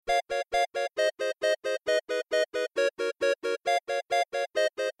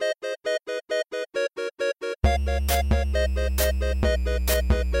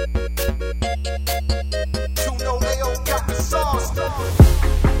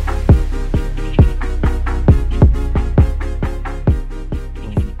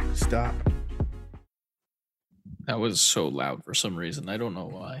was so loud for some reason. I don't know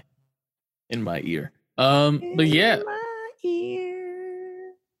why. In my ear. But yeah. In my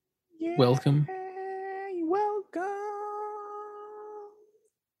ear. Yeah, Welcome. Welcome.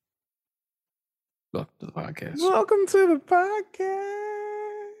 Welcome to the podcast. Welcome to the podcast.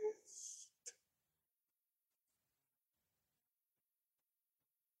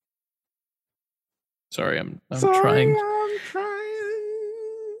 Sorry, I'm Sorry, trying.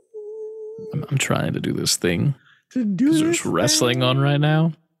 I'm trying to do this thing. to do Because this there's wrestling thing. on right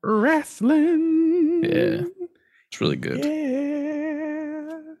now. Wrestling. Yeah. It's really good.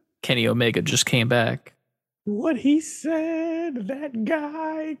 Yeah. Kenny Omega just came back. What he said, that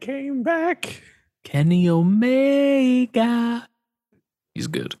guy came back. Kenny Omega. He's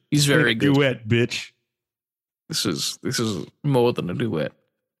good. He's very good. Duet, bitch. This is more than a duet.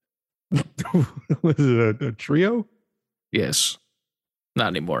 Was it a trio? Yes. Not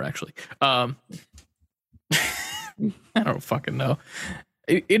anymore, actually. I don't fucking know.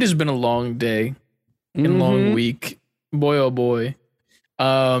 It has been a long day and a long week. Boy, oh boy.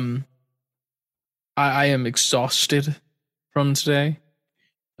 I am exhausted from today.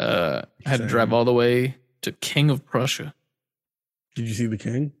 I had to drive all the way to King of Prussia. Did you see the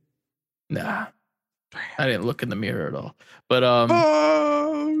king? Nah. I didn't look in the mirror at all. But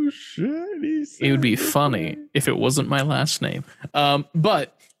oh shit! It would be funny if it wasn't my last name.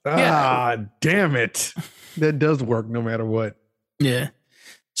 But yeah. Damn it! That does work no matter what. Yeah.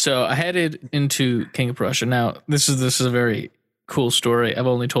 So I headed into King of Prussia. Now this is a very cool story. I've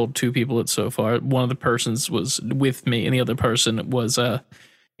only told two people it so far. One of the persons was with me, and the other person was a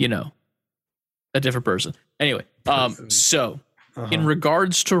different person. Anyway, so in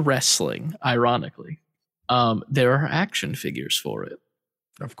regards to wrestling, ironically, there are action figures for it.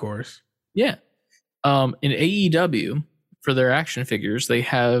 Of course. Yeah. In AEW, for their action figures, they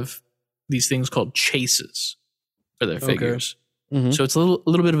have these things called chases for their figures. Mm-hmm. So it's a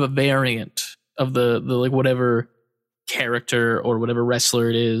little bit of a variant of the like whatever character or whatever wrestler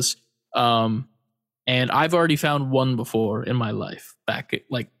it is. And I've already found one before in my life back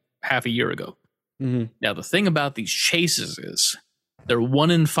like half a year ago. Mm-hmm. Now, the thing about these chases is they're 1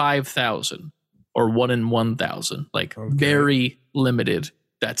 in 5,000 or 1 in 1,000, like very limited.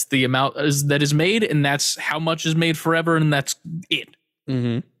 That's the amount that is made, and that's how much is made forever, and that's it.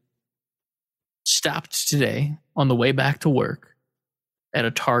 Mm-hmm. Stopped today on the way back to work at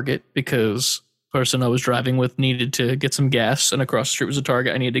a Target because the person I was driving with needed to get some gas, and across the street was a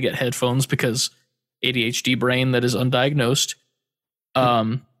Target. I needed to get headphones because ADHD brain that is undiagnosed.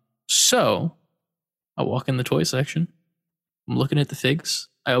 So I walk in the toy section. I'm looking at the figs.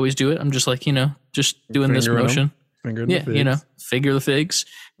 I always do it. I'm just like, just doing this motion. Figure the figs.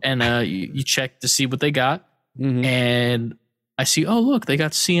 And you check to see what they got. Mm-hmm. And I see, oh, look, they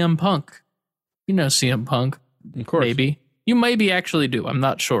got CM Punk. CM Punk. Of course. Maybe. You maybe actually do. I'm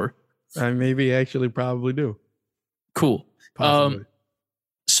not sure. I maybe actually probably do. Cool. Possibly.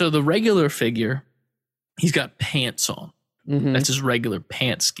 So the regular figure, he's got pants on. Mm-hmm. That's his regular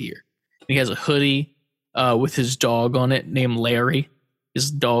pants gear. He has a hoodie with his dog on it named Larry.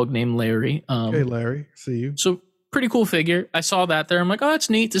 His dog named Larry. Hey, Larry. See you. So pretty cool figure. I saw that there. I'm like, oh, that's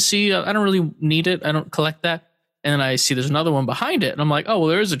neat to see. I don't really need it. I don't collect that. And then I see there's another one behind it. And I'm like, oh, well,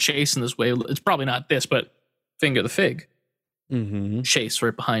 there is a chase in this way. It's probably not this, but finger the fig. Mm-hmm. Chase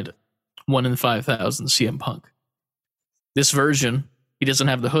right behind it. 1 in 5,000 CM Punk. This version, he doesn't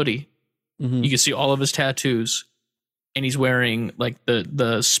have the hoodie. Mm-hmm. You can see all of his tattoos. And he's wearing like the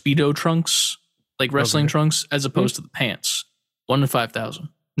Speedo trunks, like wrestling trunks, as opposed to the pants. 1 in 5,000.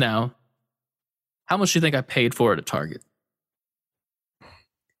 Now, how much do you think I paid for it at Target?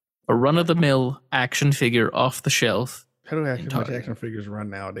 A run-of-the-mill action figure off the shelf. How do much action figures run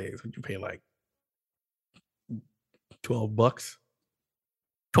nowadays? Would you pay like $12?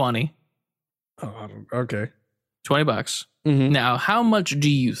 20. Oh, okay. $20. Mm-hmm. Now, how much do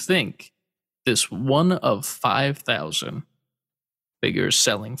you think this 1 of 5,000 figures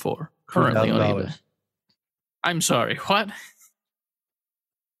selling for currently on eBay? I'm sorry, what?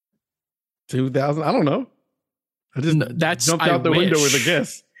 2,000? I don't know. I just jumped out the window with a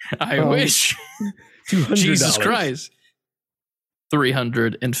guess. I wish. $200. Jesus Christ.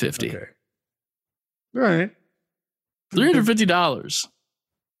 $350. Okay. All right. $350.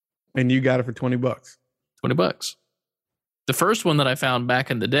 And you got it for $20. $20. The first one that I found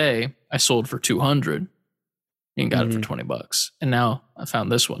back in the day, I sold for $200 and got it for $20. And now I found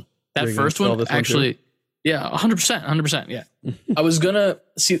this one. That first one actually, yeah, 100%, yeah. I was gonna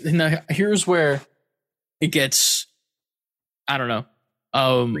see. Now here's where it gets. I don't know.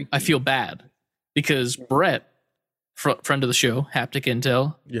 I feel bad because Brett, friend of the show, Haptic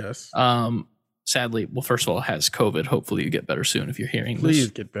Intel. Yes. sadly, well, first of all, has COVID. Hopefully you get better soon if you're hearing this.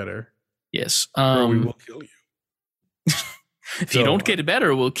 Please get better. Yes. Or we will kill you. If you don't get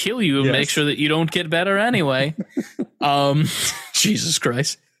better, we'll kill you and make sure that you don't get better anyway. Jesus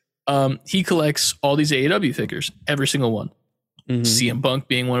Christ. He collects all these AEW figures, every single one. CM Punk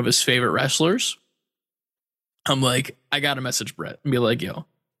being one of his favorite wrestlers. I'm like, I got to message Brett and be like, yo,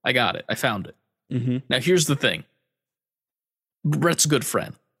 I got it. I found it. Now, here's the thing. Brett's a good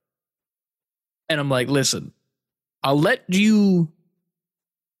friend. And I'm like, listen, I'll let you,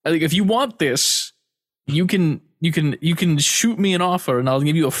 like, if you want this, you can shoot me an offer and I'll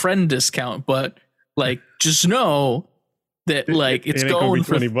give you a friend discount, but like, just know that like it's going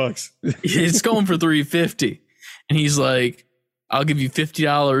for $20. It's going for $350. And he's like, I'll give you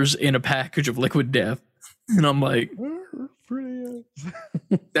 $50 in a package of Liquid Death. And I'm like,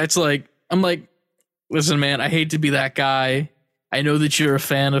 that's like, I'm like, listen, man, I hate to be that guy. I know that you're a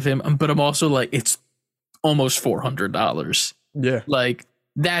fan of him, but I'm also like, it's almost $400. Yeah. Like,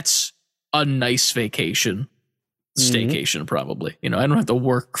 that's a nice vacation. Staycation, probably. You know, I don't have to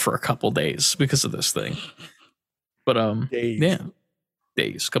work for a couple days because of this thing. But couple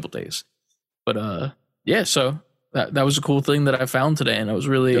days. But yeah, so that was a cool thing that I found today, and I was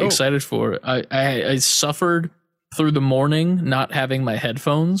really excited for it. I suffered through the morning not having my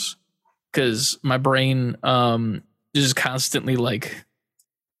headphones because my brain is constantly like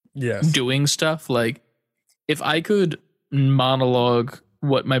doing stuff. Like, if I could monologue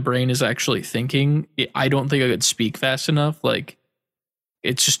what my brain is actually thinking, I don't think I could speak fast enough. Like,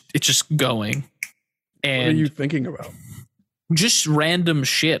 it's just going. And what are you thinking about? Just random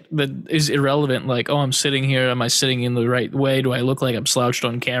shit that is irrelevant. Like, oh, I'm sitting here. Am I sitting in the right way? Do I look like I'm slouched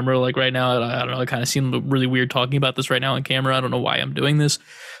on camera? Like right now, I don't know. I kind of seem really weird talking about this right now on camera. I don't know why I'm doing this.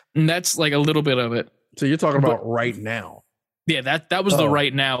 And that's like a little bit of it. So you're talking about right now. Yeah, that was the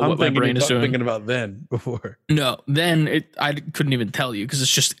right now. What my brain is doing. Thinking about then before. No, then I couldn't even tell you because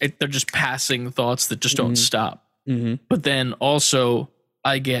it's just they're just passing thoughts that just don't stop. But then also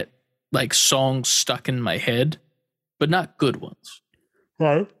I get like songs stuck in my head, but not good ones.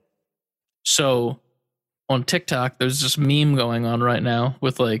 Right. So on TikTok, there's this meme going on right now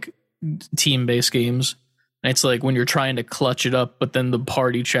with like team-based games, and it's like when you're trying to clutch it up, but then the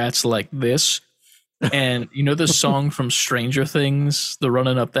party chat's like this. And you know the song from Stranger Things, the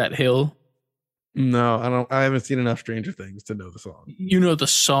running up that hill? No, I haven't seen enough Stranger Things to know the song. You know the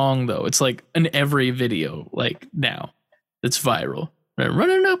song though. It's like in every video like now. It's viral. They're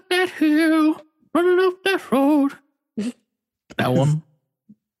running up that hill, running up that road. That one?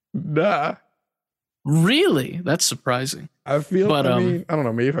 Nah. Really? That's surprising. I feel, but I mean, I don't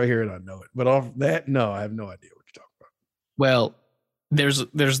know. Maybe if I hear it, I know it. But off that, no, I have no idea what you're talking about. Well, there's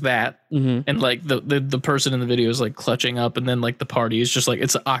that, and like the person in the video is like clutching up, and then like the party is just like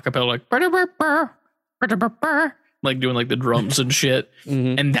it's an acapella like doing like the drums and shit,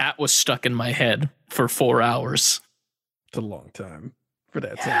 and that was stuck in my head for 4 hours. It's a long time for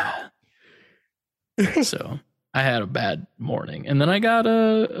that song. So I had a bad morning, and then I got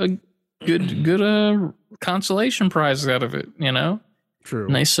a good consolation prize out of it. You know, true,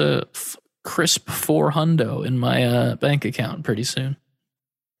 nice crisp $400 in my bank account pretty soon.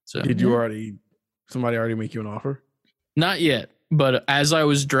 So did somebody already make you an offer? Not yet, but as I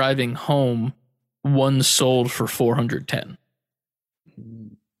was driving home, one sold for $410.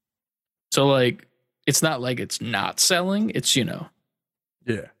 So like, it's not like it's not selling. It's, you know,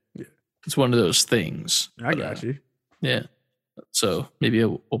 yeah, it's one of those things. I got you. Yeah. So maybe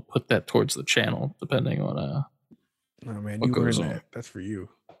we'll put that towards the channel, depending on oh man, what goes on. That. That's for you.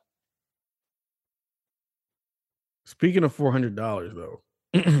 Speaking of $400 though,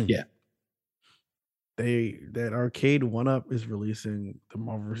 yeah, that Arcade 1UP is releasing the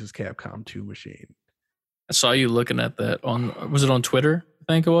Marvel vs. Capcom 2 machine. I saw you looking at that was it on Twitter?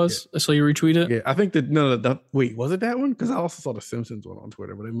 I think it was. Yeah. I saw you retweet it. Yeah, I think wait, was it that one? Because I also saw the Simpsons one on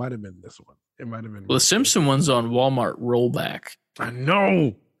Twitter, but it might have been this one. It might have been. Well, the Simpson one's on Walmart rollback. I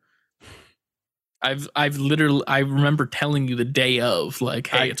know. I've literally, I remember telling you the day of, like,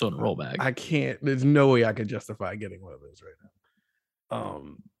 hey, it's on rollback. I can't. There's no way I could justify getting one of those right now.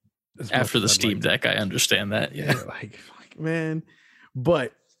 After the Steam Deck, I understand that. Yeah, like man,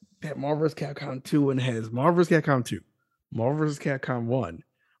 but that Marvel vs. Capcom 2 one has Marvel vs. Capcom 2, Marvel vs. Capcom 1,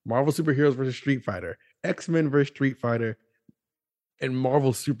 Marvel Superheroes vs. Street Fighter, X-Men vs. Street Fighter, and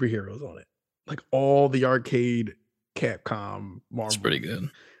Marvel Superheroes on it. Like all the arcade Capcom Marvel. It's pretty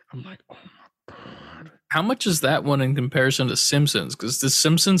good. I'm like, oh my god. How much is that one in comparison to Simpsons? Because the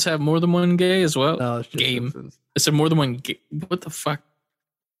Simpsons have more than one gay as well. No, it's just game. Simpsons. It's a more than one game. What the fuck?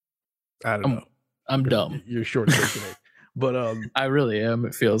 I don't know. I'm dumb. You're short today. But I really am.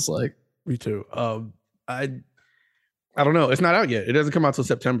 It feels like Me too. I don't know. It's not out yet. It doesn't come out till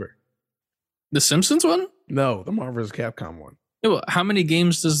September. The Simpsons one? No, the Marvel vs. Capcom one. How many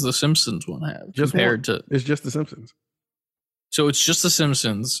games does the Simpsons one have just compared one. to? It's just the Simpsons. So it's just the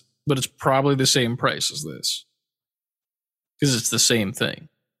Simpsons, but it's probably the same price as this because it's the same thing.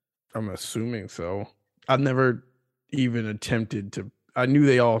 I'm assuming so. I've never even attempted to. I knew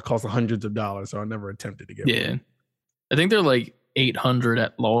they all cost hundreds of dollars, so I never attempted to get one. Yeah, I think they're like $800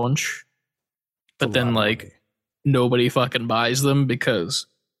 at launch, but then like nobody fucking buys them because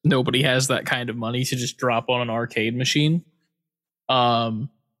nobody has that kind of money to just drop on an arcade machine.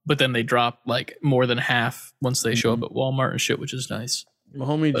 But then they drop like more than half once they show up at Walmart and shit, which is nice. My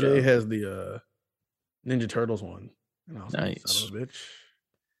homie Jay has the Ninja Turtles one. And I was nice. Like, son of a bitch.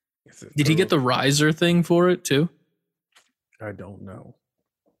 Did he get the riser thing for it too? I don't know.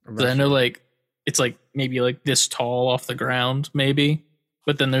 I know like it's like maybe like this tall off the ground, maybe.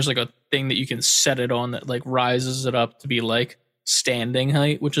 But then there's like a thing that you can set it on that like rises it up to be like standing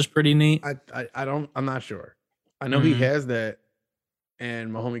height, which is pretty neat. I'm not sure. I know he has that,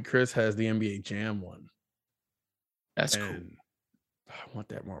 and my homie Chris has the NBA Jam one. That's cool. I want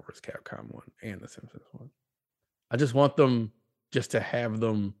that Marvel vs. Capcom one and the Simpsons one. I just want them just to have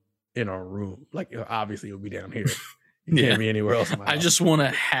them in our room. Like obviously it'll be down here. It can't be anywhere else in my house. I just want to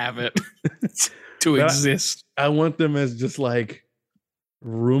have it to exist. I want them as just like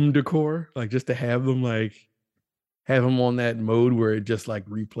room decor, like just to have them on that mode where it just like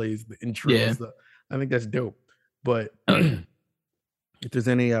replays the intro and stuff. I think that's dope. But if there's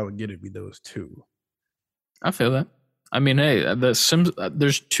any I would get, it'd be those two. I feel that. I mean, hey,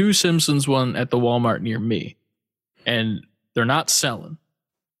 there's two Simpsons one at the Walmart near me, and they're not selling,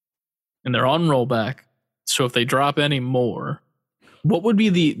 and they're on rollback. So if they drop any more, what would be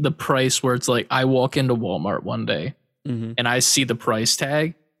the price where it's like I walk into Walmart one day and I see the price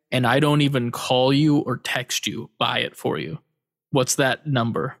tag and I don't even call you or text you, buy it for you? What's that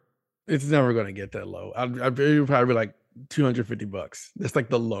number? It's never going to get that low. I'd probably be like $250. That's like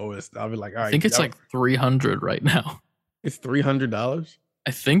the lowest. I'll be like, all right. I think it's like $300 right now. It's $300? I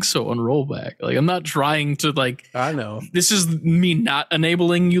think so on rollback. Like I'm not trying to like. I know this is me not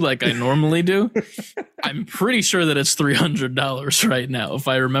enabling you like I normally do. I'm pretty sure that it's $300 right now, if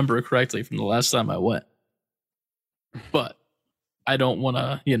I remember correctly from the last time I went. But I don't want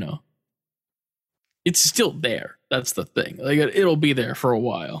to, it's still there. That's the thing. Like it'll be there for a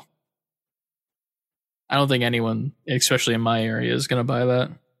while. I don't think anyone, especially in my area, is going to buy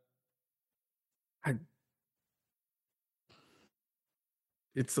that.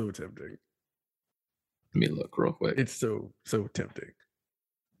 It's so tempting. Let me look real quick. It's so tempting.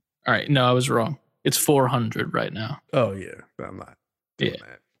 All right, no, I was wrong. It's $400 right now. Oh yeah, I'm not doing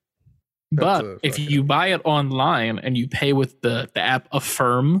that. But if you buy it online and you pay with the app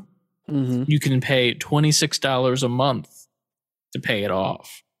Affirm, you can pay $26 a month to pay it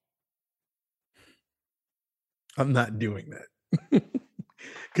off. I'm not doing that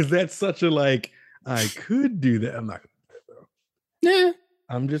because that's such a like. I could do that. I'm not gonna do that though. Yeah.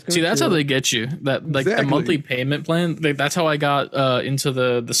 I'm just gonna see that's how they get you. That like the monthly payment plan. That's how I got into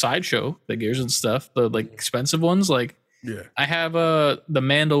the sideshow figures and stuff. The like expensive ones. Like I have the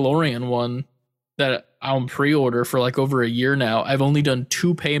Mandalorian one that I'm pre-order for like over a year now. I've only done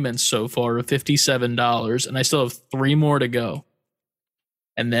 2 payments so far of $57, and I still have 3 more to go.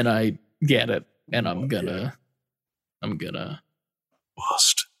 And then I get it, and I'm gonna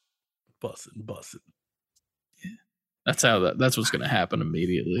bust. Busting. That's what's gonna happen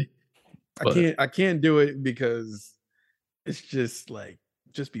immediately. I can't do it because it's just like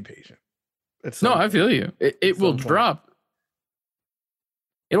just be patient. No, I feel you. It will drop.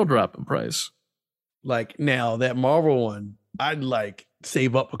 It'll drop in price. Like now that Marvel one, I'd like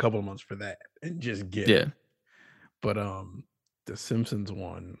save up a couple of months for that and just get it. But the Simpsons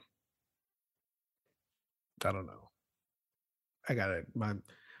one, I don't know. I gotta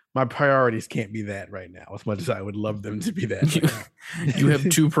my priorities can't be that right now, as much as I would love them to be that. You have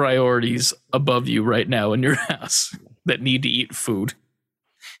 2 priorities above you right now in your house that need to eat food.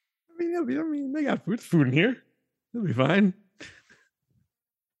 I mean, they got food in here. It'll be fine.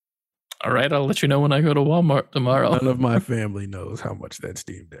 All right, I'll let you know when I go to Walmart tomorrow. None of my family knows how much that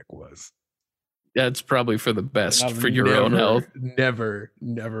Steam Deck was. That's probably for the best for your own health. Never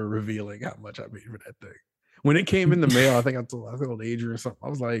revealing how much I paid for that thing. When it came in the mail, I think I told Adrian or something. I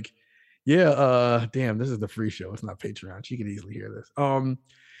was like, "Yeah, damn, this is the free show. It's not Patreon. She could easily hear this."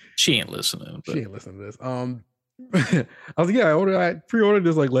 She ain't listening. She ain't listening to this. I was like, "Yeah, I pre-ordered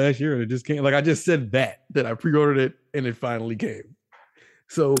this like last year, and it just came." Like I just said that I pre-ordered it, and it finally came.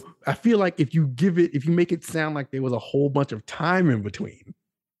 So I feel like if you make it sound like there was a whole bunch of time in between,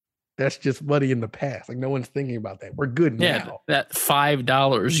 that's just money in the past. Like no one's thinking about that. We're good now. That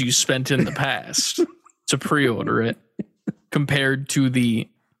 $5 you spent in the past to pre-order it compared to the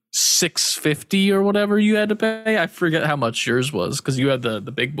 $650 or whatever you had to pay. I forget how much yours was because you had the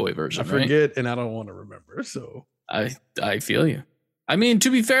big boy version. I forget, and I don't want to remember. So I feel you. I mean, to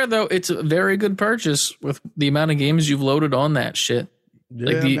be fair though, it's a very good purchase with the amount of games you've loaded on that shit.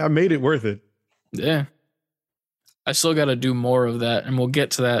 Yeah, I made it worth it. Yeah. I still got to do more of that, and we'll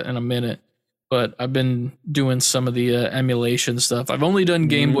get to that in a minute. But I've been doing some of the emulation stuff. I've only done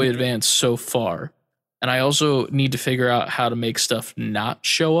Game Boy Advance so far, and I also need to figure out how to make stuff not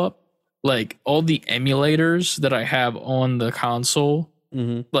show up. Like all the emulators that I have on the console,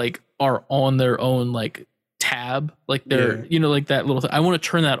 like are on their own like tab, like they're like that little thing. I want to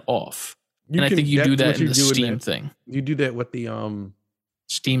turn that off, and I think you do that in the Steam thing. You do that with the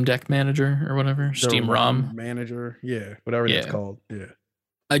Steam Deck Manager or whatever, Steam ROM Manager, whatever that's called. Yeah,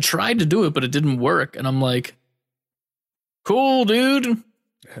 I tried to do it, but it didn't work, and I'm like, cool, dude.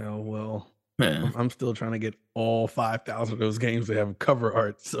 Hell, well, man, I'm still trying to get all 5,000 of those games that have cover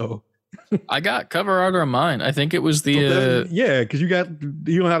art. So I got cover art on mine. I think it was the because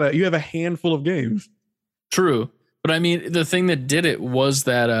you have a handful of games. True, but I mean, the thing that did it was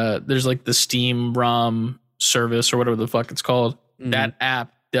that there's like the Steam ROM service or whatever the fuck it's called. That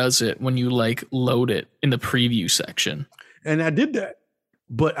app does it when you like load it in the preview section. And I did that,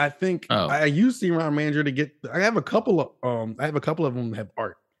 but I think I use Steam ROM Manager to get. I have a couple of them that have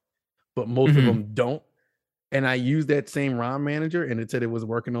art, but most of them don't. And I used that same ROM Manager, and it said it was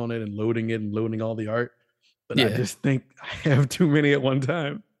working on it and loading all the art. But I just think I have too many at one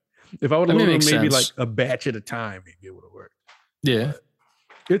time. If I would have loaded maybe like a batch at a time, maybe it would have worked. Yeah.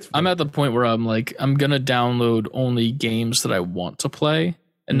 I'm at the point where I'm like, I'm going to download only games that I want to play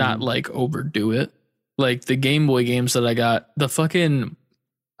and not like overdo it. Like the Game Boy games that I got,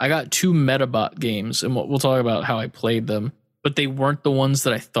 I got 2 Metabot games, and we'll talk about how I played them, but they weren't the ones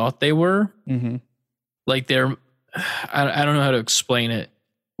that I thought they were. Like they're, I don't know how to explain it.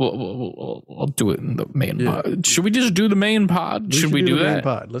 I'll do it in the main pod. Should we just do the main pod? Should we do that?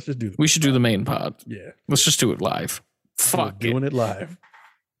 Pod. Let's just do. We should do the main pod. Yeah. Let's just do it live. Fuck, doing it live.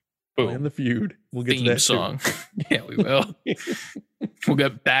 Playing the feud. We'll get theme to that song. Yeah, we will. We'll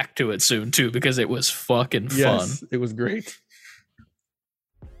get back to it soon too because it was fucking fun. It was great.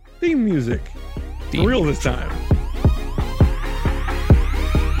 Theme music. For real this time.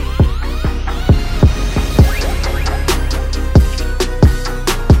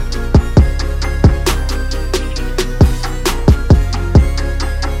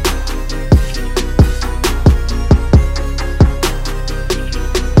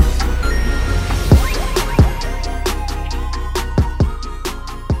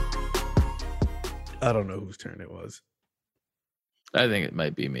 I don't know whose turn it was. I think it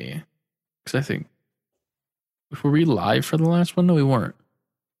might be me. Because I think... Were we live for the last one? No, we weren't.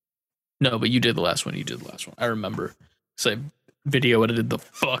 No, but you did the last one. I remember. Because I video edited the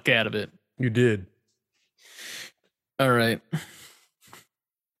fuck out of it. You did. All right.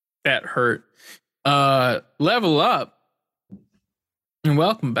 That hurt. Level up. And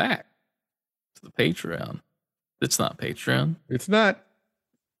welcome back to the Patreon. It's not Patreon. It's not.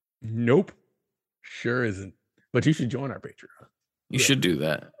 Nope. Sure isn't. But you should join our Patreon. You should do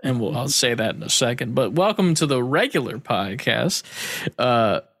that. And I'll say that in a second. But welcome to the regular podcast.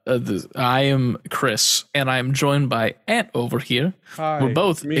 I am Chris, and I am joined by Ant over here. Hi, we're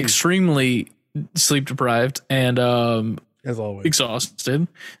both extremely sleep deprived and as always exhausted.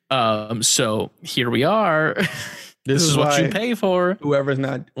 So here we are. This is what you pay for. Whoever's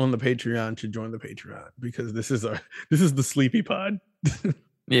not on the Patreon should join the Patreon because this is the sleepy pod.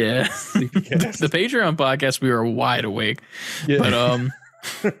 Yeah. The Patreon podcast, we were wide awake. Yeah.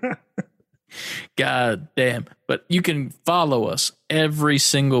 But God damn. But you can follow us every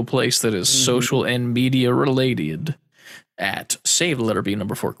single place that is social and media related at save the letter B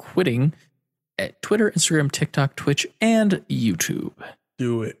number 4 quitting at Twitter, Instagram, TikTok, Twitch, and YouTube.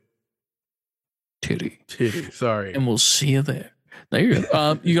 Do it. Titty. Sorry. And we'll see you there. There you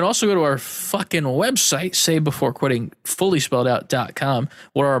go. You can also go to our fucking website, savebeforequitting, fully spelled out.com,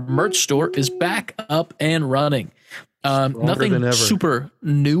 where our merch store is back up and running. Nothing super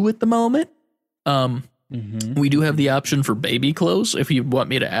new at the moment. We do have the option for baby clothes if you want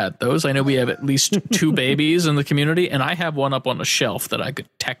me to add those. I know we have at least 2 babies in the community, and I have one up on a shelf that I could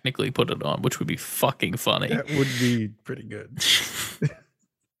technically put it on, which would be fucking funny. That would be pretty good.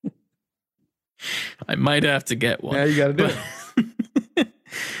 I might have to get one. Yeah, you got to do it.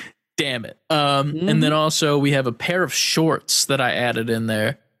 Damn it. And then also we have a pair of shorts that I added in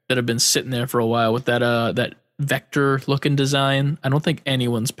there that have been sitting there for a while with that vector looking design. I don't think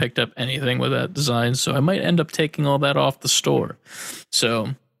anyone's picked up anything with that design, so I might end up taking all that off the store. So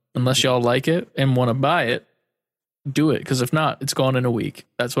unless y'all like it and want to buy it, do it, because if not, it's gone in a week.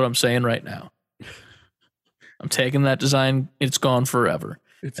 That's what I'm saying right now. I'm taking that design. It's gone forever.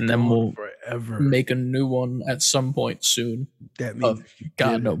 And then we'll make a new one at some point soon. That means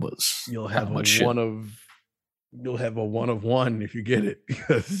God knows you'll have a one of one if you get it.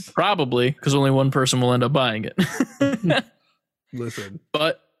 Because only one person will end up buying it. Listen,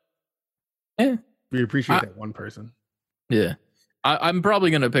 but we appreciate that one person. Yeah, I'm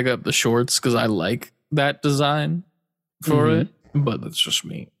probably gonna pick up the shorts because I like that design for it. But that's just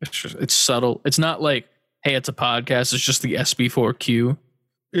me. It's subtle. It's not like, hey, it's a podcast. It's just the SB4Q.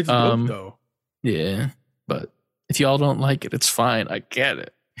 It's dope though. Yeah, but if y'all don't like it, it's fine. I get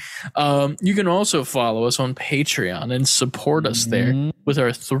it. You can also follow us on Patreon and support us there with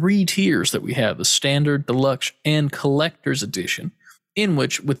our 3 tiers that we have: the standard, deluxe, and collector's edition. In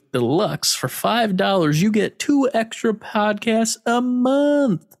which, with deluxe, for $5, you get 2 extra podcasts a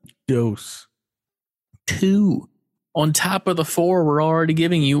month. Dose 2 on top of the 4 we're already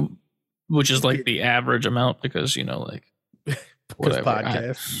giving you, which is like the average amount because whatever.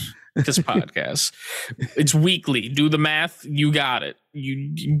 Podcasts. Because podcasts. It's weekly. Do the math. You got it.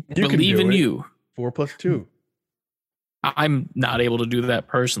 You believe in you. 4 + 2. I'm not able to do that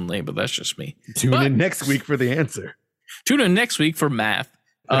personally, but that's just me. Tune in next week for the answer. Tune in next week for math.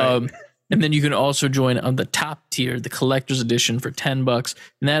 Right. And then you can also join on the top tier, the collector's edition, for $10.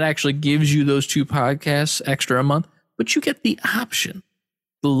 And that actually gives you those 2 podcasts extra a month. But you get the option,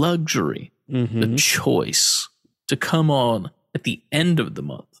 the luxury, the choice to come on at the end of the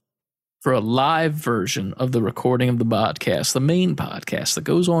month for a live version of the recording of the podcast, the main podcast that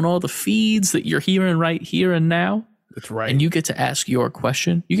goes on all the feeds that you're hearing right here and now. That's right. And you get to ask your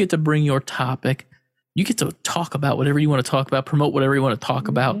question. You get to bring your topic. You get to talk about whatever you want to talk about, promote whatever you want to talk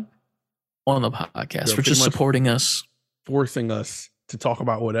about on the podcast, for just supporting us. Forcing us to talk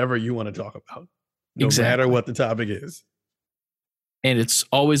about whatever you want to talk about, no matter what the topic is. And it's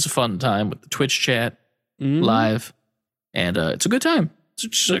always a fun time with the Twitch chat live. And it's a good time.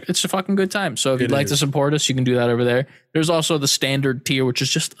 It's a fucking good time. So if you'd like to support us, you can do that over there. There's also the standard tier, which is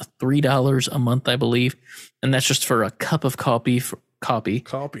just $3 a month, I believe. And that's just for a cup of coffee. Coffee.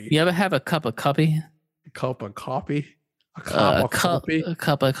 You ever have a cup of coffee? A cup of coffee? A cup of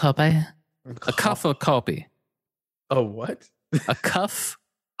coffee? A cuff of coffee. Oh, what? A cuff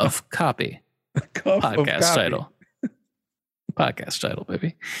of copy. A cuff podcast of copy. title. Podcast title,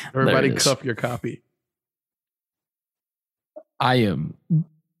 baby. Everybody cuff your copy. I am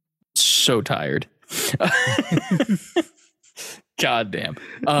so tired. God damn.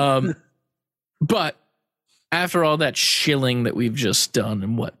 But after all that shilling that we've just done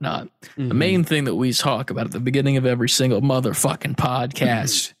and whatnot, the main thing that we talk about at the beginning of every single motherfucking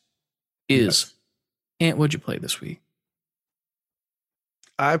podcast is, Ant, what'd you play this week?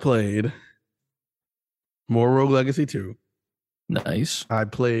 I played more Rogue Legacy 2. Nice. I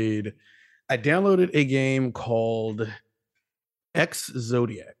downloaded a game called X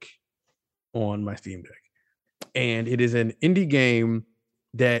Zodiac on my Steam Deck. And it is an indie game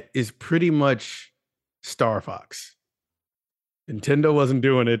that is pretty much Star Fox. Nintendo wasn't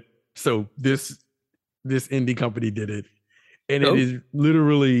doing it, so this indie company did it. And it is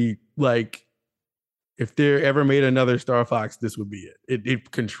literally like, if there ever made another Star Fox, this would be it.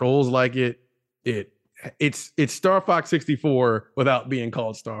 It controls like it. It's Star Fox 64 without being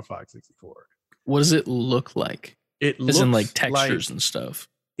called Star Fox 64. What does it look like? It looks in like textures and stuff.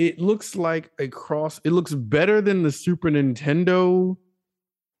 It looks like a cross. It looks better than the Super Nintendo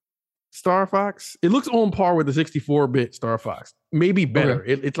Star Fox. It looks on par with the 64-bit Star Fox. Maybe better.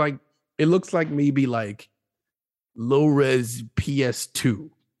 Okay. It looks like maybe like low res PS2.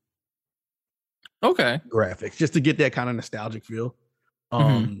 Okay. Graphics, just to get that kind of nostalgic feel.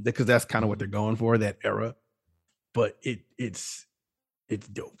 Because that's kind of what they're going for, that era. But it's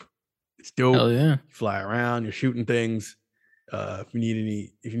dope. It's dope. Hell yeah. You fly around, you're shooting things. If you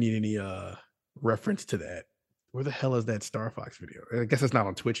need any reference to that, where the hell is that Star Fox video? I guess it's not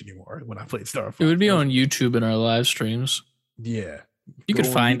on Twitch anymore. When I played Star Fox, it would be on YouTube in our live streams. Yeah, you could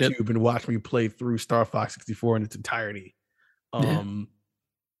find YouTube and watch me play through Star Fox 64 in its entirety.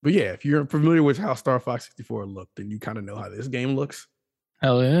 But yeah, if you're familiar with how Star Fox 64 looked, then you kind of know how this game looks.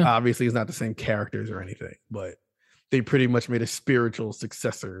 Hell yeah. Obviously, it's not the same characters or anything, but they pretty much made a spiritual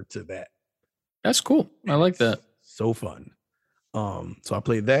successor to that. That's cool. I like that. So fun. So I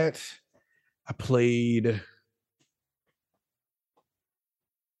played that. I played.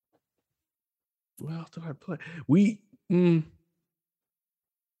 What else did I play?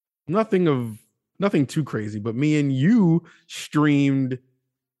 Nothing of nothing too crazy, but me and you streamed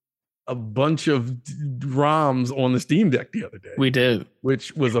a bunch of ROMs on the Steam Deck the other day. We did,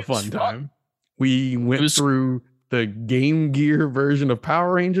 which was a fun time. We went through the Game Gear version of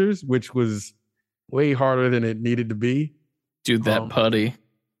Power Rangers, which was way harder than it needed to be. Dude, that putty.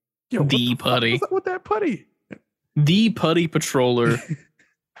 Yo, the putty. What's up with that putty? The putty patroller.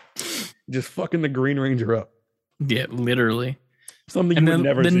 Just fucking the Green Ranger up. Yeah, literally. Something you would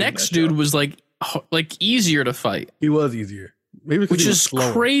never see. The next dude was like easier to fight. He was easier. Maybe which is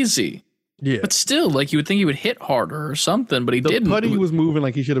crazy. Yeah. But still, like you would think he would hit harder or something, but he didn't. The putty was moving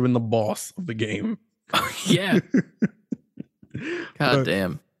like he should have been the boss of the game. Yeah. God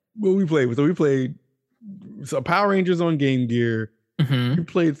damn. What we played? So we played Power Rangers on Game Gear. Mm-hmm. We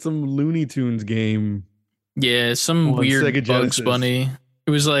played some Looney Tunes game. Yeah, some weird Sega Bugs Bunny.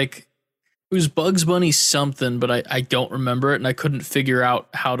 It was Bugs Bunny something, but I don't remember it, and I couldn't figure out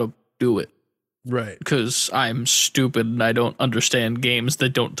how to do it. Right. Because I'm stupid and I don't understand games that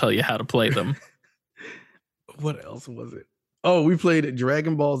don't tell you how to play them. What else was it? Oh, we played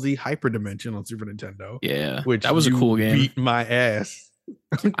Dragon Ball Z Hyper Dimension on Super Nintendo. Yeah, which that was a cool game. Beat my ass.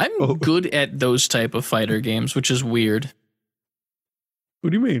 I'm good at those type of fighter games, which is weird. What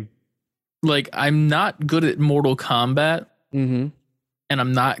do you mean? Like, I'm not good at Mortal Kombat, and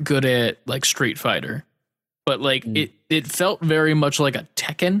I'm not good at like Street Fighter. But like it felt very much like a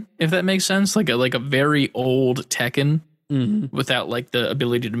Tekken, if that makes sense. Like a very old Tekken without like the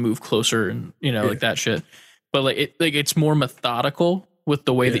ability to move closer and like that shit. But it's more methodical with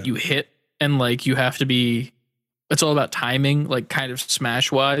the way that you hit, and like you have to be. It's all about timing, like kind of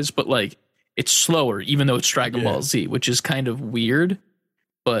Smash wise, but like it's slower, even though it's Dragon Ball Z, which is kind of weird.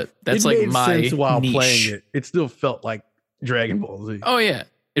 But that's like my sense while niche. Playing it. It still felt like Dragon Ball Z. Oh yeah.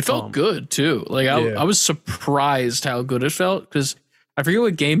 It felt good too. Like I was surprised how good it felt, because I forget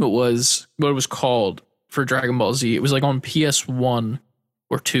what game it was, what it was called for Dragon Ball Z. It was like on PS1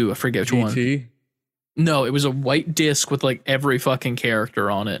 or 2. I forget which one. No, it was a white disc with like every fucking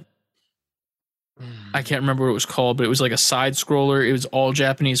character on it. I can't remember what it was called, but it was like a side scroller. It was all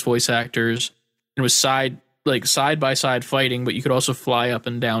Japanese voice actors. It was side by side fighting, but you could also fly up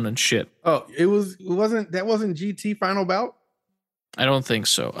and down and shit. Oh, wasn't GT Final Bout? I don't think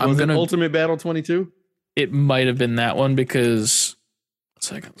so. Ultimate Battle 22? It might have been that one, because 1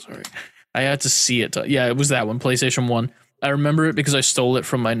 second, sorry. I had to see it. Yeah, it was that one, PlayStation 1. I remember it because I stole it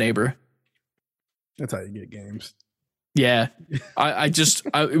from my neighbor. That's how you get games. Yeah.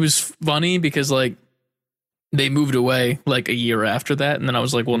 It was funny because like they moved away like a year after that, and then I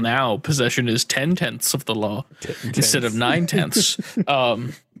was like, well, now possession is 10/10 of the law instead of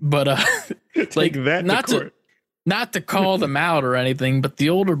 9/10. But like that not to call them out or anything, but the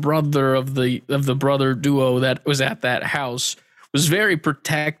older brother of the brother duo that was at that house was very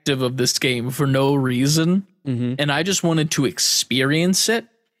protective of this game for no reason. And I just wanted to experience it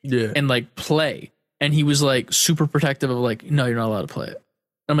and like play. And he was like super protective of like, no, you're not allowed to play it.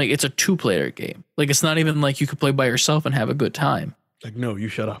 I'm like, it's a 2-player game. Like, it's not even like you could play by yourself and have a good time. Like, no, you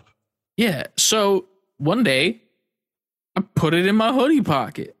shut up. Yeah. So one day I put it in my hoodie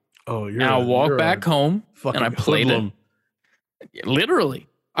pocket. Oh, and I walked back home and I played it. Literally,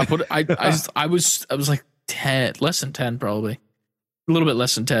 I put it. I was like 10, less than 10, probably a little bit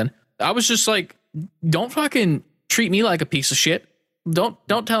less than 10. I was just like, don't fucking treat me like a piece of shit.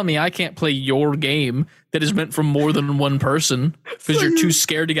 Don't tell me I can't play your game that is meant for more than one person because you're too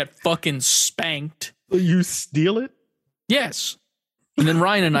scared to get fucking spanked. So you steal it? Yes. And then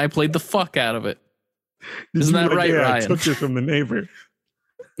Ryan and I played the fuck out of it. Isn't that right, Ryan? I took it from the neighbor.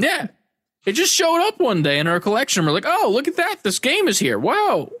 Yeah. It just showed up one day in our collection. We're like, oh, look at that. This game is here.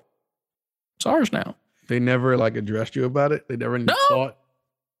 Wow. It's ours now. They never like addressed you about it? They never thought?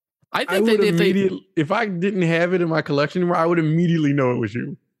 I think if I didn't have it in my collection anymore, I would immediately know it was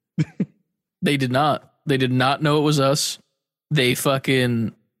you. They did not. They did not know it was us. They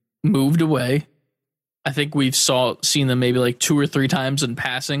fucking moved away. I think we've seen them maybe like 2 or 3 times in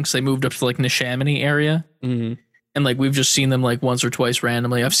passing, because they moved up to like Neshaminy area. And like we've just seen them like once or twice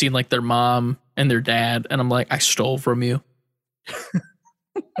randomly. I've seen like their mom and their dad, and I'm like, I stole from you.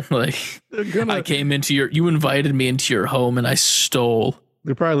 Like I came into you invited me into your home and I stole.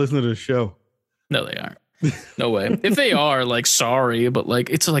 They're probably listening to the show. No, they aren't. No way. If they are, like, sorry, but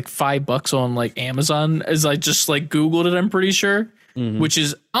like it's like $5 on like Amazon, as I just like Googled it, I'm pretty sure, which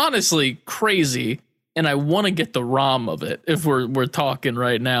is honestly crazy. And I want to get the ROM of it. If we're talking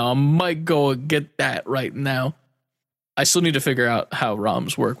right now, I might go get that right now. I still need to figure out how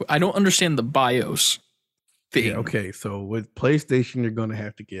ROMs work. I don't understand the BIOS thing. Yeah, okay, so with PlayStation, you're going to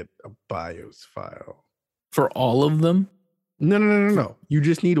have to get a BIOS file for all of them. No. You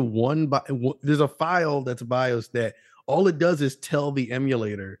just need there's a file that's BIOS that all it does is tell the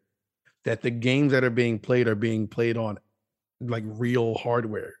emulator that the games that are being played on like real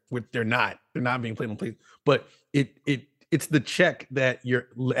hardware, which they're not being played on PlayStation. But it's the check that your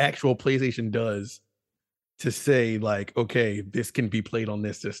actual PlayStation does to say like, okay, this can be played on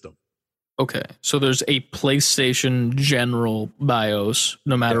this system. Okay, so there's a PlayStation general BIOS,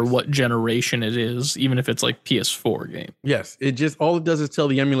 no matter what generation it is, even if it's like PS4 game. Yes, all it does is tell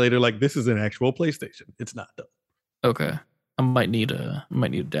the emulator like this is an actual PlayStation. It's not though. Okay, I might need a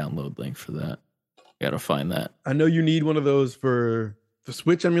download link for that. Gotta find that. I know you need one of those for the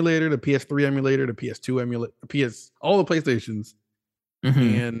Switch emulator, the PS3 emulator, the PS2 emulator, all the PlayStations,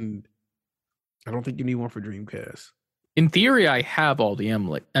 and I don't think you need one for Dreamcast. In theory, I have all the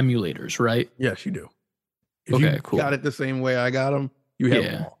emulators, right? Yes, you do. If you got it the same way I got them, you have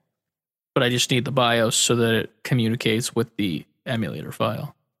them all. But I just need the BIOS so that it communicates with the emulator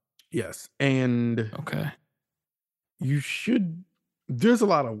file. Yes, and okay, you should. There's a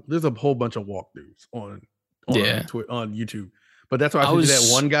whole bunch of walkthroughs on YouTube, but that's why I was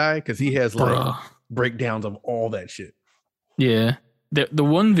that one guy because he has like breakdowns of all that shit. Yeah. The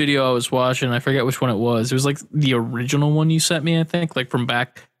one video I was watching, I forget which one it was. It was like the original one you sent me, I think, like from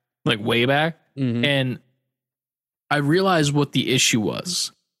back, like way back. And I realized what the issue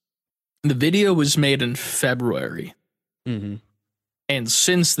was. The video was made in February. And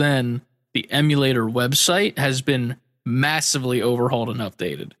since then, the emulator website has been massively overhauled and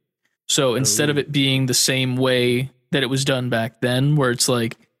updated. So instead of it being the same way that it was done back then, where it's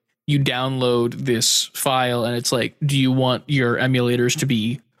like, you download this file and it's like, do you want your emulators to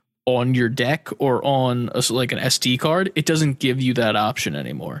be on your deck or on like an SD card? It doesn't give you that option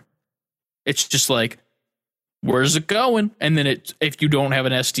anymore. It's just like, where's it going? And then if you don't have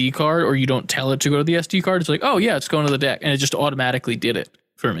an SD card or you don't tell it to go to the SD card, it's like, oh yeah, it's going to the deck. And it just automatically did it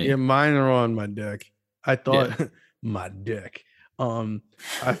for me. Yeah, mine are on my deck. I thought my deck.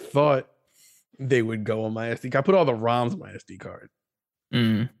 I thought they would go on my SD card. I put all the ROMs on my SD card.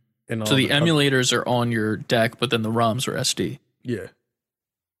 So the emulators are on your deck, but then the ROMs are SD. Yeah.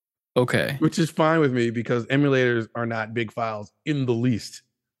 Okay. Which is fine with me because emulators are not big files in the least.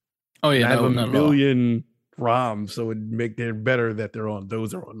 Oh yeah, I have a million ROMs, so it'd make it better that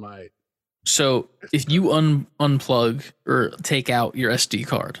those are on my. So if you unplug or take out your SD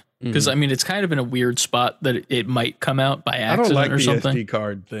card, because I mean it's kind of in a weird spot that it might come out by accident I don't like or something. The SD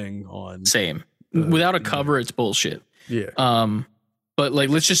card thing on. Same. Without a cover, it's bullshit. Yeah. But like,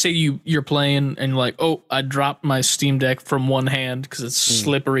 let's just say you're playing and like, oh, I dropped my Steam Deck from one hand because it's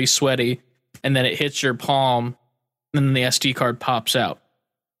slippery, sweaty, and then it hits your palm, and then the SD card pops out.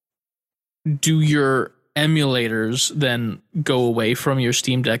 Do your emulators then go away from your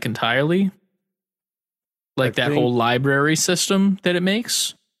Steam Deck entirely? Like that whole library system that it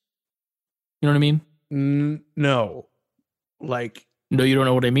makes? You know what I mean? No. Like. No, you don't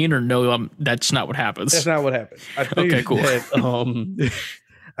know what I mean, or no, that's not what happens. That's not what happens. I think okay, cool. That,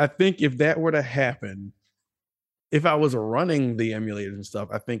 I think if that were to happen, if I was running the emulators and stuff,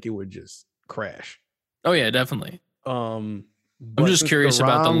 I think it would just crash. Oh yeah, definitely. I'm just curious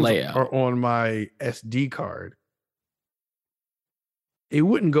about the layout. Or on my SD card, it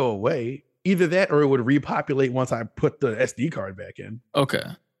wouldn't go away. Either that, or it would repopulate once I put the SD card back in. Okay,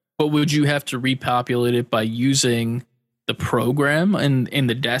 but would you have to repopulate it by using the program in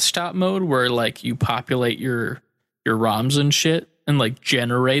the desktop mode where like you populate your ROMs and shit and like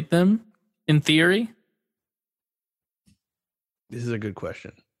generate them in theory? This is a good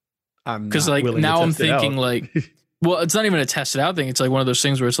question. Because like now I'm thinking like, well, it's not even a test it out thing. It's like one of those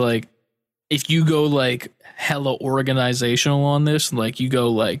things where it's like, if you go like hella organizational on this, and like you go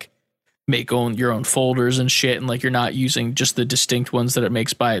like make your own folders and shit, and like you're not using just the distinct ones that it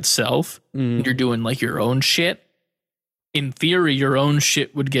makes by itself, and you're doing like your own shit. In theory, your own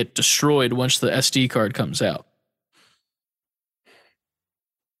shit would get destroyed once the SD card comes out.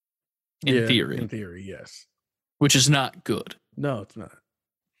 In theory, yes. Which is not good. No, it's not.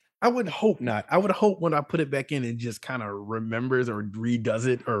 I would hope not. I would hope when I put it back in, it just kind of remembers or redoes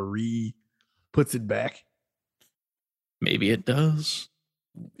it or puts it back. Maybe it does.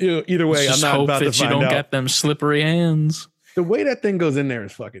 Either way, I'm not about to find out. You don't get them slippery hands. The way that thing goes in there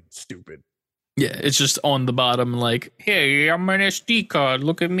is fucking stupid. Yeah, it's just on the bottom like, hey, I'm an SD card.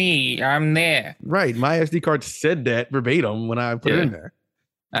 Look at me. I'm there. Right. My SD card said that verbatim when I put it in there.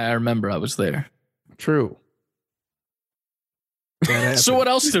 I remember I was there. True. So what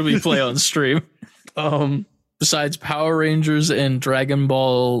else did we play on stream? Besides Power Rangers and Dragon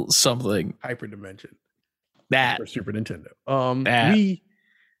Ball something. Hyperdimension. That. For Super Nintendo.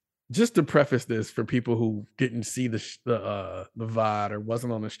 just to preface this for people who didn't see the VOD or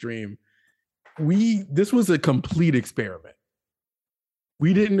wasn't on the stream, this was a complete experiment.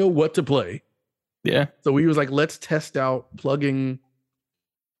 We didn't know what to play. Yeah. So we was like, let's test out plugging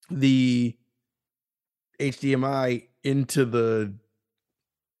the HDMI into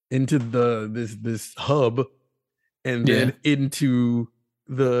this hub and then into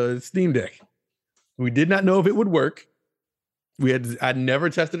the Steam Deck. We did not know if it would work. I'd never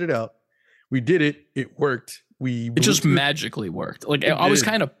tested it out. We did it. It worked. It just magically worked. Like I was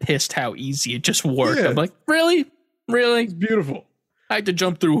kind of pissed how easy it just worked. Yeah. I'm like, really? It's beautiful. I had to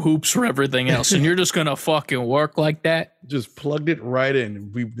jump through hoops for everything else, and you're just gonna fucking work like that? Just plugged it right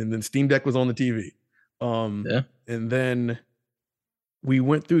in. And then Steam Deck was on the TV. And then we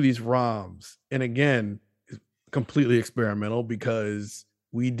went through these ROMs, and again, it's completely experimental because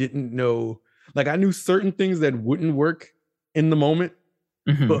we didn't know. Like I knew certain things that wouldn't work in the moment,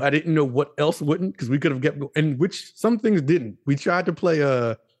 but I didn't know what else wouldn't because we could have kept and which some things didn't. We tried to play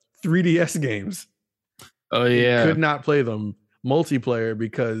 3DS games. Oh yeah, could not play them multiplayer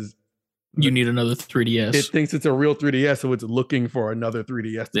because you need another 3DS. It thinks it's a real 3DS, so it's looking for another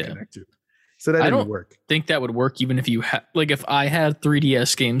 3DS to connect to. So that didn't work. Think that would work even if you had if I had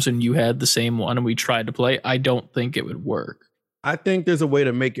 3DS games and you had the same one and we tried to play. I don't think it would work. I think there's a way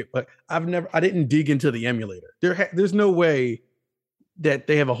to make it, but I didn't dig into the emulator. There's no way that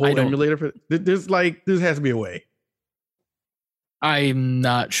they have a whole emulator for. There has to be a way. I'm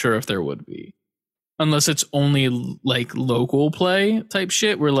not sure if there would be. Unless it's only like local play type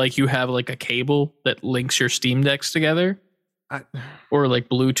shit where like you have like a cable that links your Steam Decks together or like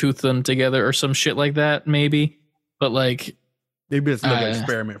Bluetooth them together or some shit like that, maybe. But like maybe it's another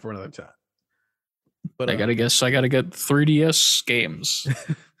experiment for another time. But I gotta get 3DS games.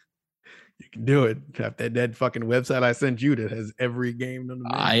 You can do it. Have that fucking website I sent you that has every game on the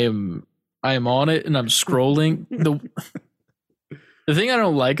menu. I am on it and I'm scrolling. The thing I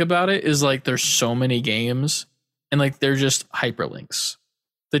don't like about it is like there's so many games and like they're just hyperlinks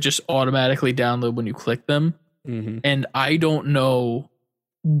that just automatically download when you click them. And I don't know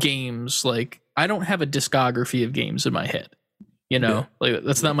games, like I don't have a discography of games in my head. You know, like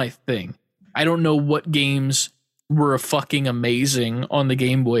that's not my thing. I don't know what games were fucking amazing on the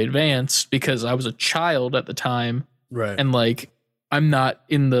Game Boy Advance because I was a child at the time. Right. And like I'm not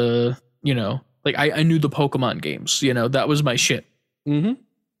in the, like I knew the Pokemon games, that was my shit. And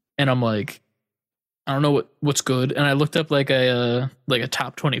I'm like, I don't know what's good. And I looked up like a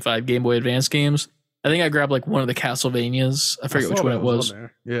top 25 Game Boy Advance games. I think I grabbed like one of the Castlevanias. I forget which one it was.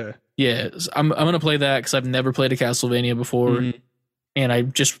 Yeah. Yeah. I'm going to play that because I've never played a Castlevania before. And I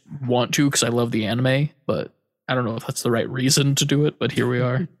just want to because I love the anime. But I don't know if that's the right reason to do it. But here we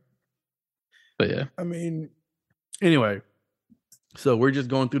are. But yeah. I mean, anyway. So we're just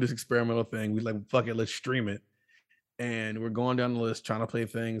going through this experimental thing. We like, fuck it, let's stream it. And we're going down the list trying to play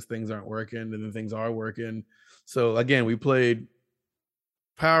things. Things aren't working, and then things are working. So again, we played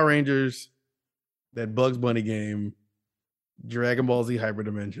Power Rangers, that Bugs Bunny game, Dragon Ball Z Hyper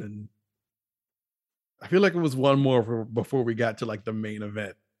Dimension. I feel like it was one more before we got to like the main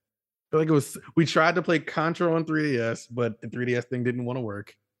event. I feel like it was. We tried to play Contra on 3DS, but the 3DS thing didn't want to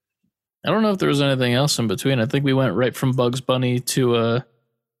work. I don't know if there was anything else in between. I think we went right from Bugs Bunny to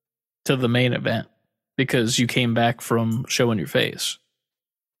the main event. Because you came back from showing your face.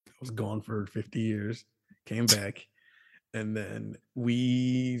 I was gone for 50 years, came back, and then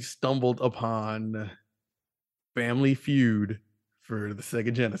we stumbled upon Family Feud for the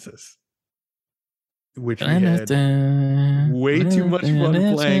Sega Genesis, which we had way too much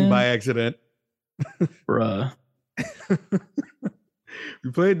fun playing by accident. Bruh.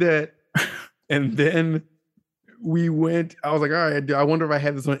 We played that, and then we went, I was like, all right, I wonder if I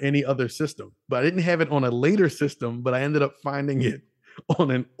had this on any other system. But I didn't have it on a later system, but I ended up finding it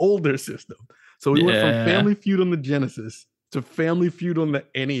on an older system. So we went from Family Feud on the Genesis to Family Feud on the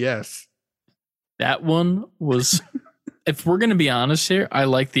NES. That one was, if we're going to be honest here, I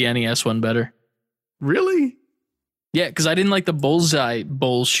like the NES one better. Really? Yeah, because I didn't like the bullseye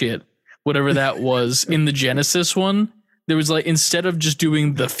bullshit, whatever that was in the Genesis one. There was like, instead of just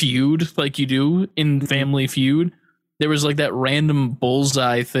doing the feud like you do in Family Feud, there was like that random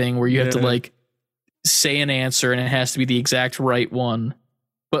bullseye thing where you have to like say an answer and it has to be the exact right one.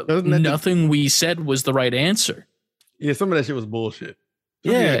 But nothing we said was the right answer. Yeah, some of that shit was bullshit.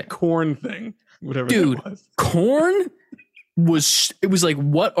 Yeah. Corn thing, whatever that was. Corn was like,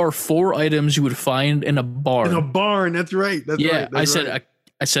 what are 4 items you would find in a barn? In a barn, that's right. That's right.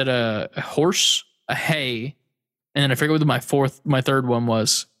 I said a horse, a hay, and then I forget what my third one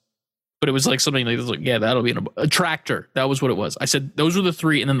was. but it was like something like, yeah, that'll be a tractor. That was what it was. I said those were the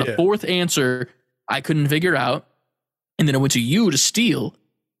three, and then the fourth answer I couldn't figure out, and then it went to you to steal,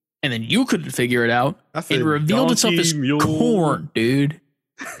 and then you couldn't figure it out. It revealed itself as corn, dude.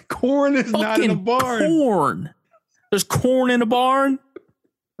 Corn is not in a barn. Corn. There's corn in a barn.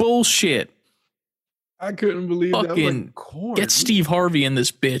 Bullshit. I couldn't believe that. Like, corn. Get Steve Harvey in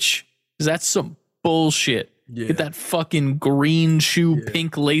this bitch. Because that's some bullshit. Yeah. Get that fucking green shoe,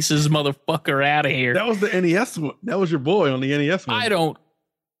 pink laces motherfucker out of here. That was the NES one. That was your boy on the NES one. I don't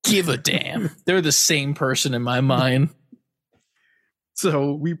give a damn. They're the same person in my mind.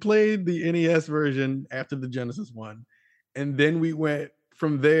 So we played the NES version after the Genesis one. And then we went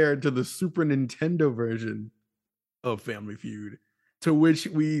from there to the Super Nintendo version of Family Feud, to which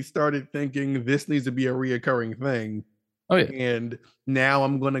we started thinking this needs to be a reoccurring thing. Oh yeah. And now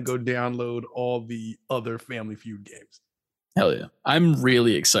I'm going to go download all the other Family Feud games. Hell yeah. I'm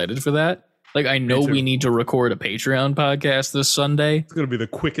really excited for that. Like, I know we need to record a Patreon podcast this Sunday. It's going to be the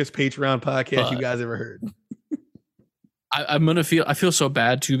quickest Patreon podcast you guys ever heard. I feel so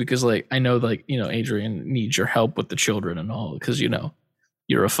bad too, because like, I know like, you know, Adrian needs your help with the children and all, because, you know,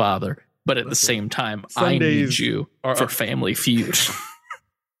 you're a father, but at the same time, Sundays I need you for Family Feud.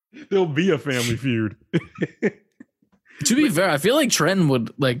 There'll be a Family Feud. To be fair, I feel like Trenton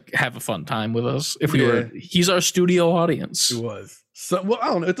would like have a fun time with us if we were. He's our studio audience. He was. So, well, I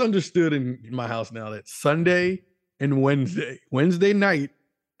don't know. It's understood in my house now that Sunday and Wednesday night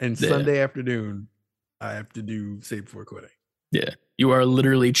and Sunday afternoon, I have to do Save Before Quitting. Yeah, you are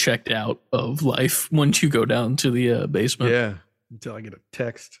literally checked out of life once you go down to the basement. Yeah, until I get a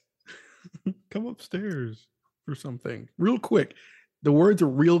text. Come upstairs for something real quick. The words are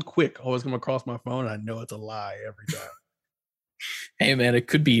real quick always come across my phone. I know it's a lie every time. Hey man, it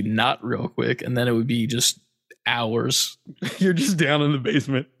could be not real quick, and then it would be just hours. You're just down in the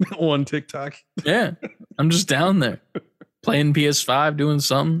basement on TikTok. Yeah, I'm just down there playing PS5, doing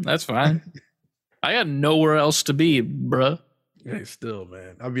something. That's fine. I got nowhere else to be, bruh. Hey, still,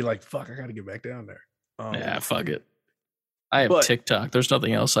 man. I'd be like, fuck, I gotta get back down there. Yeah, fuck it. I have TikTok. There's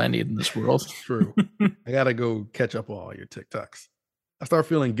nothing else I need in this world. True. I gotta go catch up on all your TikToks. I start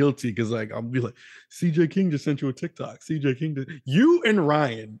feeling guilty because like I'll be like, CJ King just sent you a TikTok. CJ King did. You and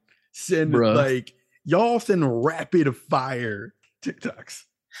Ryan send like y'all send rapid fire TikToks.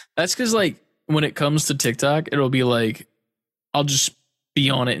 That's because like when it comes to TikTok, it'll be like I'll just be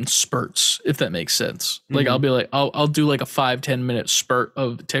on it in spurts, if that makes sense. Like I'll be like, I'll do like a 5-10 minute spurt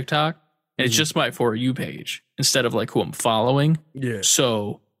of TikTok, and it's just my For You page instead of like who I'm following. Yeah.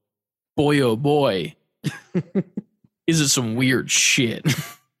 So boy, oh boy. Is it some weird shit?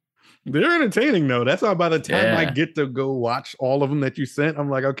 They're entertaining though. That's why by the time I get to go watch all of them that you sent, I'm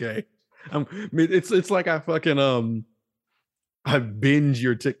like, okay. It's like I fucking I binge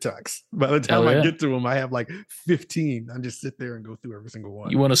your TikToks. By the time I get to them, I have like 15. I just sit there and go through every single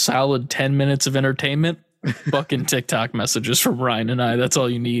one. You want a solid 10 minutes of entertainment? Fucking TikTok messages from Ryan and I. That's all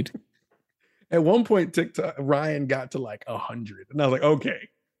you need. At one point, Ryan got to like 100, and I was like, okay,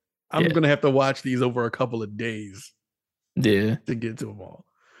 I'm gonna have to watch these over a couple of days. Yeah, to get to them all.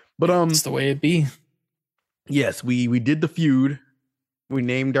 But it's the way it be. Yes, we did the feud. We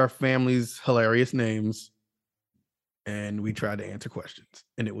named our families hilarious names, and we tried to answer questions.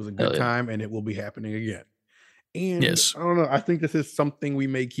 And it was a good time, and it will be happening again. And I don't know. I think this is something we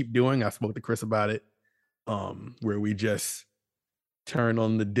may keep doing. I spoke to Chris about it, where we just turn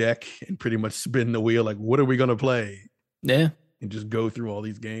on the deck and pretty much spin the wheel. Like, what are we gonna play? Yeah, and just go through all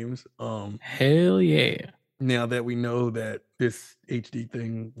these games. Hell yeah. Now that we know that this HD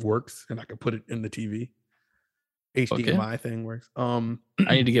thing works and I can put it in the TV, HDMI thing works. I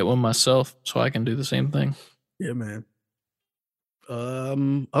need to get one myself so I can do the same thing. Yeah, man.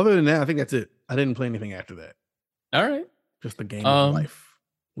 Other than that, I think that's it. I didn't play anything after that. All right. Just the game of life.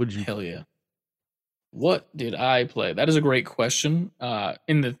 What'd you play? Yeah. What did I play? That is a great question.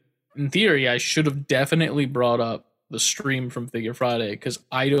 In theory, I should have definitely brought up the stream from Figure Friday because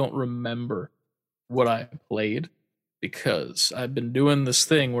I don't remember what I played, because I've been doing this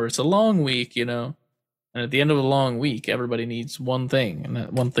thing where it's a long week, you know, and at the end of a long week, everybody needs one thing, and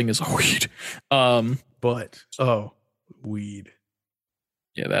that one thing is a weed. Weed.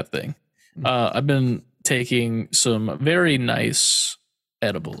 Yeah, that thing. I've been taking some very nice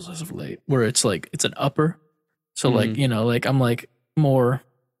edibles as of late, where it's like it's an upper, so like, you know, like I'm like more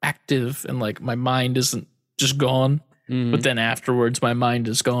active and like my mind isn't just gone, but then afterwards my mind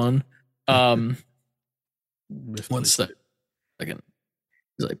is gone. One sec. I can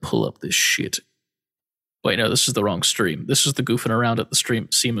pull up this shit. Wait, no, this is the wrong stream. This is the goofing around at the stream,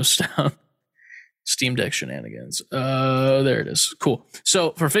 Seamus Town. Steam Deck shenanigans. There it is. Cool.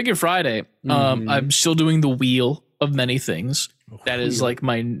 So for Figure Friday, I'm still doing the wheel of many things. That is like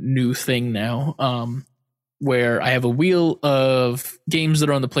my new thing now. Where I have a wheel of games that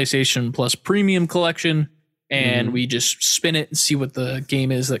are on the PlayStation Plus Premium Collection, and we just spin it and see what the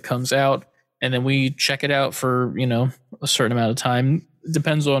game is that comes out, and then we check it out for a certain amount of time. It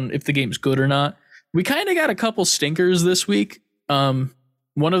depends on if the game's good or not. We kind of got a couple stinkers this week. One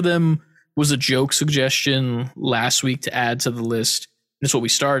of them was a joke suggestion last week to add to the list. That's what we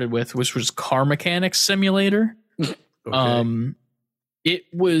started with, which was Car Mechanics Simulator. Okay. It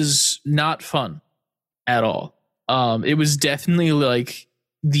was not fun at all. It was definitely like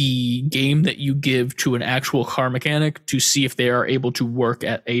the game that you give to an actual car mechanic to see if they are able to work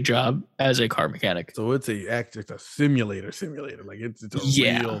at a job as a car mechanic. So it's a simulator. Like it's a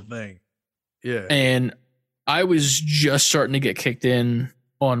real thing. Yeah. And I was just starting to get kicked in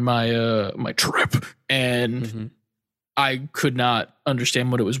on my my trip, and I could not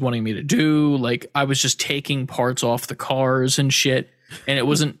understand what it was wanting me to do. Like I was just taking parts off the cars and shit, and it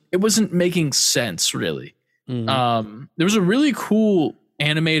wasn't making sense really. There was a really cool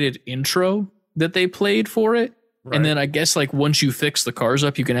animated intro that they played for it. Right. And then I guess like once you fix the cars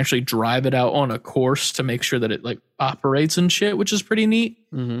up, you can actually drive it out on a course to make sure that it like operates and shit, which is pretty neat.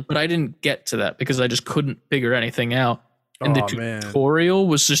 But I didn't get to that because I just couldn't figure anything out. And the tutorial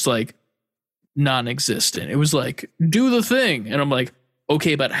was just like non-existent. It was like, do the thing. And I'm like,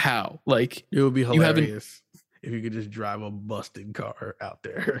 okay, but how? Like, it would be hilarious if you could just drive a busted car out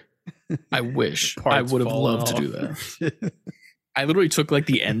there. I wish. I would have loved to do that. I literally took like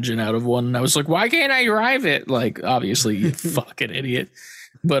the engine out of one and I was like, why can't I drive it? Like, obviously, you fucking idiot.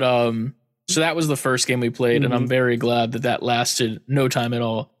 But so that was the first game we played, and I'm very glad that lasted no time at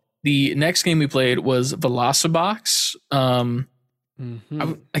all. The next game we played was Velocibox. I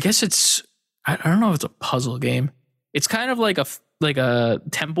guess it's, I don't know if it's a puzzle game. It's kind of like a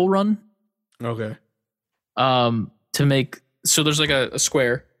temple run. Okay. To make, so there's like a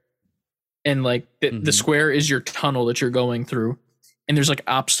square, and like the square is your tunnel that you're going through, and there's like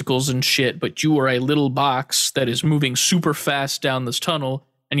obstacles and shit, but you are a little box that is moving super fast down this tunnel,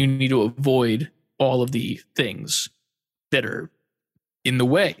 and you need to avoid all of the things that are in the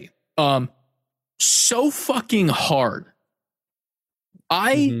way. So fucking hard.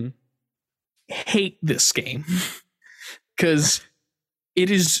 I hate this game because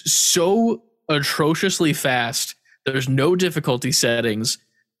it is so atrociously fast. There's no difficulty settings.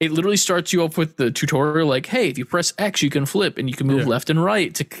 It literally starts you off with the tutorial like, hey, if you press X, you can flip and you can move left and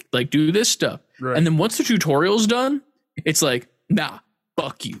right to like do this stuff. Right. And then once the tutorial's done, it's like, nah,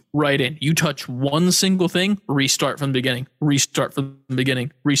 fuck you, right in. You touch one single thing, restart from the beginning, restart from the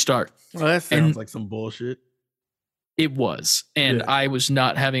beginning, restart. Well, that sounds like some bullshit. It was. And I was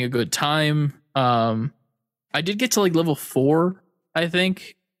not having a good time. I did get to like level 4, I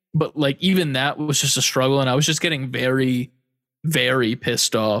think. But like even that was just a struggle. And I was just getting very, very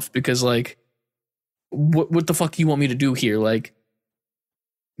pissed off because like, what the fuck do you want me to do here? Like,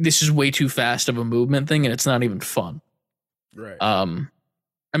 this is way too fast of a movement thing and it's not even fun. Right.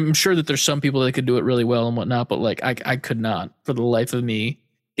 I'm sure that there's some people that could do it really well and whatnot, but like I could not for the life of me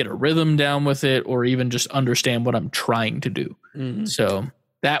get a rhythm down with it or even just understand what I'm trying to do. So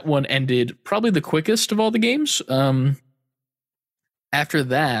that one ended probably the quickest of all the games. After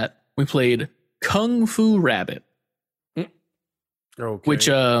that, we played Kung Fu Rabbit. Okay. Which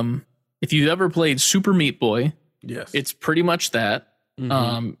if you've ever played Super Meat Boy, yes, it's pretty much that.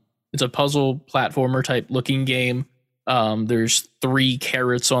 It's a puzzle platformer type looking game. There's 3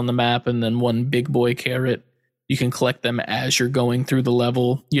 carrots on the map and then 1 big boy carrot. You can collect them as you're going through the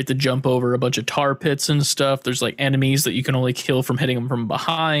level. You have to jump over a bunch of tar pits and stuff. There's like enemies that you can only kill from hitting them from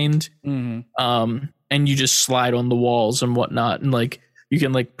behind. And you just slide on the walls and whatnot. And like you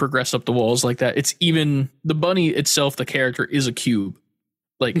can like progress up the walls like that. It's even the bunny itself, the character is a cube,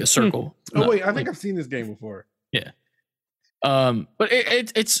 like a circle. Wait, I think I've seen this game before. Yeah. But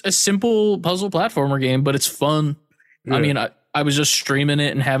it's a simple puzzle platformer game, but it's fun. Yeah. I mean, I was just streaming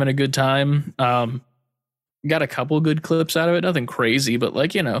it and having a good time. Got a couple good clips out of it. Nothing crazy, but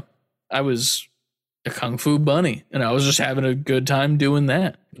like, you know, I was a Kung Fu bunny and I was just having a good time doing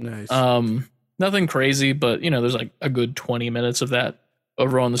that. Nice. Nothing crazy, but you know, there's like a good 20 minutes of that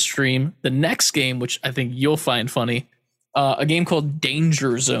over on the stream. The next game, which I think you'll find funny, a game called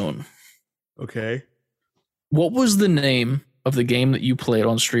Danger Zone. Okay. What was the name of the game that you played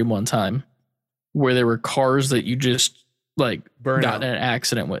on stream one time where there were cars that you just like got in an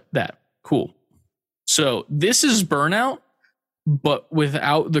accident with? That cool. So this is Burnout, but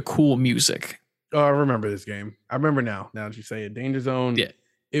without the cool music. Oh, I remember this game. I remember now that you say it. Danger Zone. Yeah.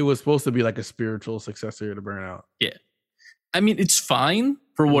 it was supposed to be like a spiritual successor to Burnout. Yeah. I mean, it's fine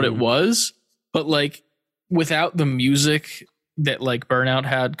for what it was, but like without the music that like Burnout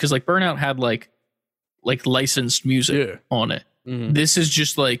had, because like Burnout had like licensed music on it. This is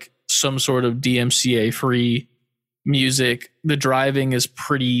just like some sort of DMCA free music. The driving is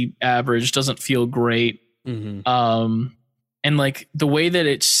pretty average, doesn't feel great. And like the way that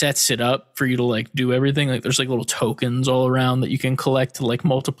it sets it up for you to like do everything, like there's like little tokens all around that you can collect to like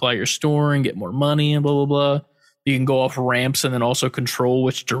multiply your store and get more money and blah, blah, blah. You can go off ramps and then also control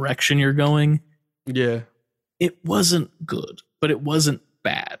which direction you're going. Yeah. It wasn't good, but it wasn't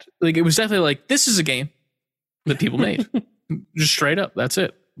bad. Like it was definitely like, this is a game that people made. Just straight up. That's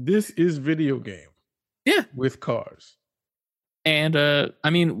it. This is video game. Yeah. With cars. And I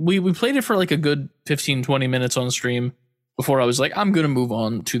mean, we played it for like a good 15, 20 minutes on stream before I was like, I'm going to move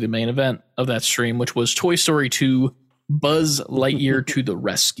on to the main event of that stream, which was Toy Story 2 Buzz Lightyear to the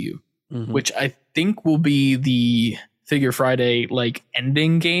Rescue, which I think will be the Figure Friday like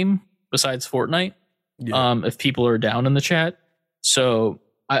ending game besides Fortnite. If people are down in the chat. So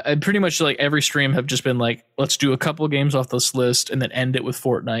I pretty much like every stream have just been like, let's do a couple of games off this list and then end it with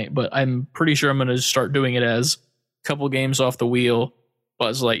Fortnite. But I'm pretty sure I'm going to start doing it as a couple games off the wheel,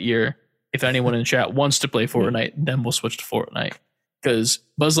 Buzz Lightyear. If anyone in chat wants to play Fortnite, then we'll switch to Fortnite because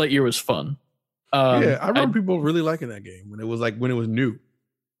Buzz Lightyear was fun. I remember people really liking that game when it was new.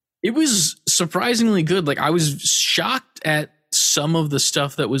 It was surprisingly good. Like I was shocked at some of the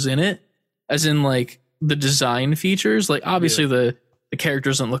stuff that was in it, as in like the design features. Like obviously the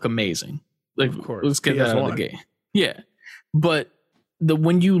characters don't look amazing. Like of course, let's get that out of the game. Yeah, but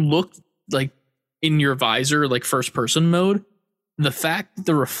when you look like in your visor, like first person mode. The fact that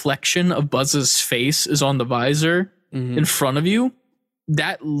the reflection of Buzz's face is on the visor in front of you,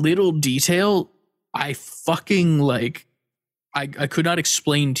 that little detail, I fucking like. I could not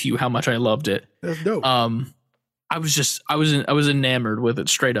explain to you how much I loved it. That's dope. I was enamored with it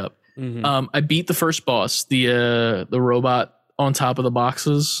straight up. I beat the first boss, the robot on top of the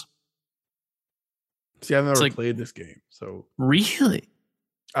boxes. See, I've never played this game, so really,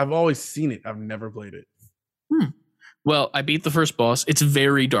 I've always seen it. I've never played it. Well, I beat the first boss. It's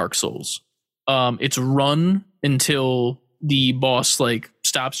very Dark Souls. It's run until the boss like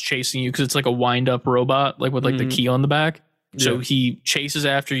stops chasing you because it's like a wind up robot, like with like the key on the back. So he chases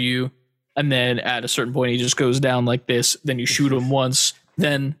after you, and then at a certain point he just goes down like this. Then you shoot him once,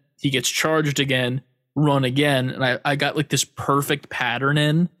 then he gets charged again, run again, and I got like this perfect pattern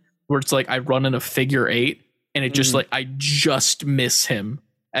in where it's like I run in a figure 8, and it just like I just miss him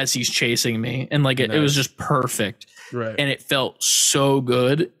as he's chasing me, and like it was just perfect. Right. And it felt so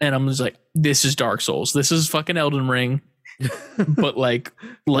good. And I'm just like, this is Dark Souls. This is fucking Elden Ring, but like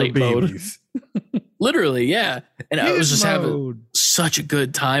light mode. Literally, yeah. And I was just having such a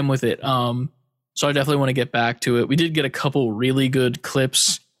good time with it. So I definitely want to get back to it. We did get a couple really good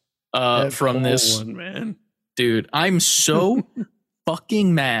clips from this one, man. Dude, I'm so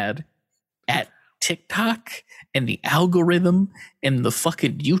fucking mad at TikTok and the algorithm and the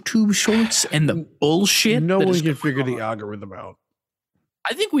fucking YouTube shorts and the bullshit. No one can figure the algorithm out.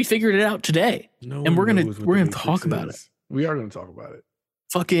 I think we figured it out today. And we're gonna talk about it. We are gonna talk about it.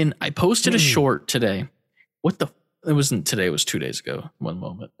 Fucking I posted a short today. It wasn't today, it was 2 days ago. One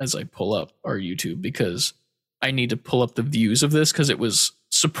moment as I pull up our YouTube because I need to pull up the views of this because it was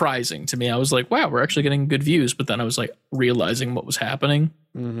surprising to me. I was like, wow, we're actually getting good views, but then I was like realizing what was happening.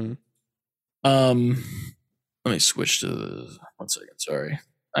 Let me switch to 1 second. Sorry,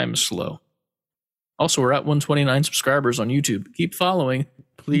 I'm slow. Also, we're at 129 subscribers on YouTube. Keep following.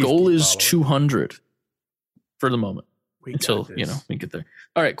 Please. Goal is 200 for the moment until we get there.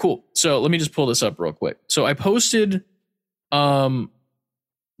 All right, cool. So let me just pull this up real quick. So I posted what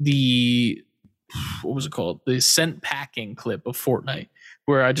was it called? The scent packing clip of Fortnite,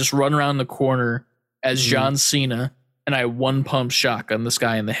 where I just run around the corner as John Cena. And I one pump shotgun this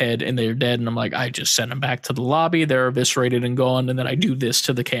guy in the head and they're dead. And I'm like, I just sent them back to the lobby. They're eviscerated and gone. And then I do this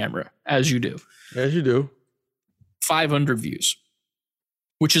to the camera, as you do. As you do. 500 views,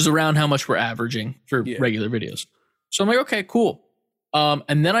 which is around how much we're averaging for regular videos. So I'm like, okay, cool.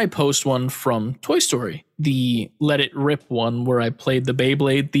 And then I post one from Toy Story, the Let It Rip one, where I played the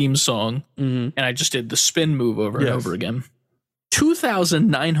Beyblade theme song. And I just did the spin move over and over again.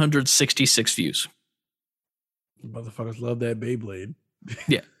 2,966 views. Motherfuckers love that Beyblade.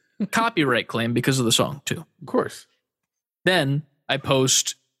 Yeah. Copyright claim because of the song, too. Of course. Then I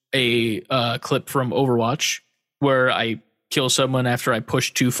post a clip from Overwatch where I kill someone after I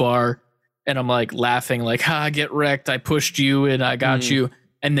push too far. And I'm like laughing, like, get wrecked. I pushed you and I got you.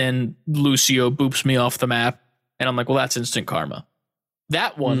 And then Lucio boops me off the map. And I'm like, well, that's instant karma.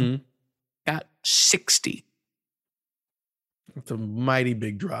 That one got 60. It's a mighty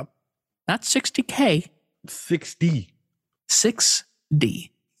big drop. Not 60K. 6D. 6D.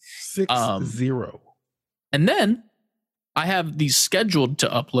 6-0. And then I have these scheduled to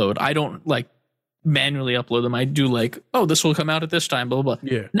upload. I don't like manually upload them. I do like, oh, this will come out at this time, blah, blah, blah.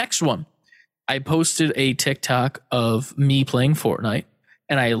 Yeah. Next one. I posted a TikTok of me playing Fortnite,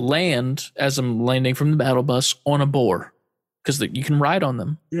 and I land, as I'm landing from the battle bus, on a boar, because you can ride on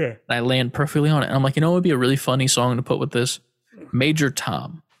them. Yeah. And I land perfectly on it. And I'm like, you know what would be a really funny song to put with this? Major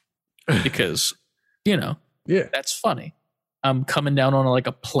Tom. Because, that's funny. I'm coming down on like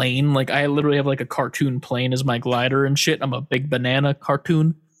a plane. Like I literally have like a cartoon plane as my glider and shit. I'm a big banana cartoon.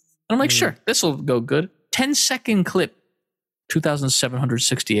 And I'm like, sure, this will go good. 10-second clip,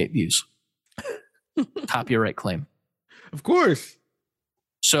 2,768 views. Copyright claim. Of course.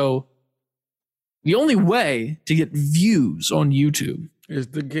 So the only way to get views on YouTube is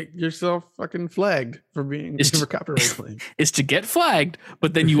to get yourself fucking flagged for being for copyright claim. Is to get flagged,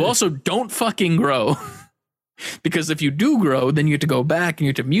 but then you also don't fucking grow. Because if you do grow, then you have to go back and you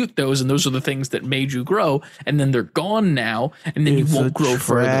have to mute those, and those are the things that made you grow, and then they're gone now, and then you won't grow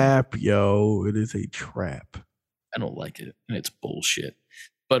further. It's a trap, yo. It is a trap. I don't like it, and it's bullshit.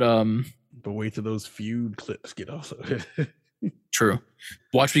 But wait till those feud clips get uploaded. True.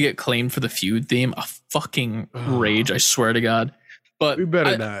 Watch me get claimed for the feud theme. A fucking rage, I swear to God. But we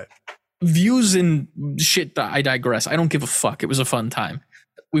better not. Views and shit, I digress. I don't give a fuck. It was a fun time.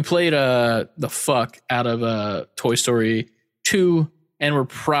 We played the fuck out of Toy Story 2, and we're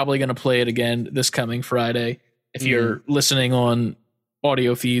probably going to play it again this coming Friday. If you're listening on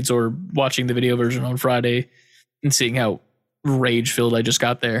audio feeds or watching the video version on Friday and seeing how rage-filled I just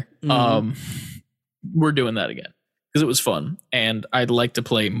got there, we're doing that again because it was fun, and I'd like to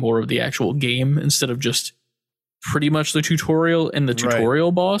play more of the actual game instead of just pretty much the tutorial and the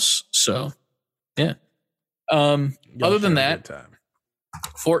tutorial boss. So, yeah. Other than that,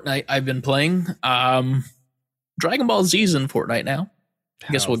 Fortnite I've been playing. Dragon Ball Z's in Fortnite now.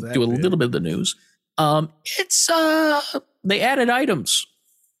 I guess we'll do a little bit of the news. It's they added items.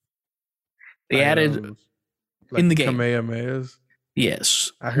 They added in the game Kamehamehas.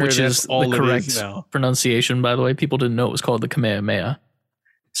 Yes, I heard which is all the correct pronunciation. By the way, people didn't know it was called the Kamehameha.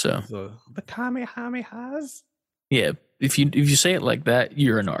 So the Kamehamehas. Yeah, if you say it like that,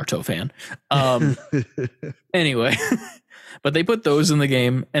 you're a Naruto fan. Anyway, but they put those in the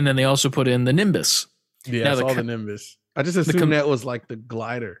game, and then they also put in the Nimbus. Yeah, I saw the Nimbus. I just assumed that was like the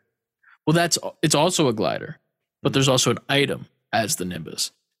glider. Well, it's also a glider, but there's also an item as the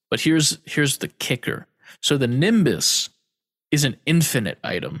Nimbus. But here's the kicker. So the Nimbus is an infinite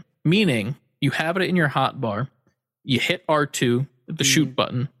item, meaning you have it in your hotbar, you hit R2, the shoot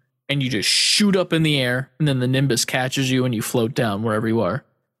button, and you just shoot up in the air, and then the Nimbus catches you and you float down wherever you are.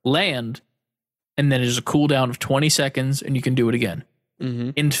 Land, and then there's a cooldown of 20 seconds, and you can do it again.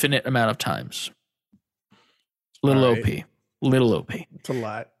 Infinite amount of times. Little OP. It's a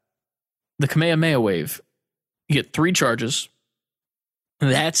lot. The Kamehameha wave, you get 3 charges.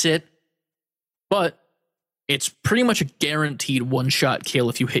 That's it. But it's pretty much a guaranteed one-shot kill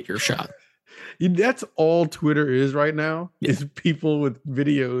if you hit your shot. That's all Twitter is right now, is people with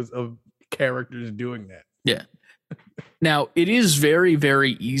videos of characters doing that. Yeah. Now, it is very,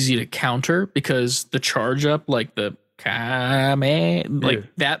 very easy to counter because the charge up, like the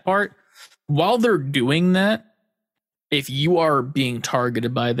that part, while they're doing that, if you are being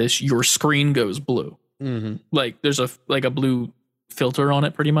targeted by this, your screen goes blue. Like there's a blue filter on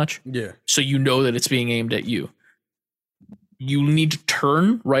it pretty much. Yeah. So you know that it's being aimed at you. You need to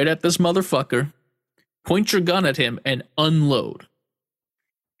turn right at this motherfucker, point your gun at him, and unload.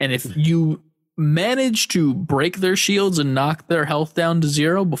 And if you manage to break their shields and knock their health down to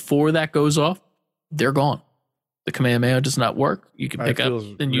 0 before that goes off, they're gone. The Kamehameha does not work. You can pick up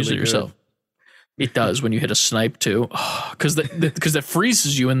and use it yourself. It does when you hit a snipe too, because that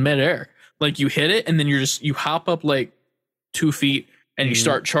freezes you in midair. Like you hit it and then you hop up like 2 feet and you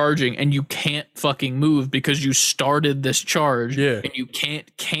start charging and you can't fucking move because you started this charge and you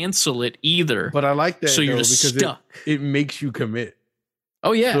can't cancel it either. But I like that. So you're just stuck. It makes you commit.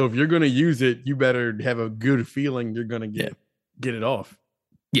 Oh yeah. So if you're going to use it, you better have a good feeling you're going to get it off.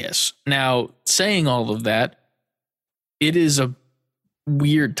 Yes. Now, saying all of that, it is a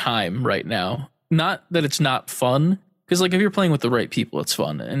weird time right now. Not that it's not fun, because like if you're playing with the right people, it's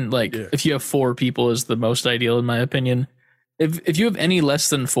fun. And like if you have 4 people is the most ideal in my opinion. If you have any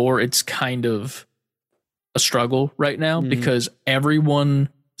less than 4, it's kind of a struggle right now because everyone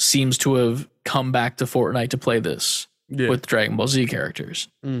seems to have come back to Fortnite to play this with Dragon Ball Z characters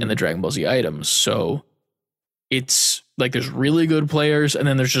and the Dragon Ball Z items. So it's like there's really good players, and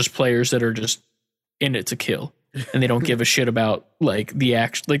then there's just players that are just in it to kill, and they don't give a shit about like the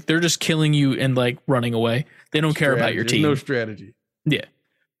action. Like they're just killing you and like running away. They don't care about your team. No strategy. Yeah,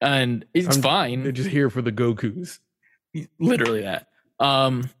 and it's fine. They're just here for the Gokus. Literally that.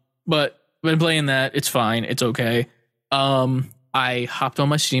 But when playing that, it's fine. It's okay. I hopped on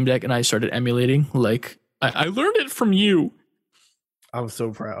my Steam Deck and I started emulating. Like I learned it from you. I was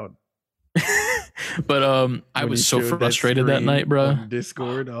so proud. But I was so frustrated that night, bro.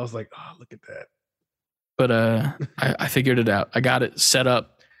 Discord, I was like, oh, look at that. But I figured it out. I got it set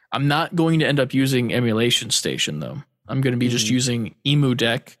up. I'm not going to end up using Emulation Station though. I'm going to be just using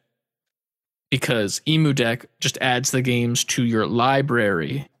EmuDeck, because EmuDeck just adds the games to your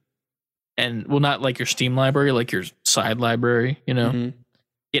library, and well, not like your Steam library, like your side library. You know,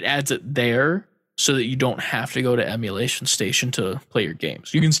 it adds it there so that you don't have to go to Emulation Station to play your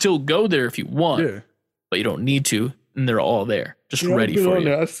games. You can still go there if you want, but you don't need to, and they're all there, just ready for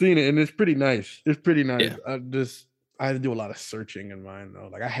you. I've seen it, and it's pretty nice. It's pretty nice. Yeah. I have to do a lot of searching in mine though.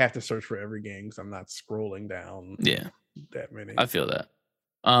 Like I have to search for every game because I'm not scrolling down. Yeah, that many. I feel that.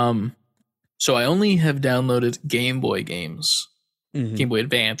 So I only have downloaded Game Boy games, Game Boy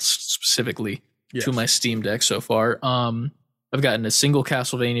Advance specifically, to my Steam Deck so far. I've gotten a single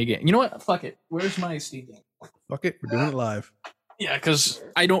Castlevania game. You know what? Fuck it. Where's my Steam Deck? Fuck it. We're doing it live. Yeah, because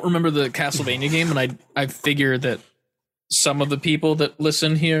I don't remember the Castlevania game, and I figure that some of the people that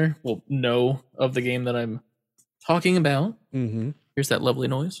listen here will know of the game that I'm talking about. Here's that lovely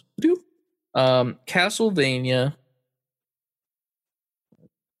noise. Castlevania.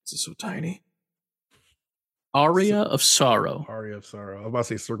 This is so tiny. Aria of Sorrow. Aria of Sorrow. I was about to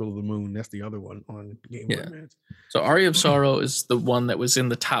say Circle of the Moon. That's the other one on Game Boy Advance. So Aria of Sorrow is the one that was in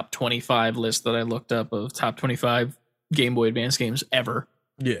the top 25 list that I looked up of top 25 Game Boy Advance games ever.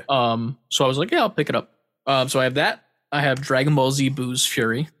 Yeah. So I was like, yeah, I'll pick it up. So I have that. I have Dragon Ball Z Boo's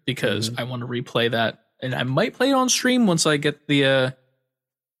Fury because I want to replay that, and I might play it on stream once I get the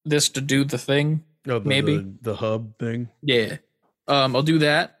this to do the thing. Maybe the hub thing. Yeah. I'll do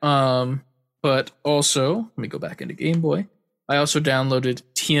that. But also, let me go back into Game Boy. I also downloaded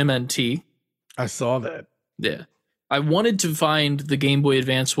TMNT. I saw that. Yeah. I wanted to find the Game Boy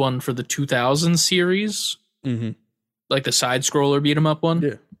Advance one for the 2000 series. Like the side scroller beat 'em up one.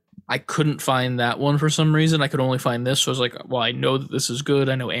 Yeah. I couldn't find that one for some reason. I could only find this. So I was like, well, I know that this is good.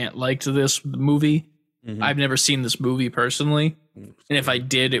 I know Ant liked this movie. I've never seen this movie personally. And if I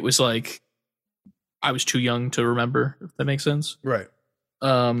did, it was like I was too young to remember, if that makes sense. Right.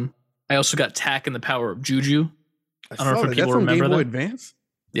 I also got Tak and the Power of Juju. I don't know if people remember that. Game Boy Advance?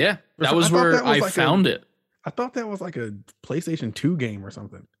 Yeah. That was where I found it. I thought that was like a PlayStation 2 game or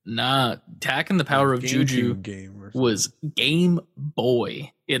something. Nah, Tak and the Power of Juju was Game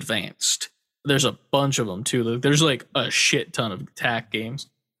Boy Advanced. There's a bunch of them too. There's like a shit ton of Tak games.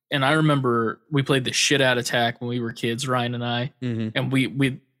 And I remember we played the shit out of Tak when we were kids, Ryan and I. And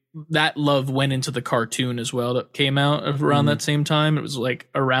we that love went into the cartoon as well that came out around that same time. It was like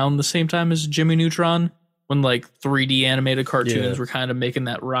around the same time as Jimmy Neutron, when like 3D animated cartoons were kind of making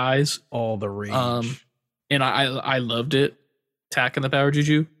that rise. All the rage. And I loved it. Tak and the Power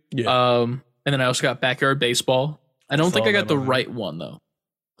Juju. Yeah. And then I also got Backyard Baseball. I don't think I got the right one though,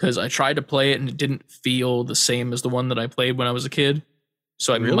 because I tried to play it and it didn't feel the same as the one that I played when I was a kid.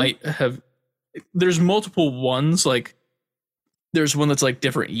 So I might have. There's multiple ones. Like there's one that's like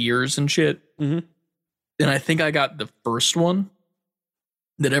different years and shit. And I think I got the first one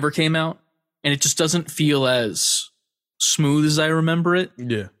that ever came out, and it just doesn't feel as smooth as I remember it.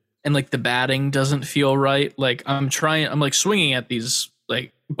 Yeah. And like the batting doesn't feel right. Like I'm like swinging at these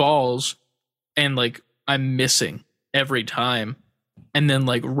like balls, and like I'm missing every time. And then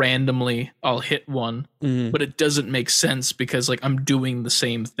like randomly I'll hit one, but it doesn't make sense because like I'm doing the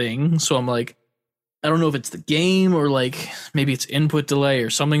same thing. So I'm like, I don't know if it's the game or like maybe it's input delay or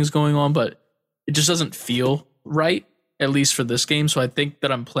something's going on, but it just doesn't feel right, at least for this game. So I think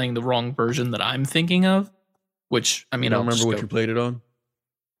that I'm playing the wrong version that I'm thinking of, which I mean, I don't remember what you played it on.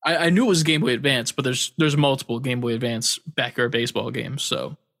 I knew it was Game Boy Advance, but there's multiple Game Boy Advance Backyard Baseball games.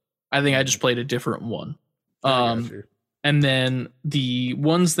 So I think I just played a different one. And then the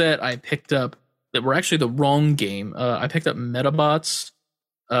ones that I picked up that were actually the wrong game, I picked up Metabots,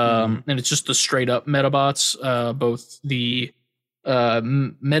 and it's just the straight up Metabots, both the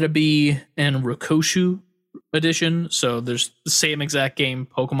Metabee and Rokoshu edition. So there's the same exact game,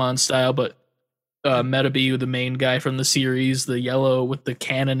 Pokemon style, but Metabee, the main guy from the series, the yellow with the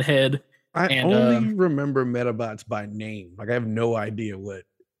cannon head. I only remember Metabots by name. Like I have no idea what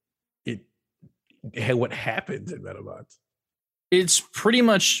happens in Metabots. It's pretty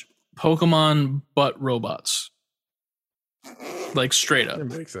much Pokemon but robots. like straight up. That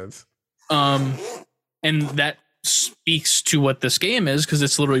makes sense. And that speaks to what this game is because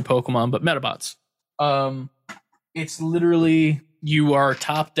it's literally Pokemon but Metabots. It's literally you are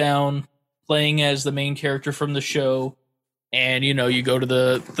top down playing as the main character from the show, and you go to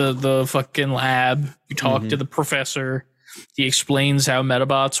the fucking lab, you talk to the professor, he explains how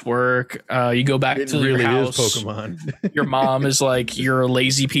Metabots work. You go back to your house. Is Pokemon. Your mom is like, you're a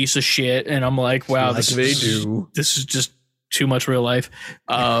lazy piece of shit, and I'm like, wow, this is just too much real life.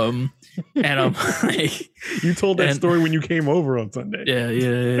 And I'm like, you told that story when you came over on Sunday.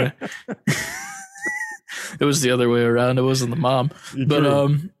 Yeah. It was the other way around. It wasn't the mom.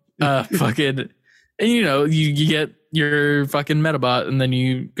 Fucking, and you get your fucking Metabot, and then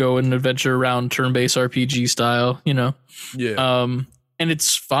you go and adventure around turn-based RPG style, Yeah. And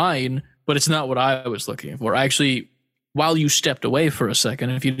it's fine, but it's not what I was looking for. Actually, while you stepped away for a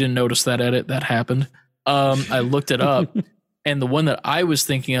second, if you didn't notice that edit, that happened. I looked it up, and the one that I was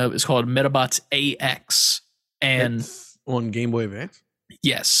thinking of is called Metabots AX, and that's on Game Boy Advance.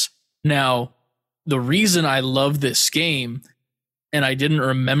 Yes. Now, the reason I love this game, and I didn't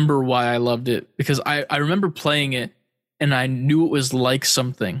remember why I loved it, because I remember playing it and I knew it was like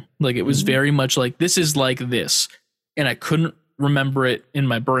something. Like it was very much like, this is like this. And I couldn't remember it in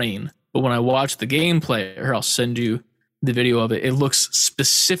my brain. But when I watched the gameplay, or I'll send you the video of it, it looks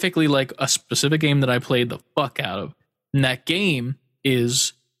specifically like a specific game that I played the fuck out of. And that game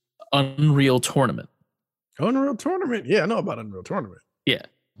is Unreal Tournament. Unreal Tournament? Yeah, I know about Unreal Tournament. Yeah.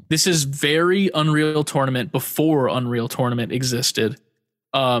 This is very Unreal Tournament before Unreal Tournament existed.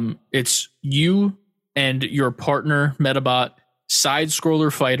 It's you and your partner, Metabot,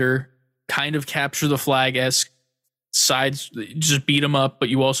 side-scroller fighter, kind of capture the flag-esque, sides, just beat them up, but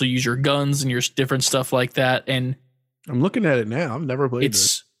you also use your guns and your different stuff like that. And I'm looking at it now. I've never played this.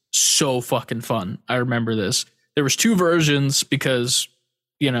 It's so fucking fun. I remember this. There was 2 versions because,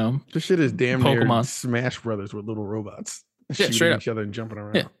 this shit is damn Pokemon. near Smash Brothers with little robots. Yeah, shooting each other and jumping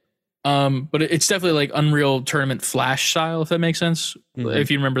around. Yeah. But it's definitely like Unreal Tournament Flash style, if that makes sense.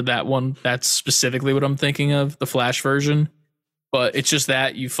 If you remember that one, that's specifically what I'm thinking of, the Flash version. But it's just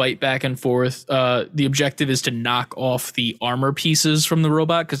that you fight back and forth. The objective is to knock off the armor pieces from the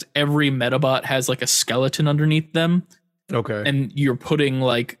robot, because every Metabot has like a skeleton underneath them. Okay. And you're putting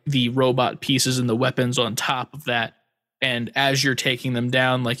like the robot pieces and the weapons on top of that. And as you're taking them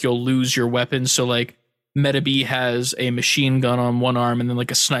down, like you'll lose your weapons. So like Metabee has a machine gun on one arm and then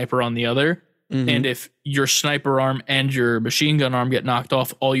like a sniper on the other. And if your sniper arm and your machine gun arm get knocked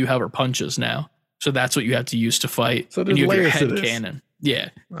off, all you have are punches now. So that's what you have to use to fight. So and you have your head cannon. Yeah.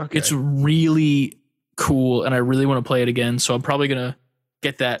 Okay. It's really cool, and I really want to play it again. So I'm probably going to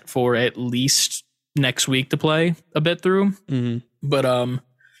get that for at least next week to play a bit through. But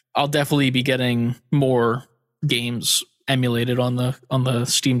I'll definitely be getting more games emulated on the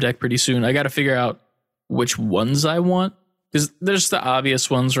Steam Deck pretty soon. I got to figure out which ones I want, because there's the obvious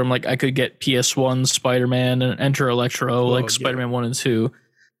ones where I'm like, I could get PS1 Spider-Man and Enter Electro, Spider-Man 1 and 2.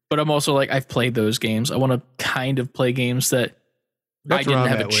 But I'm also like, I've played those games. I want to kind of play games that I didn't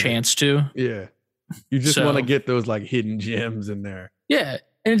have a chance to. Yeah. You just want to get those like hidden gems in there. Yeah.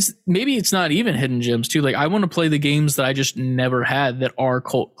 And maybe it's not even hidden gems too. Like I want to play the games that I just never had that are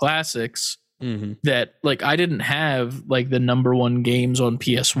cult classics that like I didn't have like the number one games on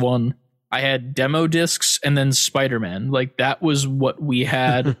PS1. I had demo discs and then Spider-Man. Like that was what we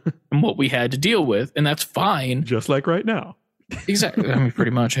had and what we had to deal with. And that's fine. Just like right now. Exactly. I mean,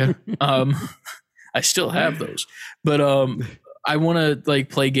 pretty much. Yeah. I still have those, but I want to like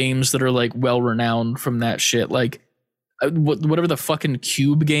play games that are like well renowned from that shit. Like whatever the fucking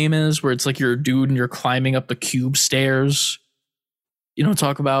Cube game is, where it's like you're a dude and you're climbing up the cube stairs. You know,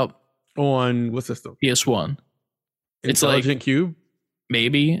 talk about on what system? PS1. It's Intelligent like, Cube.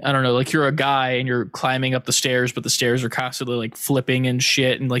 Maybe, I don't know. Like you're a guy and you're climbing up the stairs, but the stairs are constantly like flipping and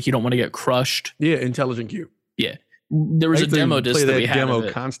shit, and like you don't want to get crushed. Yeah, Intelligent Cube. Yeah. There was a demo disc that we had. Demo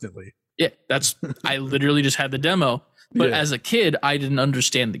constantly. Yeah, I literally just had the demo. But as a kid, I didn't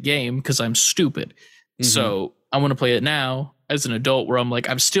understand the game because I'm stupid. So I want to play it now as an adult, where I'm like,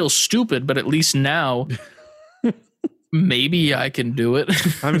 I'm still stupid, but at least now maybe I can do it.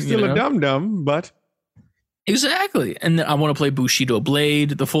 I'm still a dum-dum, but exactly. And then I want to play Bushido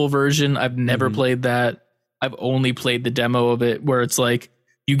Blade, the full version. I've never played that. I've only played the demo of it, where it's like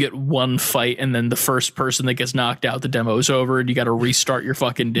you get one fight and then the first person that gets knocked out, the demo is over and you got to restart your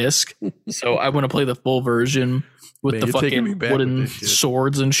fucking disc. So I want to play the full version with the fucking wooden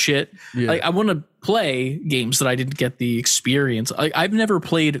swords and shit. Yeah. Like I want to play games that I didn't get the experience. I've never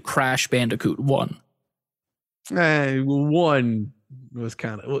played Crash Bandicoot 1. 1 was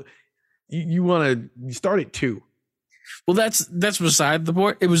kind of, you start at 2. Well, that's beside the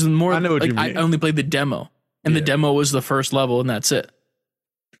point. It was more. I know what like you mean. I only played the demo, and the demo was the first level, and that's it.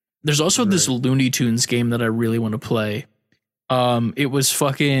 There's also this Looney Tunes game that I really want to play. It was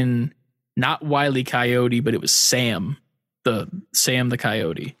fucking not Wile E. Coyote, but it was Sam the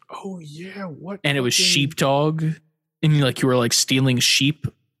Coyote. Oh yeah, what? And it was Sheepdog, and you were like stealing sheep.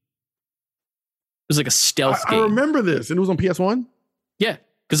 It was like a stealth game. I remember this, and it was on PS1. Yeah,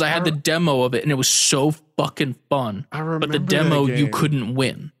 because I had the demo of it, and it was so fucking fun. I remember, but the demo you couldn't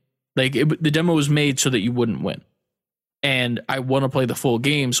win. Like the demo was made so that you wouldn't win. And I want to play the full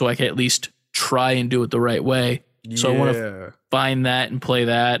game so I can at least try and do it the right way. So I want to find that and play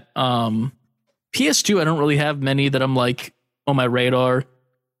that. PS2, I don't really have many that I'm like on my radar.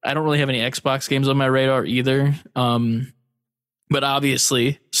 I don't really have any Xbox games on my radar either. But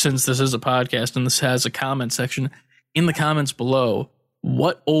obviously, since this is a podcast and this has a comment section, in the comments below,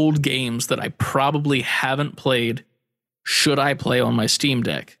 what old games that I probably haven't played should I play on my Steam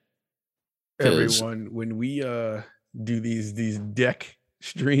Deck? Everyone, when we do these deck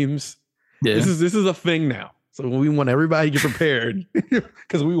streams, this is a thing now. So we want everybody to get prepared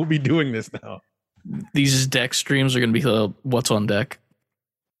because we will be doing this now. These deck streams are going to be what's on deck.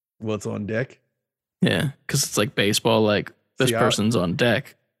 What's on deck? Yeah, because it's like baseball. Like this person's on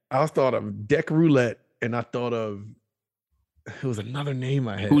deck. I thought of deck roulette, and I thought of it was another name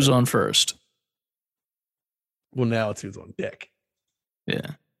I had. Who's on first? Well, now it's who's on deck.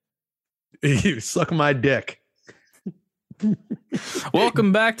 Yeah. You suck my deck.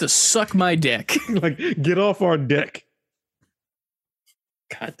 Welcome back to Suck My Deck. Like, get off our deck.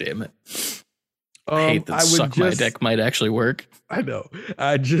 God damn it. I hate that Suck My Deck might actually work. I know.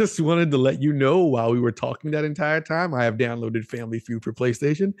 I just wanted to let you know while we were talking that entire time, I have downloaded Family Feud for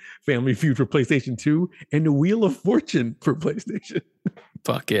PlayStation, Family Feud for PlayStation 2, and the Wheel of Fortune for PlayStation.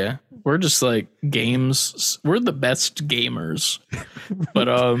 Fuck yeah. We're just like games. We're the best gamers. But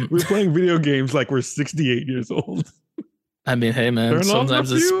we're playing video games like we're 68 years old. I mean, hey man,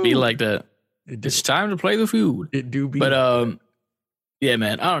 sometimes it's be like that. It's time to play the food. It do be. But yeah,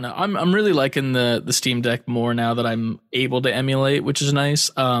 man, I don't know. I'm really liking the Steam Deck more now that I'm able to emulate, which is nice.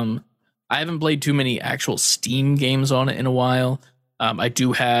 I haven't played too many actual Steam games on it in a while. I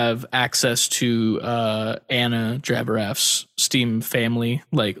do have access to Anna Jabaraf's Steam family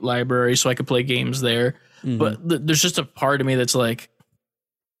library, so I could play games there. Mm-hmm. But there's just a part of me that's like,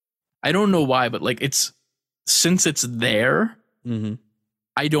 I don't know why, but since it's there, mm-hmm.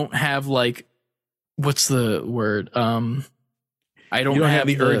 I don't have what's the word? I don't, have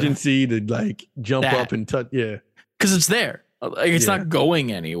the urgency to jump up and touch. Yeah, because it's there. It's not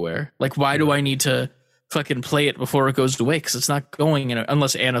going anywhere. Why do I need to fucking play it before it goes away? Because it's not going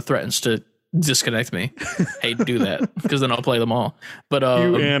unless Anna threatens to disconnect me. Hey, do that because then I'll play them all. But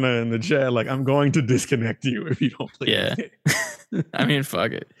you Anna in the chat, I'm going to disconnect you if you don't play. Yeah, I mean,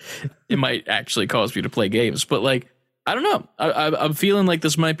 fuck it. It might actually cause me to play games, but I don't know. I'm feeling like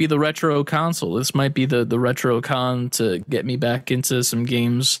this might be the retro console. This might be the retro con to get me back into some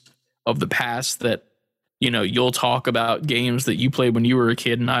games of the past that, you'll talk about games that you played when you were a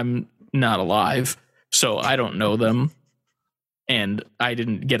kid and I'm not alive. So I don't know them and I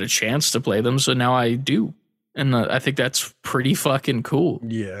didn't get a chance to play them. So now I do. And I think that's pretty fucking cool.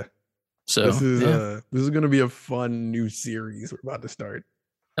 Yeah. So this is going to be a fun new series we're about to start.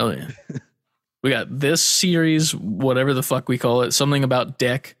 Oh yeah. We got this series, whatever the fuck we call it, something about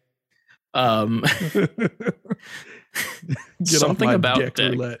deck. Something about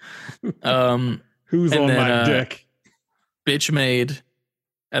deck. Who's on my deck? Bitch Made.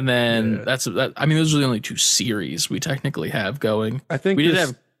 And then those are the only two series we technically have going. I think we did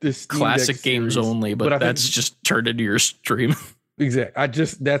have this classic games only, but that's just turned into your stream. Exactly.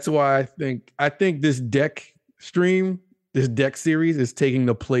 That's why I think this deck stream, this deck series is taking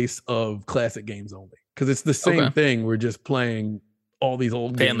the place of classic games only because it's the same thing. We're just playing all these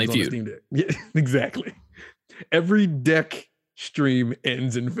old Family games on Feud. Steam Deck. Yeah, exactly. Every deck stream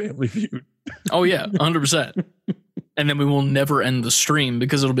ends in Family Feud. Oh yeah, 100%. And then we will never end the stream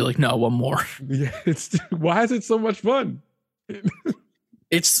because it'll be like, no, one more. Yeah, why is it so much fun?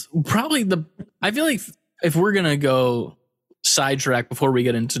 It's probably I feel like if we're gonna go sidetrack before we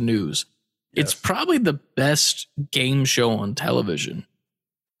get into news, it's probably the best game show on television.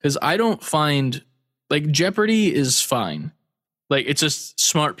 Because I don't find Jeopardy is fine. It's just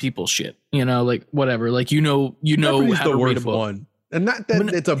smart people shit, whatever. Jeopardy's how to read read a book. One. And not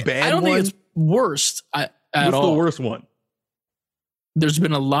that it's a bad one. I don't think it's worst at What's all. the worst one? There's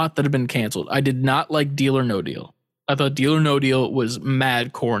been a lot that have been canceled. I did not like Deal or No Deal. I thought Deal or No Deal was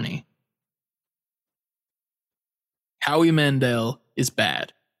mad corny. Howie Mandel is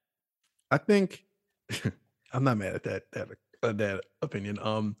bad. I think I'm not mad at that opinion.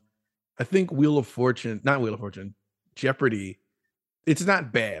 I think not Wheel of Fortune, Jeopardy. It's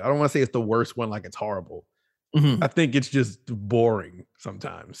not bad. I don't want to say it's the worst one, like it's horrible. I think it's just boring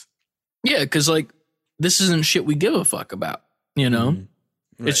sometimes. Yeah, because like this isn't shit we give a fuck about. You know,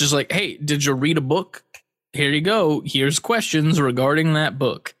 right. It's just like, hey, did you read a book? Here you go. Here's questions regarding that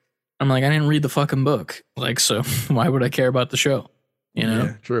book. I'm like, I didn't read the fucking book. Like, so why would I care about the show? You know?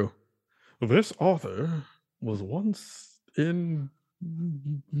 Yeah, true. This author was once in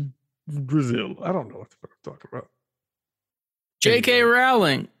Brazil. I don't know what the fuck I'm talking about. J.K.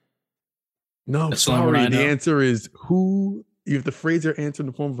 Rowling. No, that's sorry. The answer is who. You have to phrase your answer in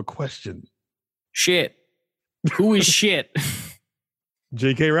the form of a question. Shit. Who is shit?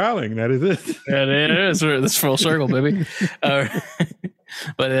 J.K. Rowling. That is it. That is. That's full circle, baby.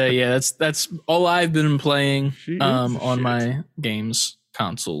 But yeah, that's all I've been playing on my games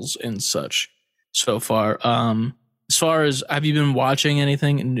consoles and such so far. As far as, have you been watching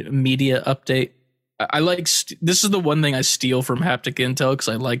anything? Media update? I like this is the one thing I steal from Haptic Intel because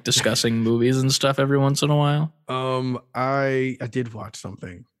I like discussing movies and stuff every once in a while. I did watch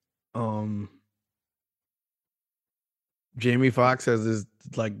something. Jamie Foxx has this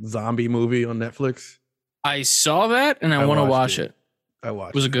like zombie movie on Netflix. I saw that and I want to watch it. I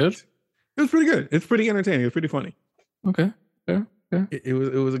watched. Was it good? It was pretty good. It's pretty entertaining. It's pretty funny. Okay. Yeah. It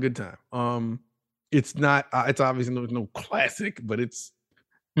was a good time. It's not. It's obviously no classic, but it's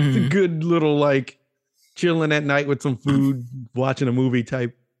a good little like chilling at night with some food, watching a movie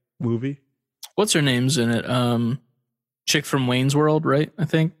type movie. What's her name's in it? Chick from Wayne's World, right? I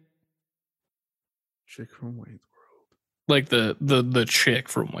think. Chick from Wayne's World. Like the chick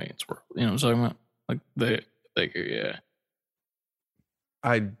from Wayne's World. You know what I'm talking about? Like yeah.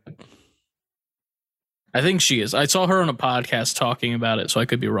 I think she is. I saw her on a podcast talking about it, so I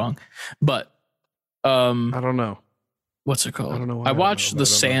could be wrong. But I don't know. What's it called? I don't know. I watched The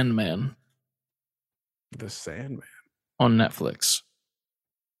Sandman. The Sandman on Netflix.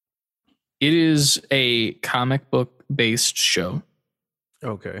 It is a comic book based show.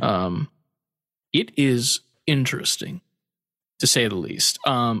 Okay. It is interesting, to say the least.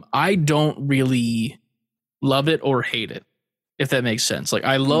 I don't really love it or hate it, if that makes sense. Like,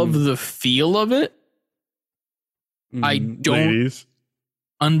 I love the feel of it. I don't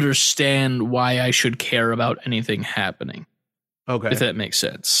understand why I should care about anything happening. Okay. If that makes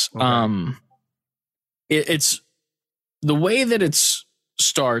sense. Okay. It's the way that it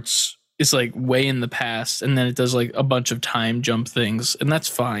starts is like way in the past, and then it does like a bunch of time jump things, and that's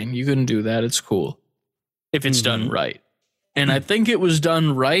fine. You can do that. It's cool if it's done right. And I think it was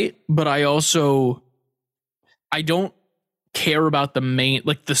done right, but I don't care about the main,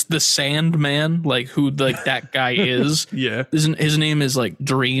 like the Sandman, like who like that guy is. Yeah, his name is like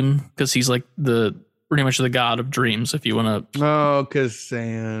Dream because he's like pretty much the god of dreams, if you want to. Oh, because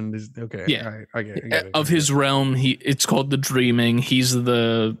sand is okay. Yeah, I get it. Of his realm, it's called the Dreaming. He's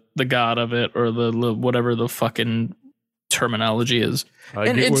the god of it, or the whatever the fucking terminology is.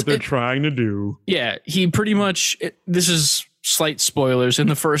 I get what they're trying to do. Yeah, he pretty much. This is slight spoilers. In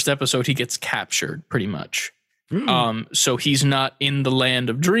the first episode, he gets captured, pretty much. So he's not in the land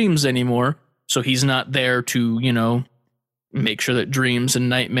of dreams anymore. So he's not there to, make sure that dreams and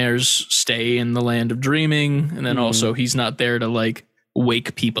nightmares stay in the land of dreaming. And then also he's not there to like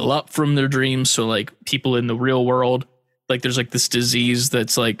wake people up from their dreams. So like people in the real world, like there's like this disease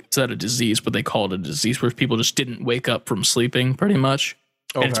that's like, it's not a disease, but they call it a disease where people just didn't wake up from sleeping pretty much.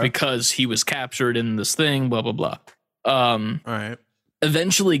 Okay. And it's because he was captured in this thing, blah, blah, blah. All right.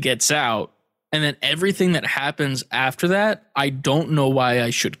 Eventually gets out. And then everything that happens after that, I don't know why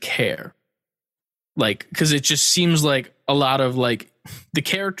I should care. Like, because it just seems like a lot of like the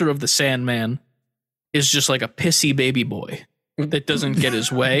character of the Sandman is just like a pissy baby boy that doesn't get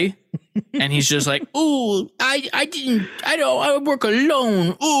his way. And he's just like, ooh, I work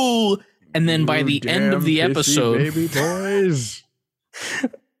alone. Ooh. And then by the end of the episode, baby boys.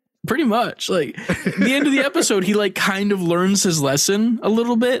 Pretty much like the end of the episode, he like kind of learns his lesson a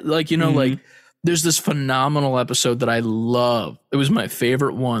little bit. Like, like there's this phenomenal episode that I love. It was my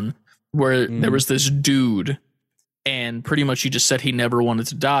favorite one where there was this dude and pretty much he just said he never wanted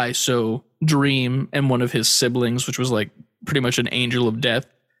to die. So Dream and one of his siblings, which was like pretty much an angel of death,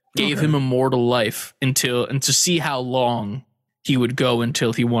 gave him immortal life and to see how long he would go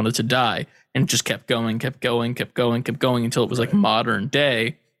until he wanted to die, and just kept going until it was like modern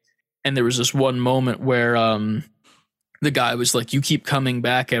day. And there was this one moment where the guy was like, you keep coming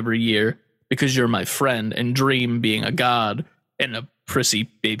back every year because you're my friend. And Dream, being a god and a pissy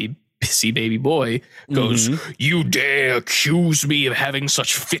baby boy, goes, you dare accuse me of having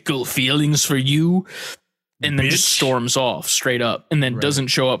such fickle feelings for you? and then just storms off straight up, and then doesn't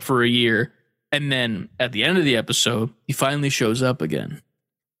show up for a year. And then at the end of the episode, he finally shows up again.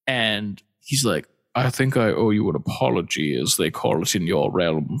 And he's like, I think I owe you an apology, as they call it in your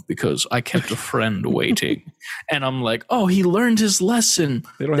realm, because I kept a friend waiting. And I'm like, oh, he learned his lesson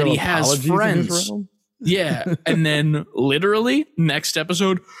that he has friends. Yeah. And then literally next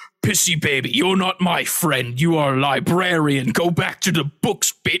episode, pissy baby, you're not my friend. You are a librarian. Go back to the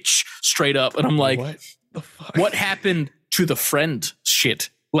books, bitch. Straight up. And I'm like, what the fuck? What happened to the friend shit?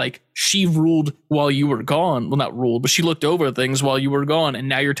 Like, she ruled while you were gone. Well, not ruled, but she looked over things while you were gone. And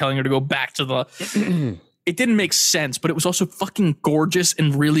now you're telling her to go back to the... It didn't make sense, but it was also fucking gorgeous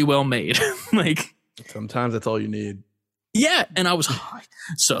and really well made. Like, sometimes that's all you need. Yeah. And I was high.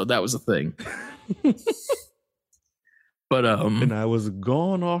 So that was the thing. But and I was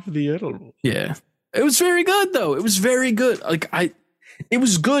gone off the edible. Yeah. It was very good though. It was very good. Like, it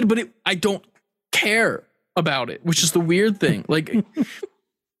was good, but I don't care about it, which is the weird thing. Like,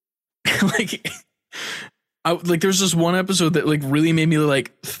 like there's this one episode that like really made me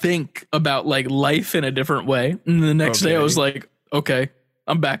like think about like life in a different way, and the next day I was like, okay,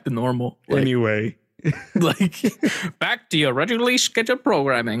 I'm back to normal. Like, anyway, like back to your regularly scheduled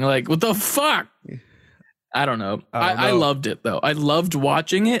programming. Like, what the fuck? I don't know. I loved it though. I loved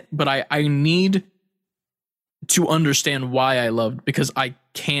watching it, but I need to understand why I loved, because I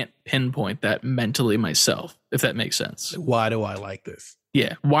can't pinpoint that mentally myself, if that makes sense. Why do I like this?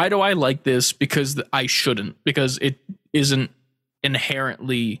 Yeah. Why do I like this? Because I shouldn't, because it isn't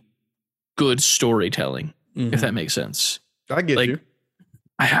inherently good storytelling, if that makes sense. I get you.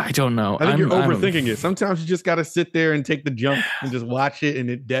 I don't know. I think you're overthinking it. Sometimes you just got to sit there and take the junk and just watch it.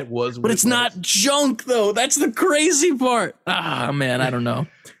 And that was. But it's not junk though. That's the crazy part. Ah, man, I don't know.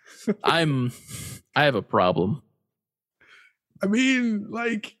 I have a problem. I mean,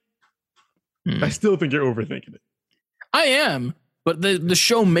 like, I still think you're overthinking it. I am. But the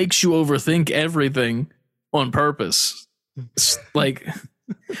show makes you overthink everything on purpose. Like,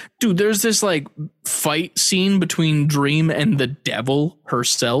 dude, there's this like fight scene between Dream and the devil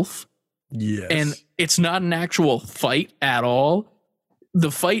herself. Yes. And it's not an actual fight at all. The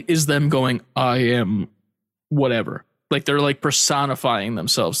fight is them going, I am whatever. Like, they're like personifying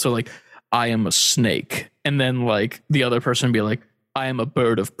themselves. So like, I am a snake. And then like the other person be like, I am a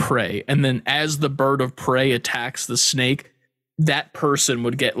bird of prey. And then as the bird of prey attacks the snake, that person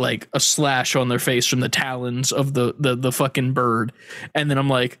would get like a slash on their face from the talons of the fucking bird. And then I'm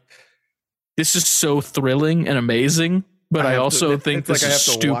like, this is so thrilling and amazing, but I also think this is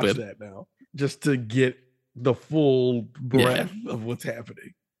stupid. Watch that now, just to get the full breadth of what's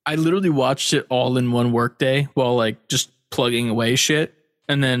happening. I literally watched it all in one workday while like just plugging away shit.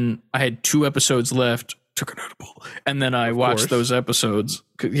 And then I had 2 episodes left, took an edible, and then I watched those episodes.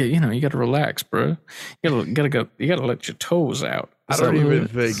 Yeah, you know, you got to relax, bro. You gotta let your toes out. I don't even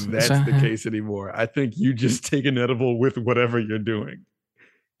think that's the case anymore. I think you just take an edible with whatever you're doing.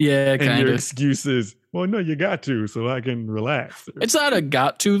 Yeah, kind of. And your excuse is, well, no, you got to, so I can relax. It's not a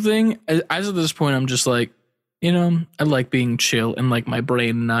got to thing. As of this point, I'm just like, you know, I like being chill and like my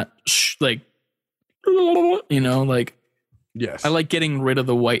brain not like, you know, like, yes, I like getting rid of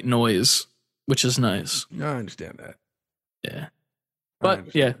the white noise, which is nice. I understand that. Yeah.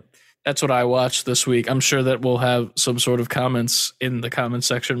 But yeah, that's what I watched this week. I'm sure that we'll have some sort of comments in the comment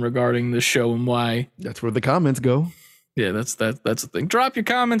section regarding the show and why. That's where the comments go. Yeah, that's the thing. Drop your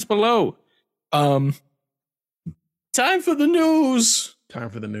comments below. Time for the news. Time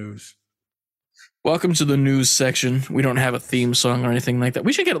for the news. Welcome to the news section. We don't have a theme song or anything like that.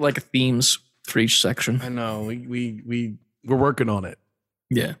 We should get like a themes for each section. I know. We're working on it.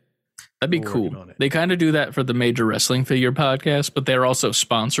 Yeah. That'd be cool. They kind of do that for the Major Wrestling Figure podcast, but they're also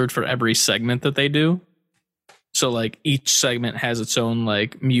sponsored for every segment that they do. So like each segment has its own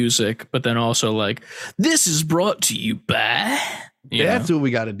like music, but then also like, this is brought to you by. That's what we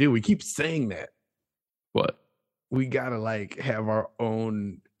got to do. We keep saying that. What? We got to like have our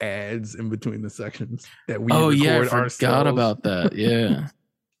own ads in between the sections that we record I forgot about that. Yeah.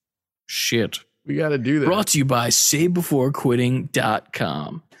 Shit. We got to do that. Brought to you by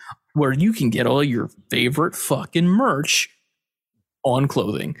SaveBeforeQuitting.com, where you can get all your favorite fucking merch on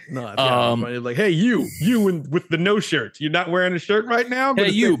clothing. No, funny. Like, hey, you with the no shirt. You're not wearing a shirt right now?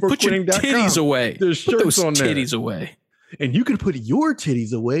 Hey, you, put your titties away. There's shirts on there. Titties away. And you can put your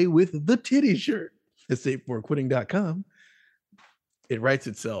titties away with the titty shirt at SaveBeforeQuitting.com. It writes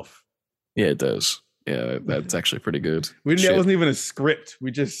itself. Yeah, it does. Yeah, that's actually pretty good. That wasn't even a script. We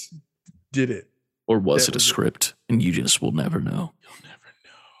just did it. Or was it a script? And you just will never know. You'll never know.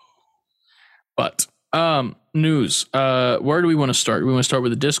 But News. Where do we want to start? We want to start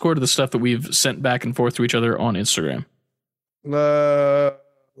with the Discord or the stuff that we've sent back and forth to each other on Instagram?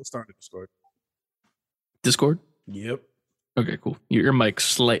 Let's start with Discord. Discord? Yep. Okay, cool. Your mic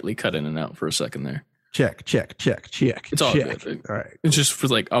slightly cut in and out for a second there. Check. It's all good. All right. It's just for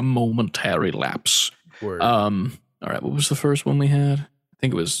like a momentary lapse. Word. All right. What was the first one we had? I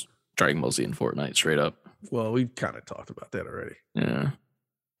think it was Dragon Ball Z and Fortnite straight up. Well, we kind of talked about that already. Yeah.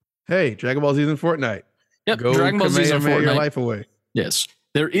 Hey, Dragon Ball Z and Fortnite. Yep. Go Dragon Ball Z and Fortnite. Your life away. Yes.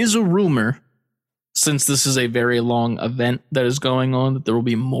 There is a rumor, since this is a very long event that is going on, that there will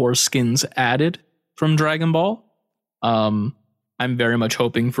be more skins added from Dragon Ball. I'm very much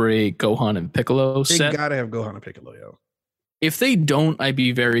hoping for a Gohan and Piccolo set. They gotta have Gohan and Piccolo, yo. If they don't, I'd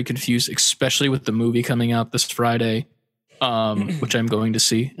be very confused, especially with the movie coming out this Friday, which I'm going to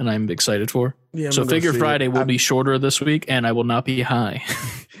see and I'm excited for. Yeah, so Figure Friday will be shorter this week and I will not be high.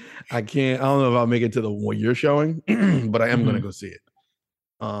 I don't know if I'll make it to the one you're showing, but I am going to go see it.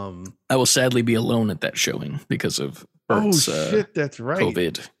 I will sadly be alone at that showing because of Bert's, that's right.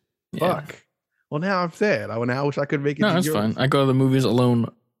 COVID. Fuck. Yeah. Well, now I'm sad. I wish I could make it. No, that's fine. I go to the movies alone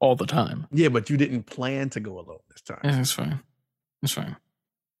all the time. Yeah, but you didn't plan to go alone this time. Yeah, that's fine. That's fine.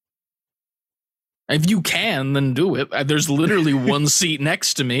 If you can, then do it. There's literally one seat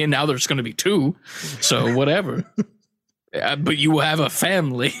next to me, and now there's going to be two. So whatever. But you have a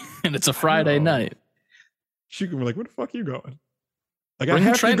family, and it's a Friday night. She can be like, "Where the fuck are you going?" Like, I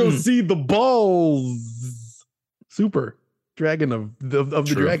have to go see the balls. Super dragon of the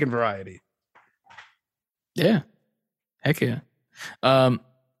dragon variety. Yeah. Heck yeah.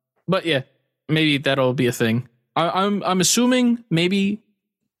 But yeah, maybe that'll be a thing. I'm assuming maybe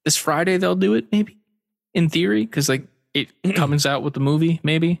this Friday they'll do it, maybe, in theory, because like it comes out with the movie,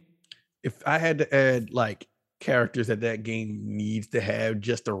 maybe. If I had to add like characters that game needs to have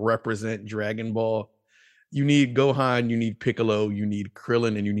just to represent Dragon Ball, you need Gohan, you need Piccolo, you need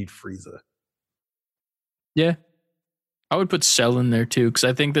Krillin, and you need Frieza. Yeah. I would put Cell in there too, because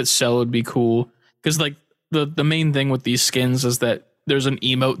I think that Cell would be cool. Because like the main thing with these skins is that there's an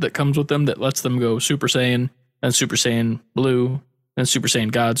emote that comes with them that lets them go Super Saiyan, then Super Saiyan Blue, then Super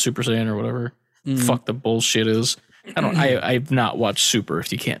Saiyan God, Super Saiyan, or whatever. Fuck the bullshit is. I've not watched Super,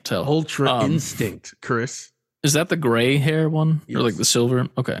 if you can't tell. Ultra Instinct, Chris. Is that the gray hair one? Yes. Or like the silver?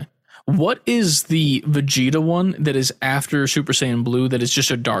 Okay. What is the Vegeta one that is after Super Saiyan Blue that is just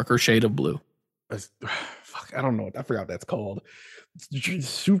a darker shade of blue? Fuck, I don't know. I forgot what that's called.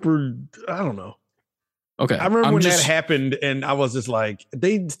 Super, I don't know. Okay. I remember when that happened and I was just like,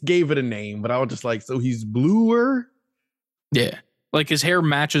 they gave it a name, but I was just like, so he's bluer? Yeah. Like his hair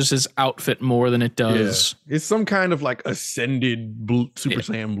matches his outfit more than it does. Yeah. It's some kind of like ascended Super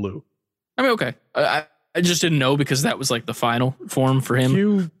Saiyan Blue. I mean, okay. I just didn't know because that was like the final form for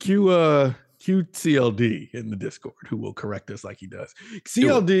him. Q CLD in the Discord, who will correct us like he does.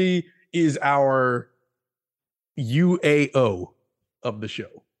 CLD is our UAO of the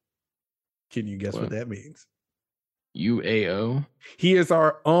show. Can you guess what that means? UAO? He is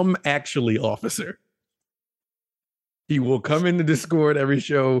our actually officer. He will come in the Discord every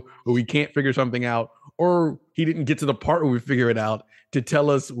show where we can't figure something out, or he didn't get to the part where we figure it out to tell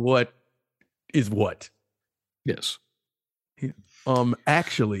us what is what. Yes.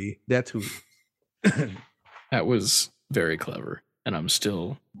 Actually, that's who. That was very clever, and I'm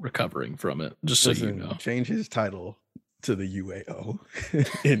still recovering from it. Just so you know. Change his title to the UAO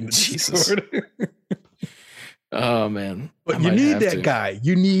in the Discord. Oh man. But you need that guy.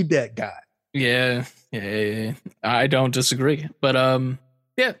 You need that guy. Yeah. I don't disagree. But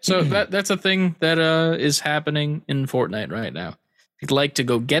yeah, so that's a thing that is happening in Fortnite right now. If you'd like to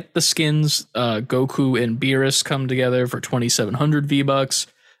go get the skins, Goku and Beerus come together for 2,700 V-Bucks.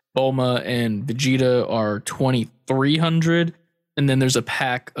 Bulma and Vegeta are 2,300. And then there's a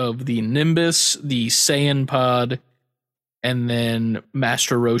pack of the Nimbus, the Saiyan Pod, and then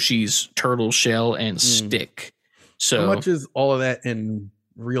Master Roshi's turtle shell and stick. So how much is all of that in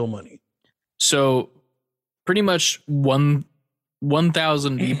real money? So pretty much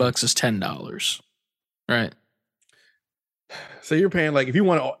 1,000 V-Bucks is $10. Right. So you're paying like, if you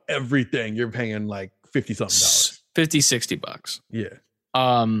want everything, you're paying like $50-something. $50-$60. Yeah.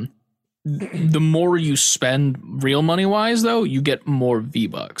 The more you spend real money wise though, you get more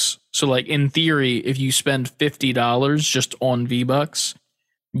V-Bucks. So like in theory, if you spend $50 just on V-Bucks,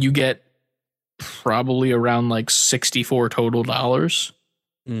 you get probably around like 64 total dollars.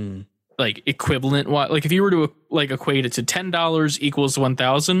 Like equivalent, like if you were to like equate it to $10 equals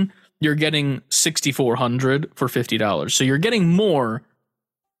 1,000, you're getting 6,400 for $50. So you're getting more,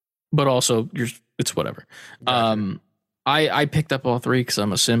 but also it's whatever. Gotcha. I picked up all three because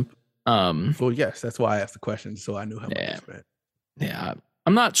I'm a simp. Well, yes, that's why I asked the question, so I knew how much you spent. Yeah,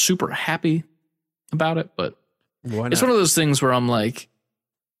 I'm not super happy about it, but why not? It's one of those things where I'm like,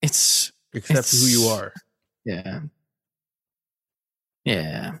 it's who you are. Yeah.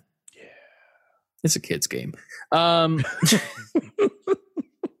 It's a kid's game.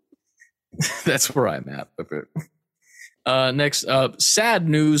 That's where I'm at with it. Next up, sad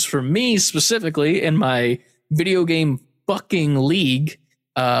news for me specifically in my video game fucking league.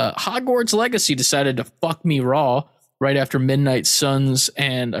 Hogwarts Legacy decided to fuck me raw right after Midnight Suns,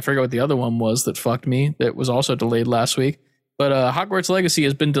 and I forget what the other one was that fucked me that was also delayed last week. But Hogwarts Legacy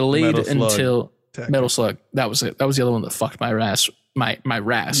has been delayed until Metal Slug. That was it. That was the other one that fucked my ass. My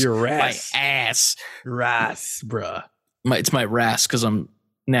ras. Your ras. My ass. Ras, bruh. It's my ras because I'm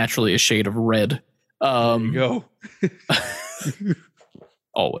naturally a shade of red. There you go.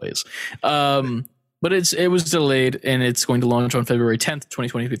 Always. But it was delayed, and it's going to launch on February 10th,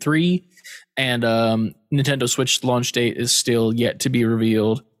 2023. And Nintendo Switch launch date is still yet to be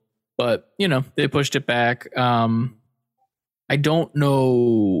revealed. But, they pushed it back. I don't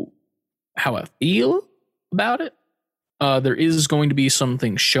know how I feel about it. There is going to be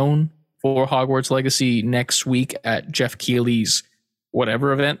something shown for Hogwarts Legacy next week at Jeff Keighley's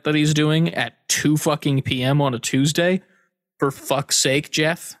whatever event that he's doing at 2 fucking p.m. on a Tuesday. For fuck's sake,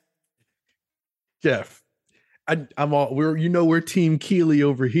 Jeff. I'm all we're Team Keighley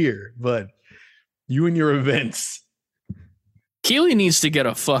over here, but you and your events. Keighley needs to get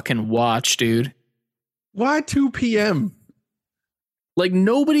a fucking watch, dude. Why 2 p.m.? Like,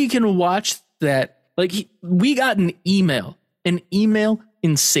 nobody can watch that. Like, we got an email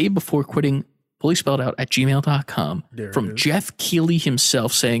in Save Before Quitting, fully spelled out, at gmail.com from Jeff Keighley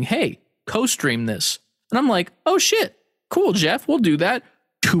himself saying, hey, co-stream this. And I'm like, oh shit, cool, Jeff, we'll do that.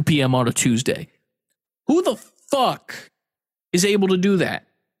 2 p.m. on a Tuesday. Who the fuck is able to do that?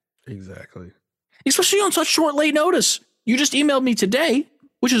 Exactly. Especially on such short, late notice. You just emailed me today,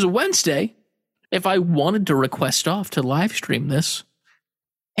 which is a Wednesday. If I wanted to request off to live stream this,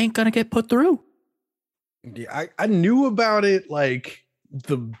 ain't gonna get put through. Yeah, I knew about it like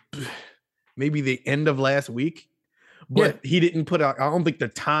maybe the end of last week, but he didn't put out. I don't think the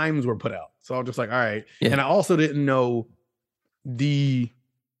times were put out, so I was just like, all right. Yeah. And I also didn't know the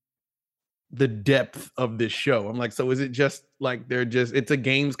depth of this show. I'm like, so is it just like it's a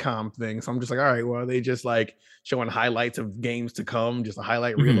Gamescom thing? So I'm just like, all right, well, are they just like showing highlights of games to come, just a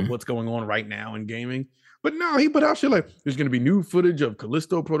highlight reel of what's going on right now in gaming? But no, he put out shit like there's going to be new footage of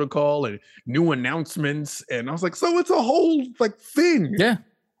Callisto Protocol and new announcements. And I was like, so it's a whole like thing. Yeah.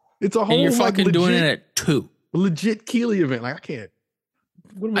 It's a whole and you're fucking legit, doing it at 2. Legit Keighley event. Like, I can't.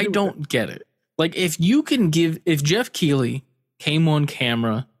 I don't get it. Like, if Jeff Keighley came on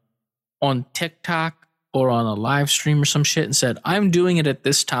camera on TikTok or on a live stream or some shit and said, I'm doing it at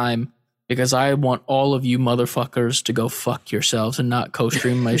this time because I want all of you motherfuckers to go fuck yourselves and not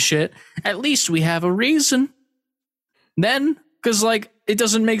co-stream my shit. At least we have a reason. Then, because like, it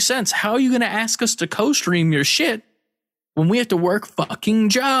doesn't make sense. How are you going to ask us to co-stream your shit when we have to work fucking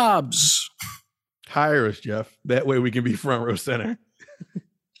jobs? Hire us, Jeff. That way we can be front row center.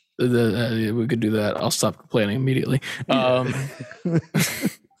 We could do that. I'll stop complaining immediately.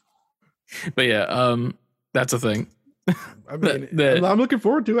 But yeah, that's a thing. I mean, I'm looking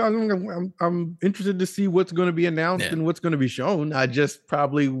forward to it. I'm interested to see what's going to be announced and what's going to be shown. I just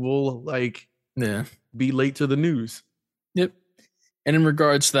probably will be late to the news. Yep. And in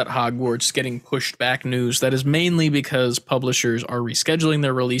regards to that Hogwarts getting pushed back news, that is mainly because publishers are rescheduling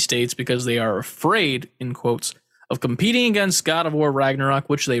their release dates because they are afraid, in quotes, of competing against God of War Ragnarok,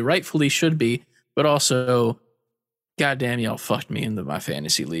 which they rightfully should be, but also, goddamn, y'all fucked me into my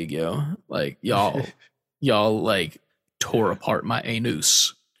fantasy league, yo. Like, y'all like tore apart my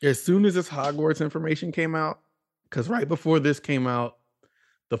anus. As soon as this Hogwarts information came out, because right before this came out,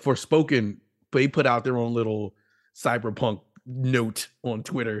 the Forspoken, they put out their own little Cyberpunk note on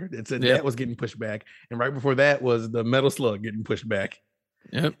Twitter that said that was getting pushed back. And right before that was the Metal Slug getting pushed back.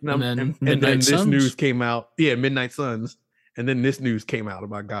 Yep. And then this news came out. Yeah, Midnight Suns. And then this news came out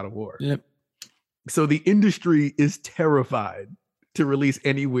about God of War. Yep. So the industry is terrified to release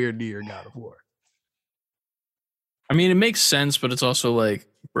anywhere near God of War. I mean, it makes sense, but it's also like,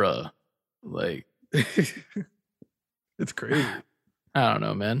 bruh, like, it's crazy. I don't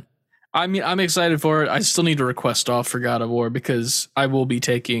know, man. I mean, I'm excited for it. I still need to request off for God of War because I will be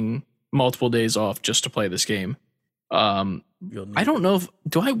taking multiple days off just to play this game. I don't know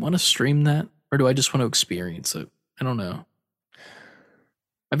do I want to stream that or do I just want to experience it? I don't know.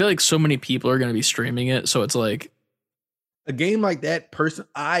 I feel like so many people are going to be streaming it. So it's like a game like that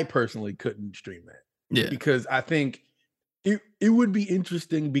I personally couldn't stream that. Yeah. Because I think It would be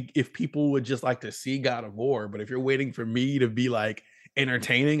interesting if people would just like to see God of War, but if you're waiting for me to be like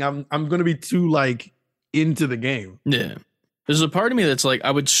entertaining, I'm gonna be too like into the game. Yeah. There's a part of me that's like,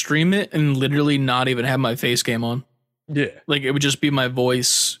 I would stream it and literally not even have my face cam on. Yeah. Like, it would just be my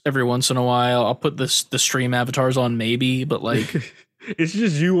voice every once in a while. I'll put the stream avatars on maybe, but like... it's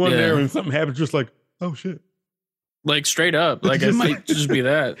just you on there and something happens, just like, oh shit. Like, straight up. Like, it might just be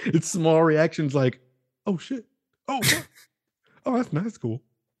that. It's small reactions like, oh shit. Oh, oh, that's nice. Cool.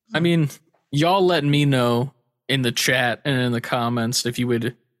 I mean, y'all let me know in the chat and in the comments if you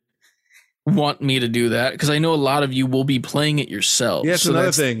would want me to do that, because I know a lot of you will be playing it yourselves. Yeah, that's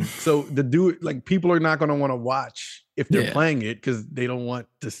another thing. So people are not going to want to watch if they're playing it because they don't want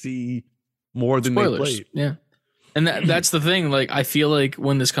to see more than spoilers. They played. Yeah, and that's the thing. Like, I feel like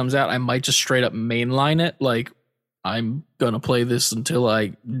when this comes out, I might just straight up mainline it. Like, I'm gonna play this until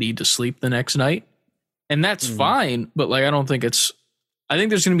I need to sleep the next night, and that's fine. But like, I think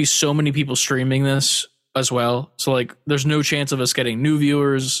there's gonna be so many people streaming this as well. So like, there's no chance of us getting new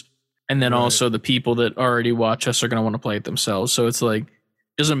viewers. And then also the people that already watch us are going to want to play it themselves. So it's like,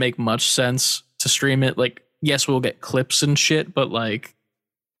 doesn't make much sense to stream it. Like, yes, we'll get clips and shit, but like,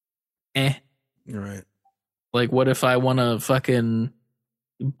 Right. Like, what if I want to fucking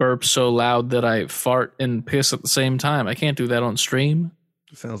burp so loud that I fart and piss at the same time? I can't do that on stream.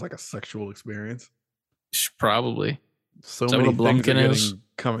 It sounds like a sexual experience. Probably. So many things are getting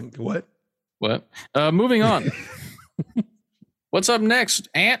coming. What? Moving on. What's up next,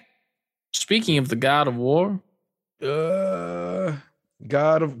 Ant? Speaking of the God of War,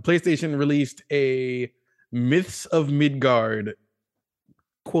 PlayStation released a Myths of Midgard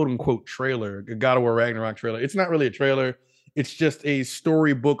quote unquote trailer, a God of War Ragnarok trailer. It's not really a trailer. It's just a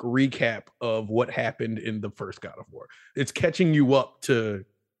storybook recap of what happened in the first God of War. It's catching you up to,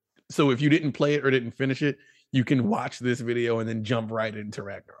 so if you didn't play it or didn't finish it, you can watch this video and then jump right into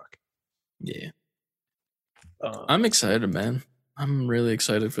Ragnarok. Yeah. I'm excited, man. I'm really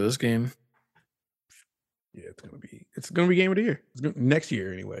excited for this game. Yeah, it's gonna be game of the year. Next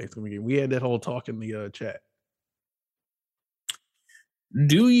year anyway. It's gonna be. We had that whole talk in the chat.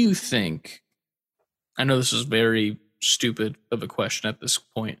 Do you think? I know this is very stupid of a question at this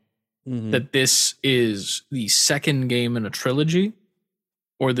point. That this is the second game in a trilogy,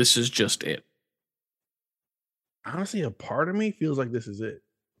 or this is just it? Honestly, a part of me feels like this is it.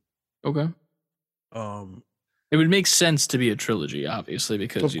 Okay. It would make sense to be a trilogy, obviously,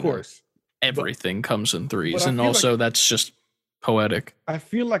 because of course. Everything comes in threes, and also that's just poetic. I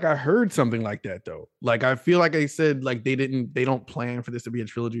feel like I heard something like that though. Like, I feel like I said like they don't plan for this to be a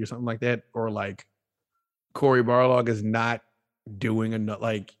trilogy or something like that, or like Cory Barlog is not doing enough.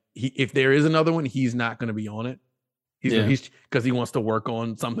 Like, if there is another one, he's not going to be on it. He's because he wants to work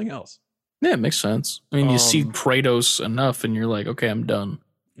on something else. Yeah, it makes sense. I mean, you see Kratos enough, and you're like, okay, I'm done.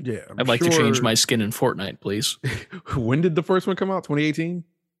 Yeah, I'd like to change my skin in Fortnite, please. When did the first one come out? 2018.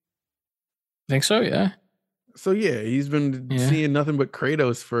 I think so, yeah. So yeah, he's been seeing nothing but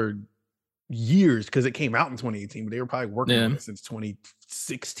Kratos for years because it came out in 2018, but they were probably working on it since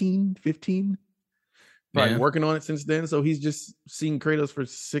 2016, 15. Probably working on it since then. So he's just seeing Kratos for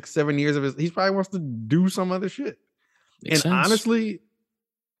 6-7 years of his. He probably wants to do some other shit. Makes sense. Honestly,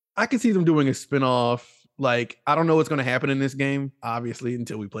 I can see them doing a spinoff. Like, I don't know what's going to happen in this game, obviously,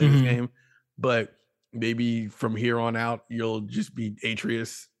 until we play this game. But maybe from here on out, you'll just be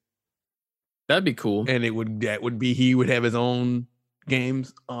Atreus. That'd be cool. And he would have his own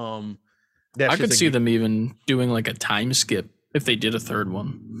games. I could see them even doing like a time skip if they did a third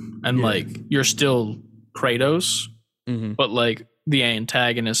one. And like, you're still Kratos, but like the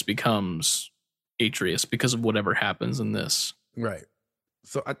antagonist becomes Atreus because of whatever happens in this. Right.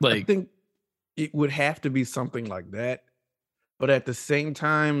 So I think it would have to be something like that. But at the same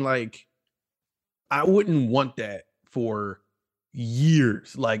time, like, I wouldn't want that for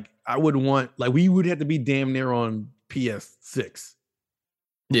years. Like, I would want, like, we would have to be damn near on PS6.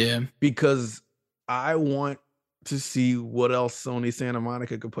 Yeah. Because I want to see what else Sony Santa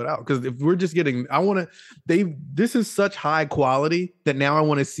Monica could put out. Because if we're just getting, this is such high quality that now I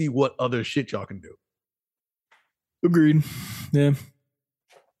want to see what other shit y'all can do. Agreed. Yeah.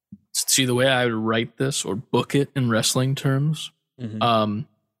 See, the way I would write this or book it in wrestling terms,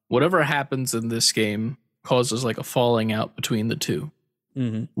 whatever happens in this game causes like a falling out between the two,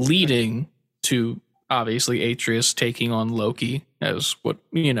 leading to obviously Atreus taking on Loki, as what,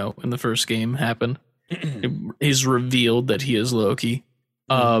 in the first game happened. It is revealed that he is Loki.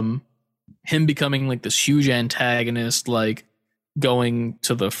 Him becoming like this huge antagonist, like going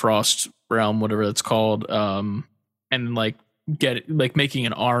to the Frost realm, whatever it's called, and like making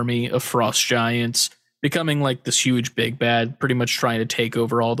an army of frost giants, becoming like this huge big bad, pretty much trying to take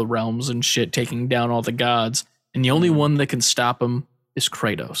over all the realms and shit, taking down all the gods. And the only one that can stop him is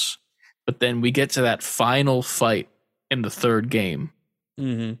Kratos. But then we get to that final fight in the third game,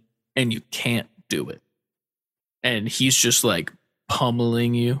 and you can't do it. And he's just like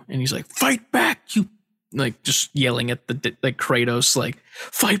pummeling you, and he's like, "Fight back, you!" Like just yelling at the like Kratos, like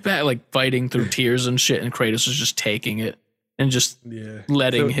 "Fight back!" Like fighting through tears and shit. And Kratos is just taking it and just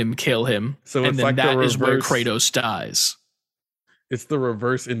letting him kill him. So and then like that is where Kratos dies. It's the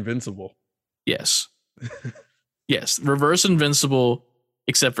reverse Invincible. Yes. Yes, reverse Invincible,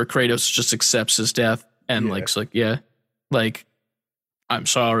 except for Kratos just accepts his death and like, I'm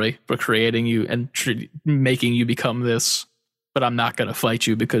sorry for creating you and making you become this, but I'm not going to fight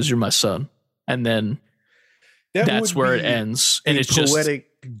you because you're my son. And then that's where it ends. And it's just poetic,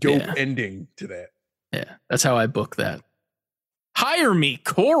 dope ending to that. Yeah, that's how I book that. Hire me,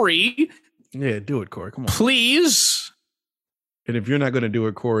 Corey. Yeah, do it, Corey. Come on. Please. And if you're not going to do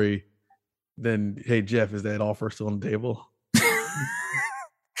it, Corey, then, hey, Jeff, is that offer still on the table?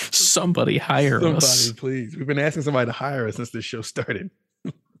 Somebody hire us. Somebody, please. We've been asking somebody to hire us since this show started.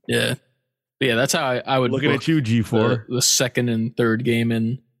 Yeah. That's how I would looking at you, G4. The second and third game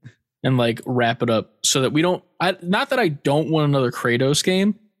and like wrap it up so that we don't. Not that I don't want another Kratos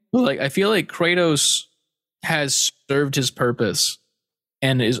game, but like I feel like Kratos has served his purpose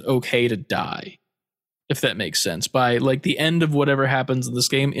and is okay to die, if that makes sense. By like the end of whatever happens in this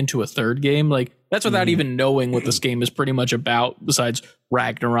game into a third game, like that's without even knowing what this game is pretty much about. Besides,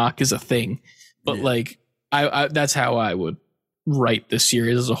 Ragnarok is a thing, but like I that's how I would write this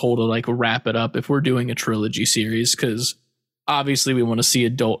series as a whole to like wrap it up if we're doing a trilogy series, because obviously we want to see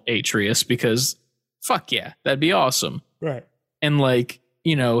adult Atreus, because fuck yeah, that'd be awesome, right? And like,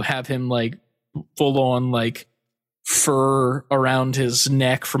 you know, have him like full on like fur around his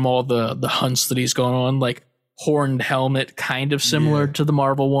neck from all the hunts that he's gone on, like horned helmet, kind of similar to the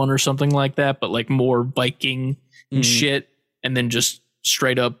Marvel one or something like that, but like more Viking and shit, and then just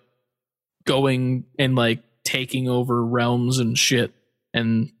straight up going and like taking over realms and shit.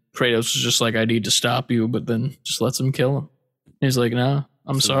 And Kratos is just like, I need to stop you, but then just lets him kill him. And he's like, nah,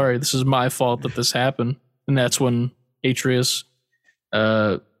 I'm sorry, this is my fault that this happened. And that's when Atreus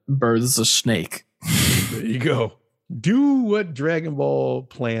births a snake. There you go. Do what Dragon Ball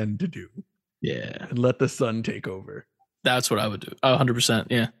planned to do. Yeah. And let the sun take over. That's what I would do. 100%.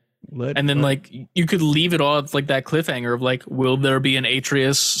 Yeah. And then like you could leave it all like that cliffhanger of like, will there be an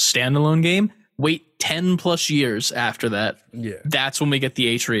Atreus standalone game? Wait 10 plus years after that. Yeah. That's when we get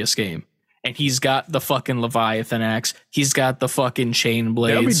the Atreus game. And he's got the fucking Leviathan axe. He's got the fucking chain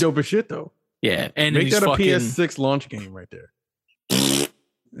blades. That'd be dope as shit though. Yeah. And make that a PS6 launch game right there.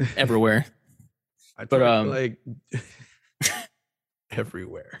 Everywhere. But like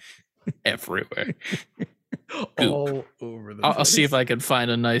everywhere. All over the place. I'll see if I can find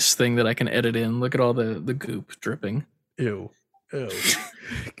a nice thing that I can edit in. Look at all the goop dripping. Ew.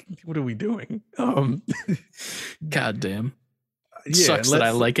 What are we doing? God damn. Sucks that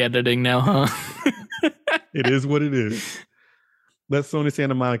I like editing now, huh? It is what it is. Let Sony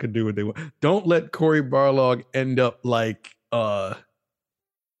Santa Monica do what they want. Don't let Cory Barlog end up like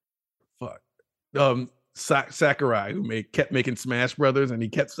Sakurai, who kept making Smash Brothers, and he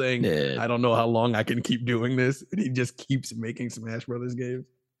kept saying, I don't know how long I can keep doing this, and he just keeps making Smash Brothers games.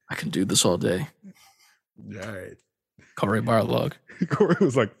 I can do this all day. All right. Cory Barlog. Cory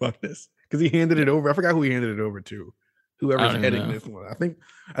was like, fuck this, because he handed it over. I forgot who he handed it over to. Whoever's heading this one. I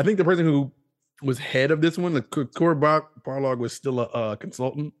think the person who was head of this one, the Cory Barlog, was still a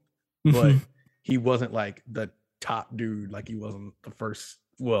consultant, but he wasn't like the top dude, like he wasn't the first.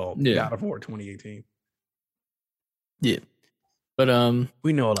 Well, God of War 2018. Yeah. But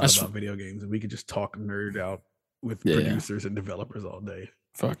we know a lot about video games, and we could just talk nerd out with producers and developers all day.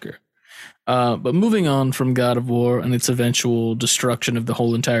 Fucker. But moving on from God of War and its eventual destruction of the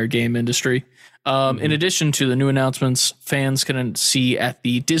whole entire game industry, in addition to the new announcements fans can see at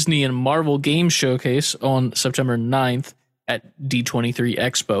the Disney and Marvel Game Showcase on September 9th at D23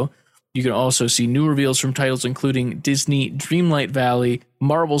 Expo, you can also see new reveals from titles including Disney Dreamlight Valley,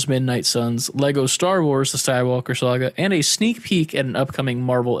 Marvel's Midnight Suns, Lego Star Wars The Skywalker Saga, and a sneak peek at an upcoming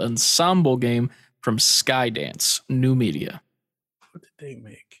Marvel Ensemble game from Skydance New Media. What did they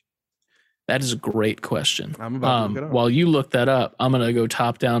make? That is a great question. I'm about to look it up. While you look that up, I'm going to go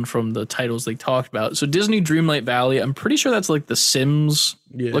top down from the titles they talked about. So Disney Dreamlight Valley, I'm pretty sure that's like the Sims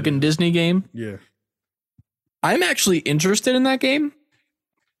looking Disney game. Yeah. I'm actually interested in that game,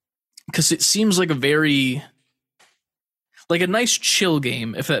 because it seems like a nice chill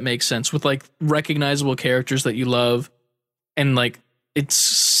game, if that makes sense, with like recognizable characters that you love. And like, it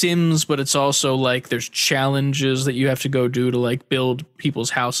Sims, but it's also like there's challenges that you have to go do to like build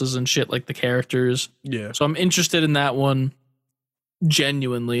people's houses and shit, like the characters. Yeah. So I'm interested in that one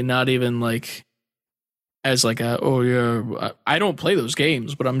genuinely, not even like as like I don't play those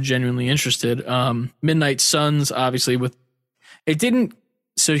games, but I'm genuinely interested. Midnight Suns, obviously, with it didn't.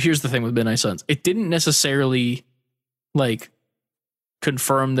 So here's the thing with Midnight Suns, it didn't necessarily like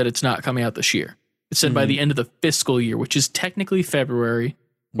confirm that it's not coming out this year. It said by the end of the fiscal year, which is technically February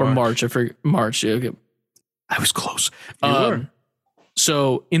or March. I forget March. Okay. I was close.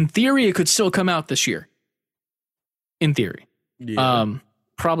 So in theory, it could still come out this year. In theory,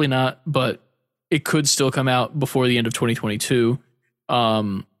 probably not, but it could still come out before the end of 2022. So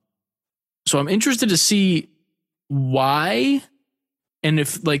I'm interested to see why, and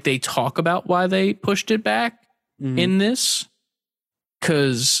if like they talk about why they pushed it back in this,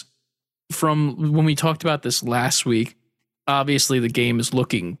 because from when we talked about this last week, obviously the game is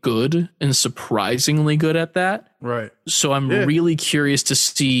looking good and surprisingly good at that. Right. So I'm really curious to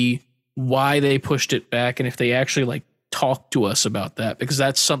see why they pushed it back and if they actually like talk to us about that, because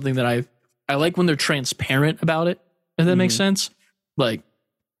that's something that I like when they're transparent about it, if that makes sense. Like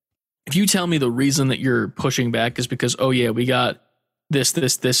if you tell me the reason that you're pushing back is because, oh yeah, we got this,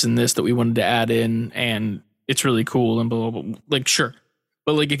 and this that we wanted to add in and it's really cool and blah, blah, blah. Like, sure.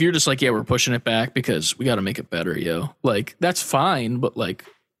 But like, if you're just like, yeah, we're pushing it back because we got to make it better, yo. Like, that's fine, but like,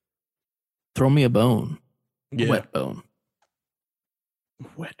 throw me a bone. A wet bone.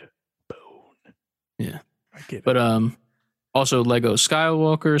 Wet bone. Yeah. I get it. But also Lego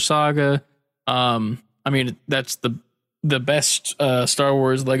Skywalker Saga. I mean, that's the best Star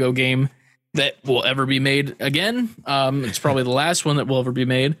Wars Lego game that will ever be made again. It's probably the last one that will ever be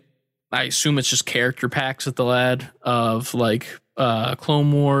made. I assume it's just character packs that they'll add of like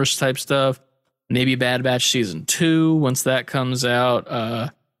Clone Wars type stuff. Maybe Bad Batch Season 2 once that comes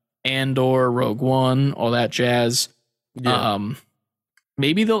out. Andor, Rogue One, all that jazz. Yeah.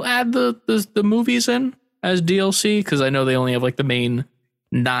 Maybe they'll add the movies in as DLC, because I know they only have like the main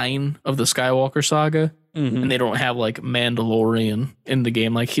 9 of the Skywalker saga. And they don't have like Mandalorian in the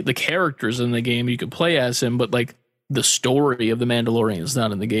game. Like the characters in the game, you could play as him, but like the story of the Mandalorian is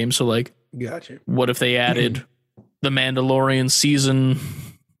not in the game. So like, gotcha. What if they added the Mandalorian season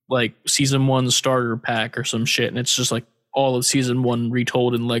 1 starter pack or some shit, and it's just like all of season 1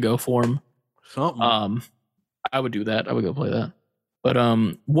 retold in Lego form? Something. I would do that. I would go play that. But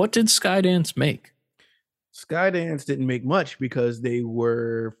what did Skydance make? Skydance didn't make much because they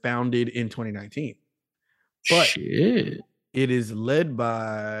were founded in 2019. But shit. It is led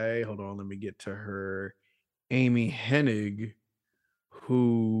by, hold on, let me get to her, Amy Hennig,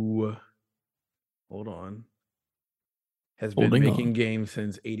 who, hold on, has been making games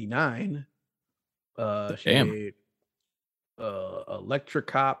since 89. She made Electric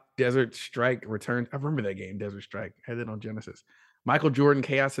Cop, Desert Strike, Return. I remember that game, Desert Strike. I had it on Genesis. Michael Jordan,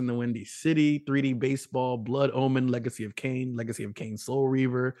 Chaos in the Windy City, 3D Baseball, Blood Omen, Legacy of Kain, Soul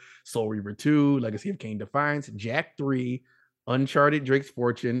Reaver 2, Legacy of Kain Defiance, Jack 3, Uncharted, Drake's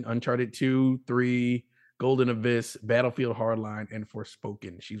Fortune, Uncharted 2, 3, Golden Abyss, Battlefield Hardline, and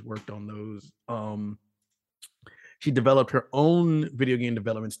Forspoken. She's worked on those. She developed her own video game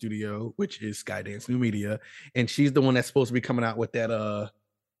development studio, which is Skydance New Media, and she's the one that's supposed to be coming out with that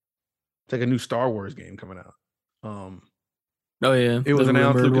it's like a new Star Wars game coming out. Oh yeah, it was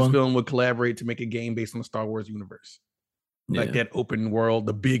announced Lucasfilm would collaborate to make a game based on the Star Wars universe, like that open world,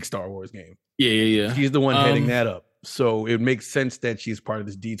 the big Star Wars game. Yeah. She's the one heading that up, so it makes sense that she's part of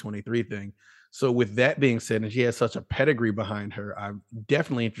this D23 thing. So with that being said, and she has such a pedigree behind her, I'm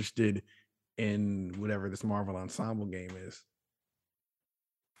definitely interested in whatever this Marvel Ensemble game is.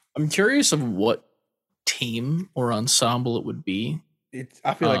 I'm curious of what team or ensemble it would be.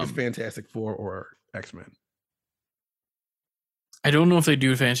 I feel like it's Fantastic Four or X-Men. I don't know if they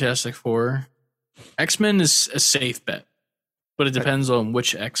do Fantastic Four. X-Men is a safe bet, but it depends on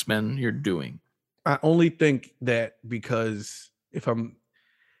which X-Men you're doing. I only think that because if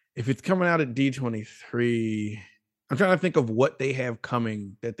it's coming out at D23, I'm trying to think of what they have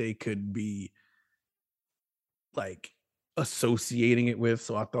coming that they could be like associating it with.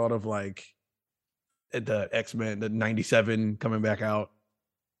 So I thought of like the X-Men, the 97 coming back out.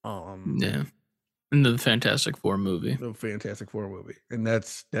 Yeah. In the Fantastic Four movie. The Fantastic Four movie. And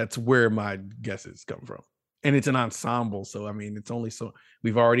that's where my guesses come from. And it's an ensemble, so I mean it's only so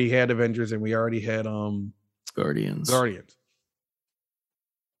we've already had Avengers and we already had Guardians.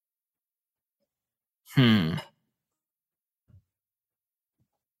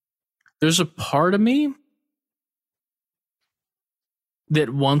 There's a part of me that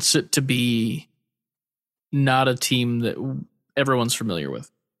wants it to be not a team that everyone's familiar with.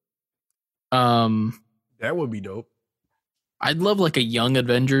 That would be dope. I'd love like a Young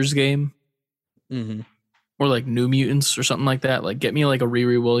Avengers game. Mm-hmm. Or like New Mutants or something like that. Like get me like a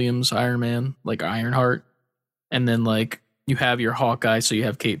Riri Williams Iron Man, like Ironheart. And then like you have your Hawkeye, so you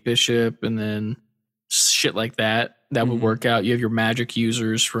have Kate Bishop and then shit like that. That would work out. You have your magic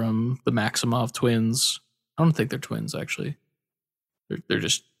users from the Maximoff twins. I don't think they're twins actually. They're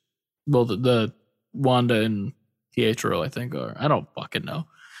just the Wanda and Pietro, I think are. I don't fucking know.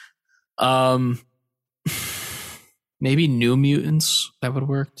 Maybe New Mutants, that would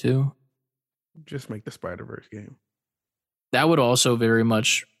work too. Just make the Spider-Verse game. That would also very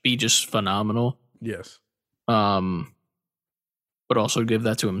much be just phenomenal. Yes. But also give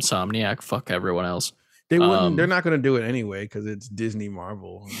that to Insomniac. Fuck everyone else. They wouldn't. They're not going to do it anyway because it's Disney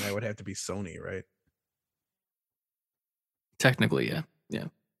Marvel. And that would have to be Sony, right? Technically, yeah. Yeah.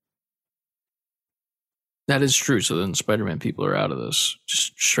 That is true. So then Spider-Man people are out of this.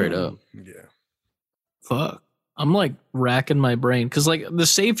 Just straight up. Yeah. Fuck. I'm like racking my brain because like the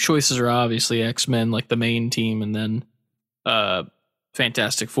safe choices are obviously X-Men, like the main team, and then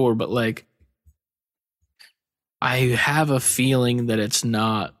Fantastic Four. But like, I have a feeling that it's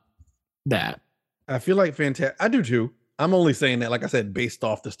not that. I feel like I do too. I'm only saying that, like I said, based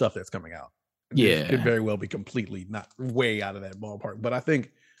off the stuff that's coming out. Yeah, it could very well be completely not way out of that ballpark. But I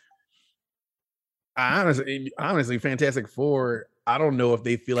think, honestly, Fantastic Four. I don't know if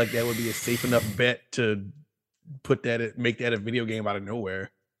they feel like that would be a safe enough bet to make that a video game out of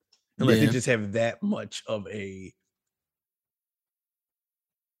nowhere, unless they just have that much of a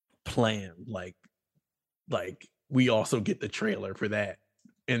plan. Like we also get the trailer for that,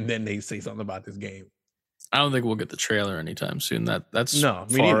 and then they say something about this game. I don't think we'll get the trailer anytime soon. That's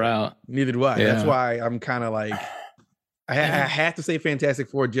far out. Neither do I. Yeah. That's why I'm kind of like, I have to say Fantastic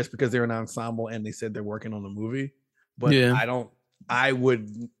Four just because they're an ensemble and they said they're working on the movie. But I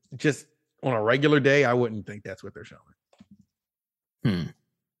would just on a regular day, I wouldn't think that's what they're showing.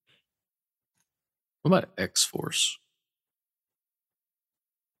 What about X-Force?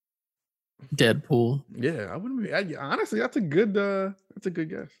 Deadpool. Yeah, I wouldn't be. Honestly, that's a good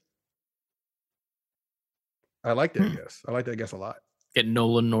guess. I like that guess. I like that guess a lot. Get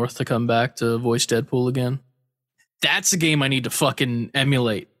Nolan North to come back to voice Deadpool again. That's a game I need to fucking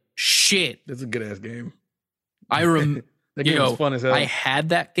emulate. Shit. That's a good ass game. I remember that game was fun as hell. I had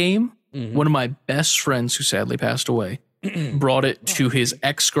that game. Mm-hmm. One of my best friends who sadly passed away brought it to his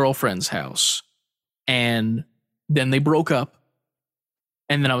ex-girlfriend's house. And then they broke up.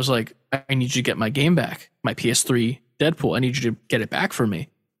 And then I was like, I need you to get my game back. My PS3 Deadpool. I need you to get it back for me.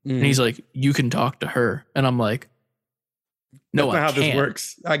 Mm. And he's like, you can talk to her. And I'm like, no, that's not how this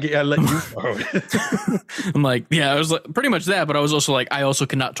works. I let you borrow it. I'm like, yeah, I was like pretty much that, but I was also like, I also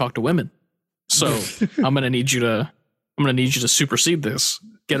cannot talk to women. So I'm gonna need you to supersede this.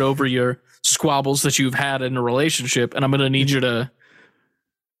 Get over your squabbles that you've had in a relationship, and I'm gonna need you to,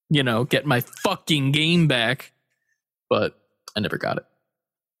 get my fucking game back. But I never got it.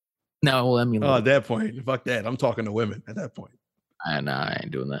 Now I will emulate. Oh, at that point, fuck that. I'm talking to women at that point. I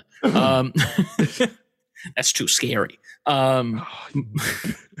ain't doing that. That's too scary.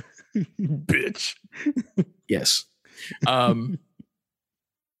 Bitch. Yes.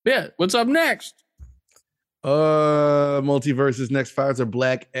 Yeah. What's up next? Multiverse's next files are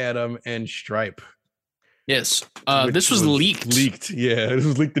Black Adam and Stripe. Yes. This was leaked. Yeah, this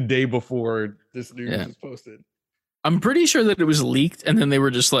was leaked the day before this news was posted. I'm pretty sure that it was leaked, and then they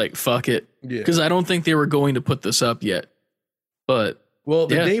were just like, "Fuck it," because I don't think they were going to put this up yet. But the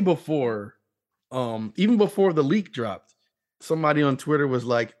day before, even before the leak dropped, somebody on Twitter was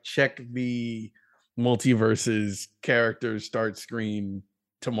like, check the Multiverse's characters start screen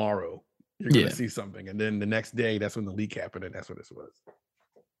tomorrow. You're going to see something. And then the next day, that's when the leak happened, and that's what this was.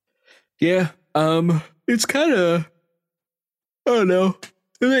 Yeah. It's kind of, I don't know.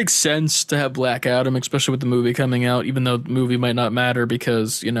 It makes sense to have Black Adam, especially with the movie coming out, even though the movie might not matter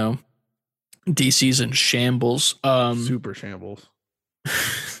because, DC's in shambles. Super shambles.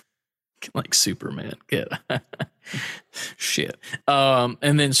 Like Superman. Get shit.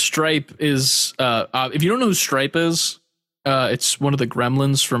 And then Stripe is if you don't know who Stripe is, it's one of the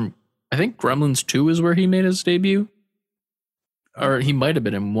Gremlins from, I think Gremlins 2 is where he made his debut. Or he might have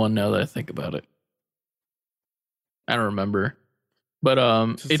been in 1 now that I think about it. I don't remember. But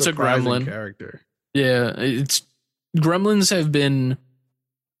it's a gremlin character. Yeah, Gremlins have been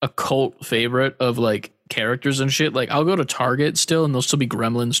a cult favorite of like characters and shit. Like I'll go to Target still and there'll still be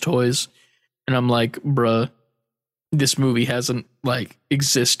Gremlins toys. And I'm like, bruh, this movie hasn't like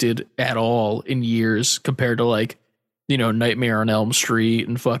existed at all in years compared to like, Nightmare on Elm Street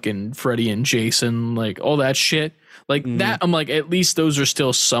and fucking Freddy and Jason, like all that shit. Like that, I'm like, at least those are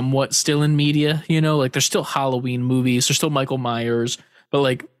still somewhat still in media, you know, like there's still Halloween movies, there's still Michael Myers, but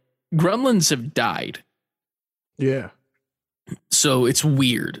like Gremlins have died. Yeah. So it's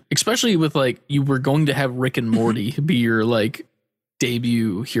weird, especially with like you were going to have Rick and Morty be your like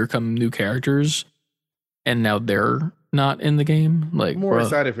debut, here come new characters, and now they're not in the game. Like, I'm more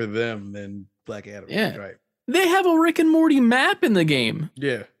excited for them than Black Adam. Yeah. Right. They have a Rick and Morty map in the game.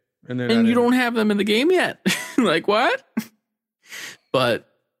 Yeah. And you don't have them in the game yet. Like, what? But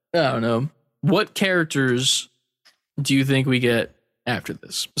I don't know. What characters do you think we get after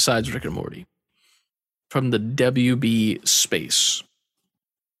this, besides Rick and Morty, from the WB space?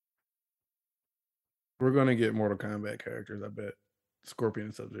 We're going to get Mortal Kombat characters, I bet. Scorpion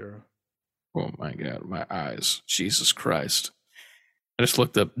and Sub-Zero. Oh, my God. My eyes. Jesus Christ. I just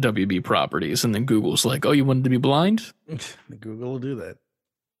looked up WB properties, and then Google's like, oh, you wanted to be blind? Google will do that.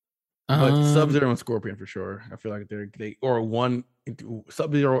 But Sub-Zero and Scorpion for sure. I feel like they or one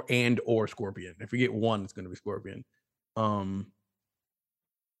Sub-Zero and or Scorpion. If we get one, it's going to be Scorpion. I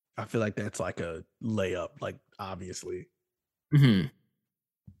feel like that's like a layup, like obviously. Yeah.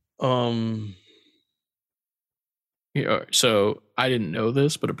 So I didn't know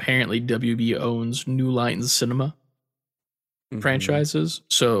this, but apparently WB owns New Line Cinema franchises.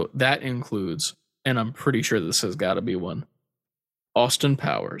 So that includes, and I'm pretty sure this has got to be one, Austin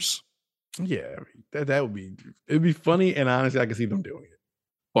Powers. Yeah, that would be, it'd be funny, and honestly, I can see them doing it.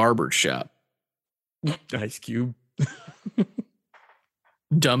 Barbershop. Ice Cube.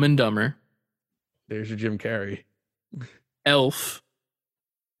 Dumb and Dumber. There's your Jim Carrey. Elf.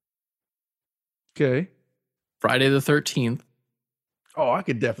 Okay. Friday the 13th. Oh, I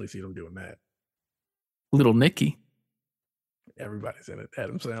could definitely see them doing that. Little Nicky. Everybody's in it.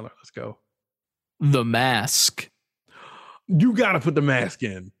 Adam Sandler. Let's go. The Mask. You got to put The Mask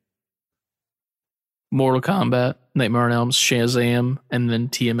in. Mortal Kombat, Nightmare on Elm, Shazam, and then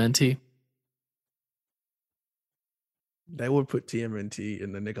TMNT. That would put TMNT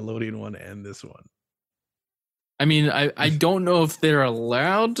in the Nickelodeon one and this one. I mean, I don't know if they're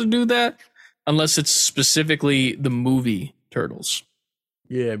allowed to do that unless it's specifically the movie Turtles.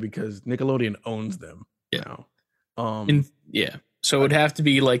 Yeah, because Nickelodeon owns them. Yeah. Yeah. So it would have to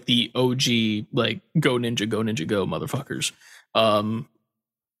be like the OG, like Go Ninja, Go motherfuckers.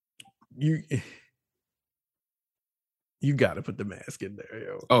 You got to put The Mask in there,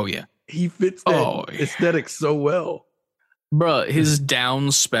 yo. Oh, yeah. He fits that aesthetic so well. Bruh, his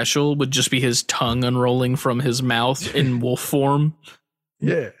down special would just be his tongue unrolling from his mouth in wolf form.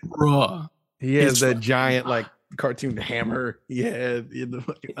 Yeah. Bruh. He has that giant, like, cartoon hammer he had in the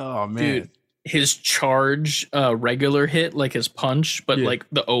fucking, oh, man. Dude, his charge regular hit, like his punch, but like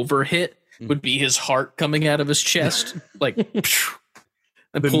the over hit would be his heart coming out of his chest. Like,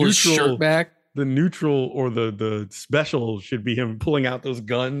 and pull his shirt back. The neutral or the special should be him pulling out those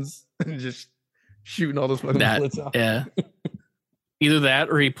guns and just shooting all those fucking bullets out. Yeah. Either that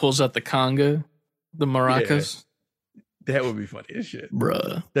or he pulls out the conga, the maracas. Yeah. That would be funny as shit.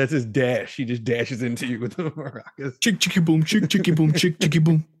 Bruh. That's his dash. He just dashes into you with the maracas. Chick, chicky, boom, chick, chicky, boom, chick, chicky,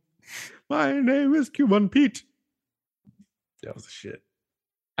 boom. My name is Cuban Pete. That was the shit.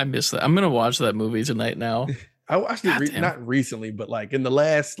 I miss that. I'm going to watch that movie tonight now. I watched it not recently, but like in the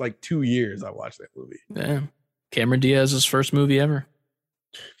last like 2 years, I watched that movie. Yeah. Cameron Diaz's first movie ever.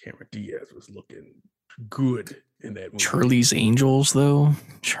 Cameron Diaz was looking good in that movie. Charlie's Angels, though.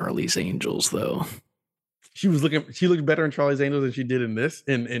 She looked better in Charlie's Angels than she did in this,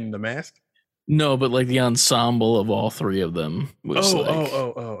 in The Mask. No, but like the ensemble of all three of them was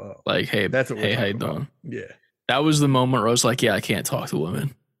like, hey, that's what how you doing? Yeah. That was the moment where I was like, yeah, I can't talk to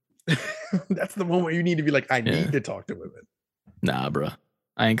women. That's the moment you need to be like, I need to talk to women. Nah, bro.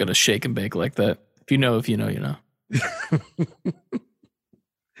 I ain't gonna shake and bake like that. If you know, you know.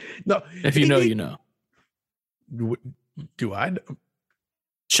 No. If you know, you know. Do I know?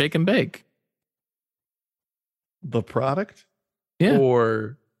 Shake and bake. The product? Yeah.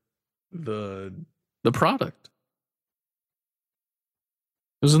 Or the product.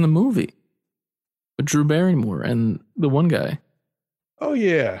 It was in the movie with Drew Barrymore and the one guy. Oh,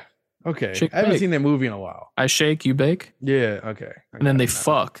 yeah. Okay. Shake, I haven't bake. seen that movie in a while. I shake, you bake. Yeah, okay. And then they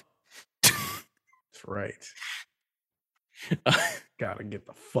fuck. That's right. Gotta get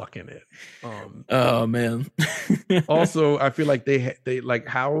the fuck in it. Oh, man. Also, I feel like they like,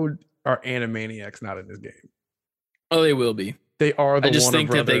 how are Animaniacs not in this game? Oh, they will be. They are the I just Warner think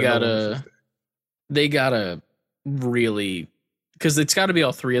that Brother they gotta really, because it's got to be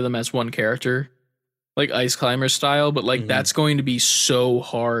all three of them as one character, like Ice Climber style, but like that's going to be so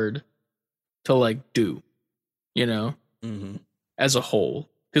hard to like do, as a whole,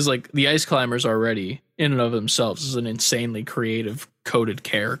 because like the Ice Climbers already in and of themselves is an insanely creative coded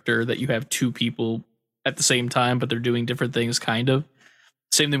character that you have two people at the same time, but they're doing different things, kind of.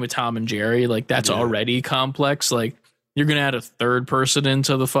 Same thing with Tom and Jerry. Like, that's already complex. Like, you're going to add a third person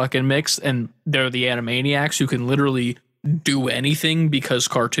into the fucking mix, and they're the Animaniacs who can literally do anything because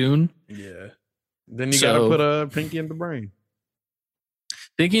cartoon. Yeah. Then you got to put a Pinky in the Brain.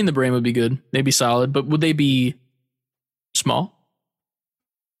 Pinky in the Brain would be good. They'd be solid, but would they be small?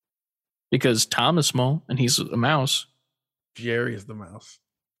 Because Tom is small and he's a mouse. Jerry is the mouse.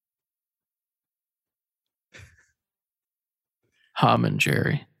 Tom and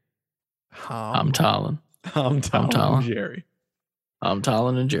Jerry. I'm Talon. I'm Talon and Jerry. I'm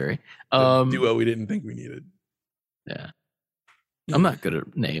Talon and Jerry. Duo we didn't think we needed. Yeah. I'm not good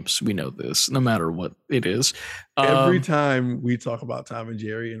at names. We know this, no matter what it is. Every time we talk about Tom and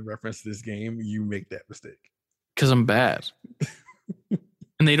Jerry in reference to this game, you make that mistake. Because I'm bad.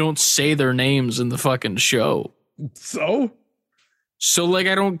 And they don't say their names in the fucking show. So, like,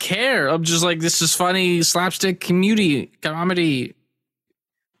 I don't care. I'm just like, this is funny slapstick comedy.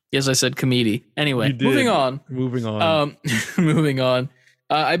 Yes, I said comedy. Anyway, moving on. Moving on.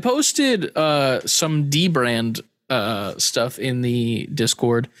 I posted some D-brand stuff in the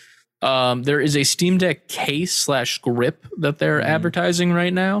Discord. There is a Steam Deck case / grip that they're advertising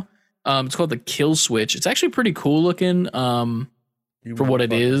right now. It's called the Kill Switch. It's actually pretty cool looking. For what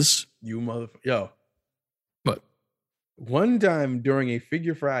it is. Yo. What? One time during a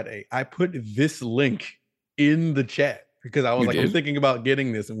Figure Friday, I put this link in the chat because I was I'm thinking about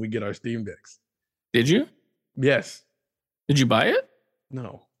getting this when we get our Steam Decks. Did you? Yes. Did you buy it?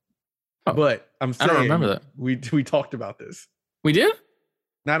 No. Oh. But I'm saying, I don't remember that. We talked about this. We did?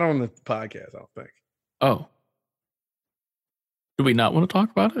 Not on the podcast, I don't think. Oh. Do we not want to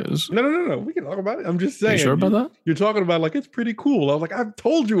talk about it? No. We can talk about it. I'm just saying. Are you sure about that? You're talking about like it's pretty cool. I was like, I've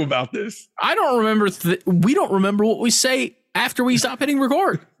told you about this. I don't remember. We don't remember what we say after we stop hitting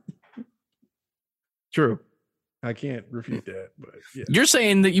record. True. I can't refute that. But yeah. You're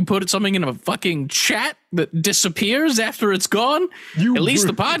saying that you put something in a fucking chat that disappears after it's gone? At least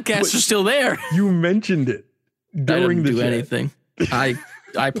the podcasts are still there. You mentioned it during the chat. Anything.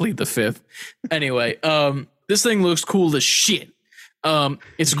 I plead the fifth. Anyway, this thing looks cool as shit.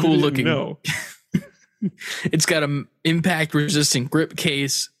 It's cool looking. No. It's got a impact resistant grip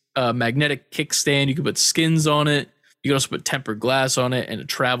case, a magnetic kickstand. You can put skins on it. You can also put tempered glass on it and a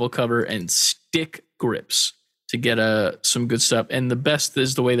travel cover and stick grips to get some good stuff. And the best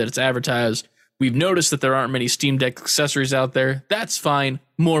is the way that it's advertised. We've noticed that there aren't many Steam Deck accessories out there. That's fine.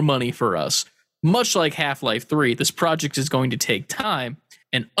 More money for us. Much like Half-Life 3, this project is going to take time.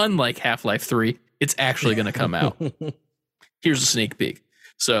 And unlike Half-Life 3, it's actually going to come out. Here's a sneak peek.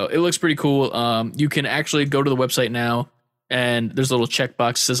 So it looks pretty cool. You can actually go to the website now, and there's a little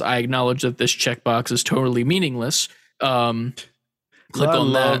checkbox that says, I acknowledge that this checkbox is totally meaningless. Click on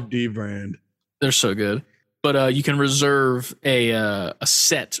that. D-brand. They're so good. But you can reserve a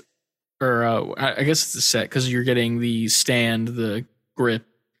set, or I guess it's a set, because you're getting the stand, the grip,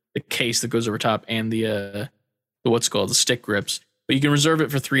 the case that goes over top, and the the stick grips. But you can reserve it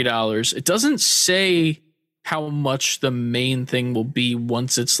for $3. It doesn't say how much the main thing will be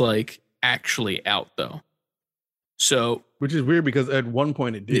once it's like actually out, though. So, which is weird because at one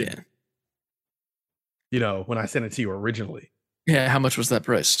point it did. Yeah. You know, when I sent it to you originally. Yeah, how much was that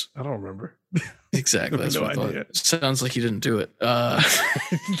price? I don't remember. Exactly. That's what I thought. Sounds like you didn't do it. Get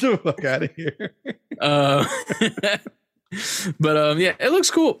the fuck out of here. But yeah, it looks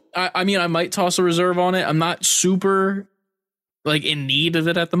cool. I mean, I might toss a reserve on it. I'm not super like in need of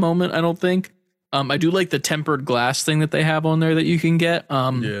it at the moment, I don't think. I do like the tempered glass thing that they have on there that you can get.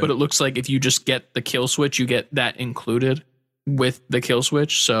 But it looks like if you just get the kill switch, you get that included with the kill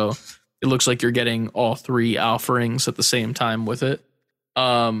switch. So it looks like you're getting all three offerings at the same time with it.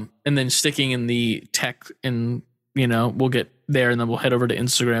 And then sticking in the tech, and we'll get there and then we'll head over to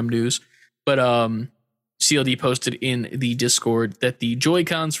Instagram news. But CLD posted in the Discord that the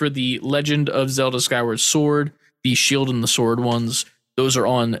Joy-Cons for the Legend of Zelda Skyward Sword, the Shield and the Sword ones, those are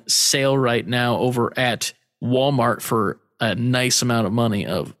on sale right now over at Walmart for a nice amount of money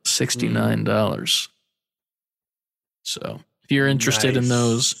of $69. So if you're interested in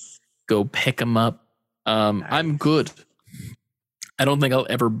those, go pick them up. I'm good. I don't think I'll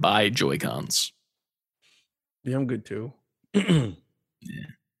ever buy Joy-Cons. Yeah, I'm good too. Yeah.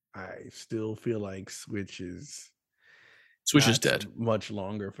 I still feel like Switch is dead. Much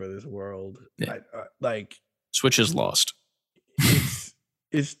longer for this world. Yeah. Like Switch is lost.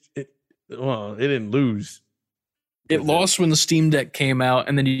 It didn't lose. It lost when the Steam Deck came out,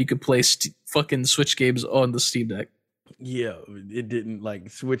 and then you could play fucking Switch games on the Steam Deck. Yeah, it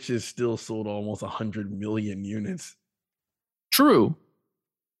didn't Switches still sold almost 100 million units. True.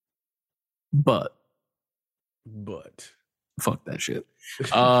 But fuck that shit.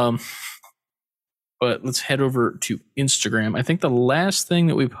 But let's head over to Instagram. I think the last thing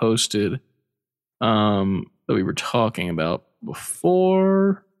that we posted that we were talking about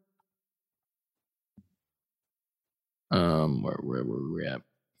before where were we at?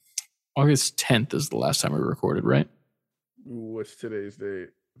 August 10th is the last time we recorded, right? What's today's date?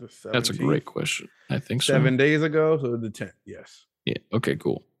 The 17th? That's a great question. I think so. 7 days ago, so the 10th, yes. Yeah, okay,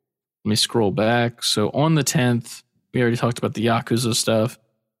 cool. Let me scroll back. So on the 10th, we already talked about the Yakuza stuff.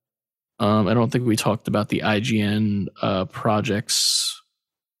 I don't think we talked about the IGN projects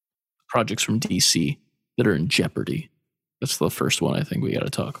from DC that are in jeopardy. That's the first one I think we got to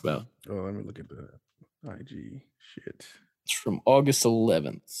talk about. Oh, let me look at the IG shit. It's from August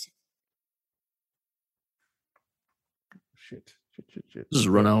 11th. Shit. This is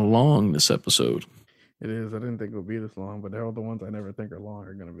running long, this episode. It is. I didn't think it would be this long, but they're all the ones I never think are long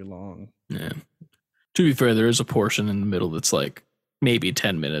are going to be long. Yeah. To be fair, there is a portion in the middle that's like maybe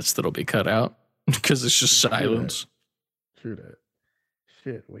 10 minutes that'll be cut out because it's just silence. True that.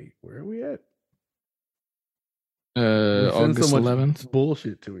 Shit, wait, where are we at? August so 11th.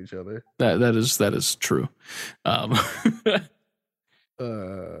 Bullshit to each other. That is true. August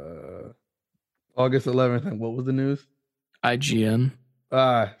 11th, and what was the news? IGN.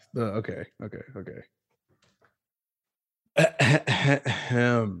 Okay.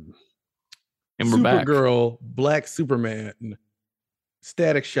 And we're Supergirl, Black Superman,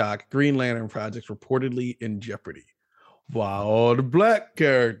 Static Shock, Green Lantern projects reportedly in jeopardy. Wow, all the black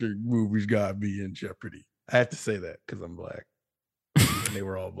character movies got me in jeopardy. I have to say that because I'm black. And they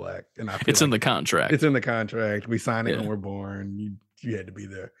were all black, and I feel it's in the contract. It's in the contract. We signed it when we're born. You had to be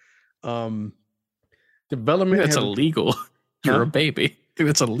there. Development. That's illegal. You're a baby.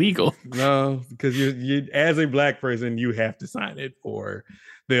 It's illegal. No, because you as a black person, you have to sign it, or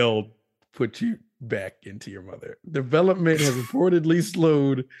they'll put you back into your mother. Development has reportedly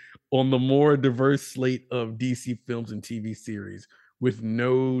slowed on the more diverse slate of DC films and TV series, with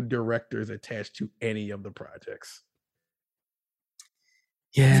no directors attached to any of the projects.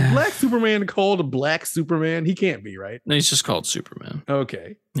 Yeah. Is Black Superman called Black Superman? He can't be, right? No, he's just called Superman.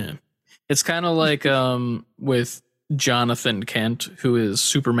 Okay. Yeah. It's kind of like with Jonathan Kent, who is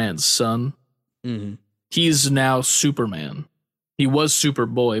Superman's son. Mm-hmm. He's now Superman. He was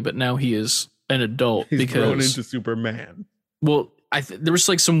Superboy, but now he is an adult. He's grown into Superman. Well, there was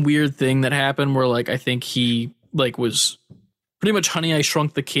like some weird thing that happened where I think he was pretty much Honey, I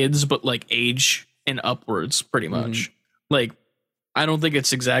Shrunk the Kids, but age and upwards pretty much. Mm-hmm. I don't think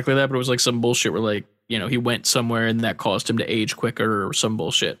it's exactly that, but it was some bullshit where he went somewhere and that caused him to age quicker or some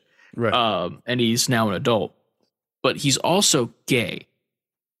bullshit. Right. And he's now an adult, but he's also gay.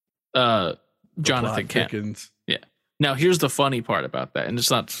 Jonathan Kent. Yeah. Now here's the funny part about that. And this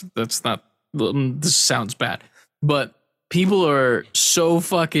sounds bad, but people are so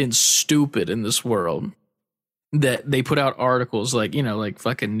fucking stupid in this world that they put out articles like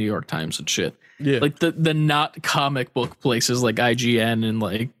fucking New York Times and shit. Yeah. The not comic book places like IGN and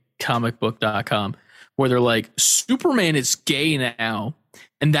comicbook.com where they're Superman is gay now.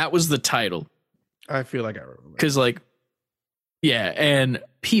 And that was the title. I feel like I remember. Because and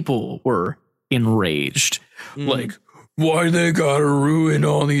people were enraged. Why they gotta ruin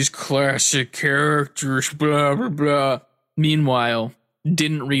all these classic characters, blah, blah, blah. Meanwhile,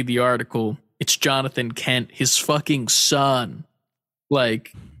 didn't read the article. It's Jonathan Kent, his fucking son.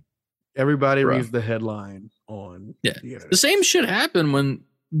 Everybody reads the headline on the internet. The same shit happened when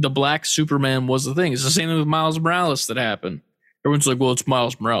the Black Superman was the thing. It's the same thing with Miles Morales that happened. Everyone's like, well, it's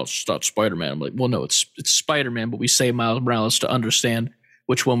Miles Morales, it's not Spider-Man. I'm like, well, no, it's Spider-Man, but we say Miles Morales to understand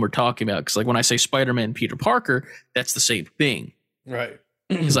which one we're talking about. Because when I say Spider-Man and Peter Parker, that's the same thing. Right.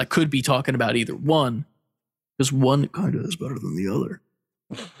 Because I could be talking about either one. Because one kind of is better than the other.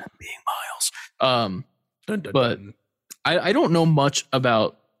 That being Miles. But I don't know much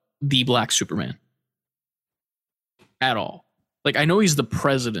about the Black Superman. At all. I know he's the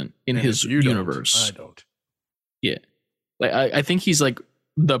president in his universe. I don't. Yeah. I think he's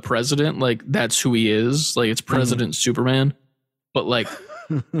the president. That's who he is. It's President Superman. But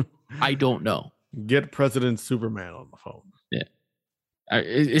I don't know. Get President Superman on the phone. Yeah. I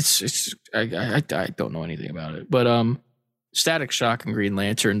don't know anything about it. But Static Shock and Green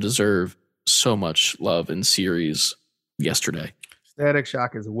Lantern deserve so much love in series yesterday. Static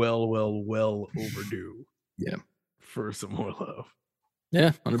Shock is well overdue. Yeah. For some more love.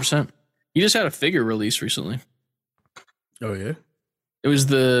 Yeah, 100%. You just had a figure release recently. Oh, yeah? It was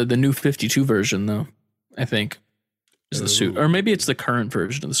the new 52 version, though, I think. is the suit, or maybe it's the current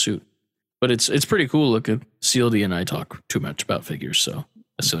version of the suit. But it's pretty cool looking. CLD and I talk too much about figures, so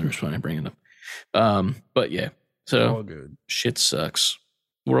that's the only reason why I bring it up. But yeah, so all good. Shit sucks.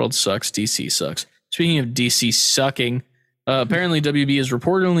 World sucks. DC sucks. Speaking of DC sucking, apparently WB is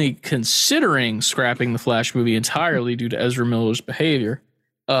reportedly considering scrapping the Flash movie entirely due to Ezra Miller's behavior.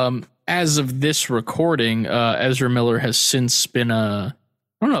 As of this recording, Ezra Miller has since been I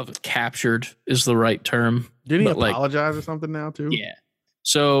don't know if captured is the right term. Did he apologize or something now too? Yeah.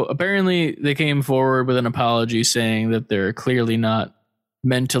 So apparently they came forward with an apology saying that they're clearly not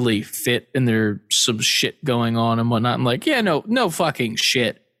mentally fit and there's some shit going on and whatnot. I'm like, yeah, no fucking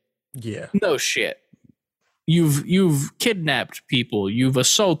shit. Yeah. No shit. You've kidnapped people. You've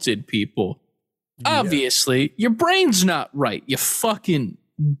assaulted people. Yeah. Obviously, your brain's not right. You fucking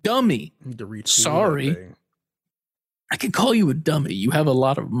dummy. Sorry. I can call you a dummy. You have a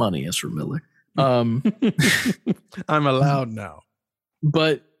lot of money, Ezra Miller. I'm allowed now.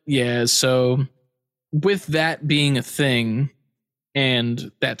 But yeah, so with that being a thing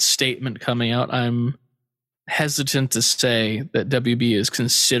and that statement coming out, I'm hesitant to say that WB is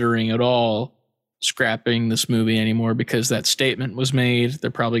considering at all scrapping this movie anymore because that statement was made. They're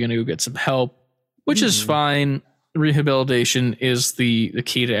probably going to go get some help, which is fine. Rehabilitation is the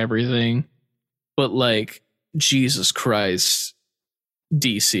key to everything. But like, Jesus Christ,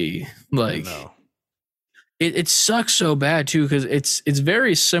 DC, like... It sucks so bad too because it's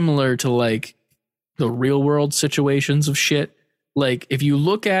very similar to like the real world situations of shit. Like if you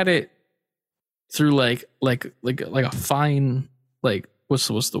look at it through like a fine like what's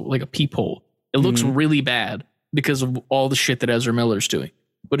the like a peephole, it looks really bad because of all the shit that Ezra Miller's doing.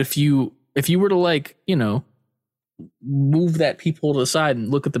 But if you were to like move that peephole to the side and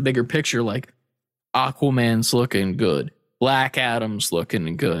look at the bigger picture, like Aquaman's looking good, Black Adam's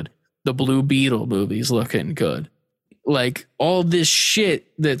looking good. The Blue Beetle movie's looking good. Like all this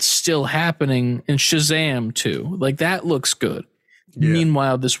shit that's still happening in Shazam too. Like that looks good. Yeah.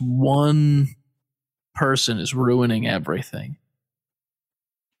 Meanwhile, this one person is ruining everything.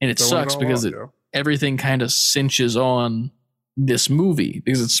 And it sucks because everything kind of cinches on this movie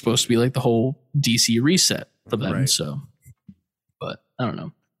because it's supposed to be like the whole DC reset for them. Right. So, but I don't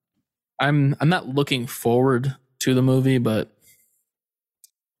know. I'm not looking forward to the movie, but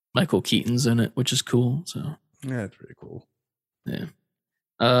Michael Keaton's in it, which is cool. So yeah, that's pretty cool. Yeah.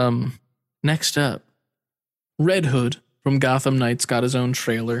 Next up, Red Hood from Gotham Knights got his own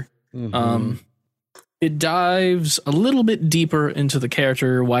trailer. It dives a little bit deeper into the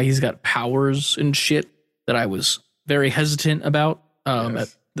character, why he's got powers and shit that I was very hesitant about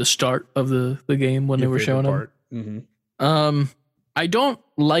at the start of the game when they were showing him. I don't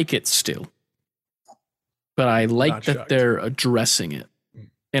like it still, but I like that they're addressing it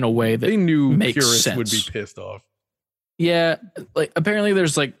in a way that they knew makes purists sense. Would be pissed off. Yeah, like apparently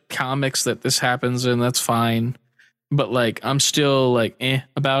there's like comics that this happens in, that's fine. But like I'm still like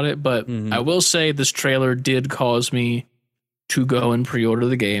about it. But I will say this trailer did cause me to go and pre-order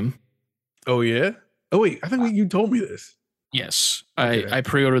the game. Oh yeah? Oh wait, I think you told me this. Yes. Okay. I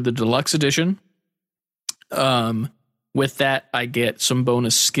pre-ordered the deluxe edition. With that, I get some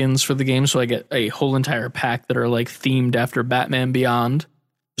bonus skins for the game. So I get a whole entire pack that are like themed after Batman Beyond.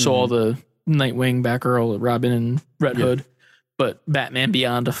 So all the Nightwing, Batgirl, Robin, and Red Hood, but Batman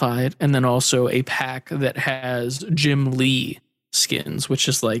Beyondified, and then also a pack that has Jim Lee skins, which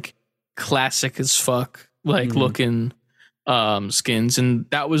is like classic as fuck, like looking skins. And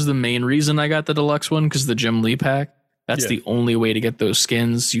that was the main reason I got the deluxe one, because the Jim Lee pack, that's the only way to get those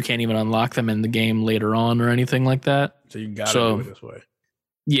skins. You can't even unlock them in the game later on or anything like that. So you got to do it this way.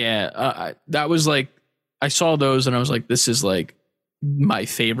 Yeah, that was like, I saw those and I was like, this is like my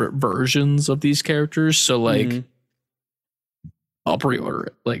favorite versions of these characters. So like, I'll pre-order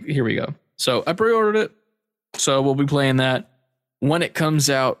it. Like, here we go. So I pre-ordered it. So we'll be playing that when it comes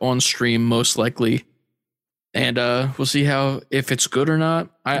out on stream, most likely. And we'll see if it's good or not.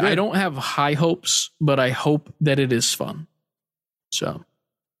 I don't have high hopes, but I hope that it is fun. So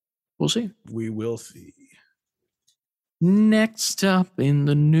we'll see. We will see. Next up in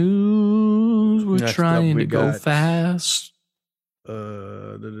the news, we're trying to go fast.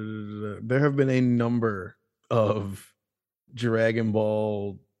 There have been a number of Dragon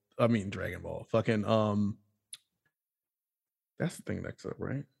Ball. Fucking that's the thing next up,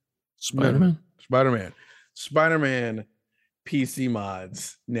 right? Spider-Man PC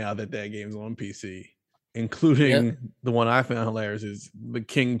mods now that game's on PC, including the one I found hilarious is the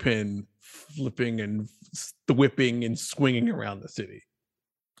Kingpin flipping and whipping and swinging around the city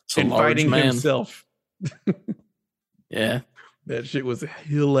and fighting himself. Yeah. That shit was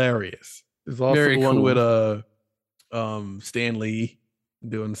hilarious. There's also Very one cool. with Stan Lee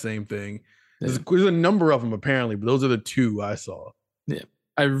doing the same thing. There's a number of them apparently, but those are the two I saw. Yeah.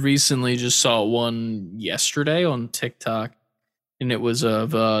 I recently just saw one yesterday on TikTok, and it was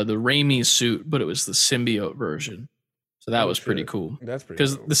of the Raimi suit, but it was the symbiote version. So that was pretty cool. That's pretty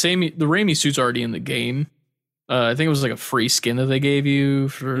cool. Because the Raimi suit's already in the game. I think it was like a free skin that they gave you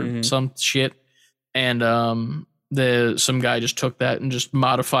for some shit. And some guy just took that and just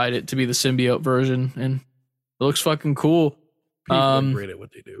modified it to be the symbiote version, and it looks fucking cool. People are great at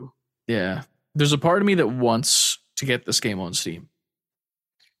what they do. Yeah. There's a part of me that wants to get this game on Steam.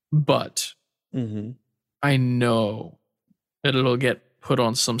 But I know that it'll get put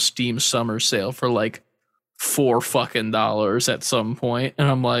on some Steam summer sale for like $4 fucking at some point. And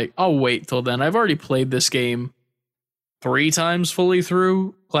I'm like, I'll wait till then. I've already played this game 3 times fully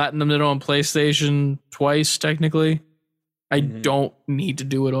through, platinumed it on PlayStation twice, technically. I don't need to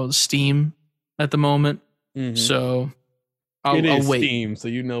do it on Steam at the moment. So I'll wait. Steam, so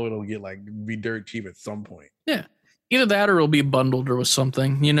it'll get be dirt cheap at some point. Yeah. Either that or it'll be bundled or with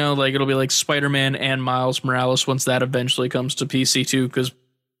something, like it'll be like Spider-Man and Miles Morales once that eventually comes to PC too, because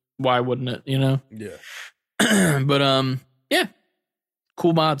why wouldn't it, Yeah. But yeah.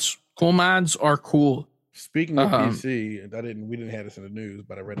 Cool mods. Cool mods are cool. Speaking of PC, we didn't have this in the news,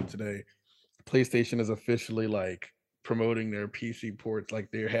 but I read it today. PlayStation is officially promoting their PC ports.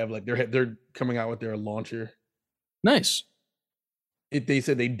 They're coming out with their launcher. Nice. They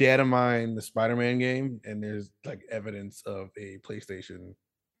said they data mined the Spider-Man game, and there's evidence of a PlayStation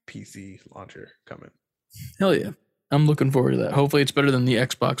PC launcher coming. Hell yeah. I'm looking forward to that. Hopefully it's better than the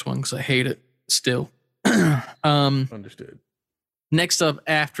Xbox one, because I hate it still. Understood. Next up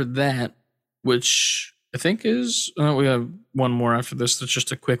after that, which I think is, we have one more after this. That's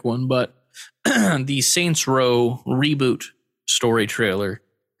just a quick one, but the Saints Row reboot story trailer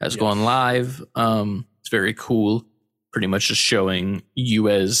has gone live. It's very cool. Pretty much just showing you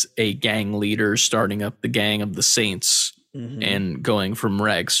as a gang leader starting up the gang of the Saints and going from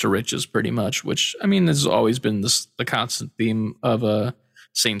rags to riches, pretty much, which, I mean, this has always been the constant theme of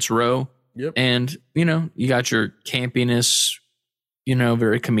Saints Row. Yep. And, you got your campiness,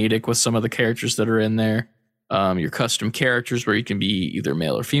 very comedic with some of the characters that are in there. Your custom characters where you can be either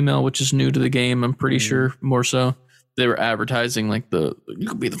male or female, which is new to the game, I'm pretty sure, more so. They were advertising you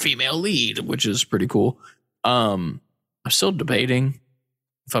could be the female lead, which is pretty cool. I'm still debating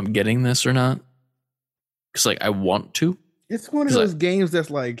if I'm getting this or not. Because, I want to. It's one of those games that's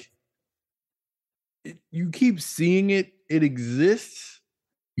you keep seeing it exists,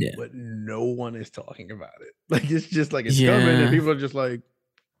 but no one is talking about it. It's just it's coming, and people are just all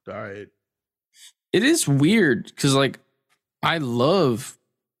right. It is weird, because, I love...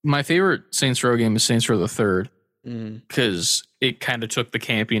 My favorite Saints Row game is Saints Row the Third. Because it kind of took the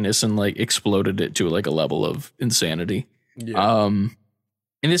campiness and exploded it to a level of insanity. Yeah.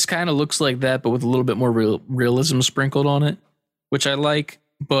 And this kind of looks like that, but with a little bit more realism sprinkled on it, which I like.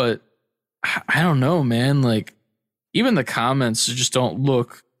 But I don't know, man. Even the comments just don't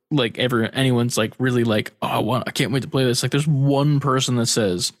look like anyone's really oh, I can't wait to play this. There's one person that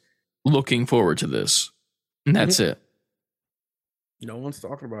says looking forward to this, and that's it. No one's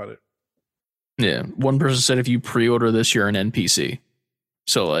talking about it. Yeah, one person said if you pre-order this, you're an NPC.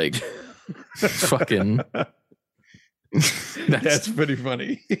 So fucking. That's pretty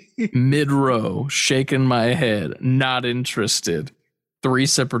funny. Mid-row, shaking my head, not interested. 3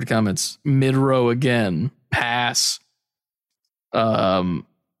 separate comments. Mid-row again, pass. Someone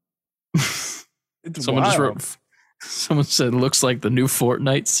just wrote. Someone said, "Looks like the new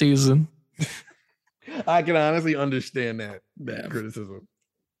Fortnite season." I can honestly understand that criticism.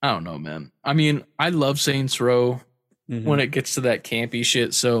 I don't know, man. I mean, I love Saints Row when it gets to that campy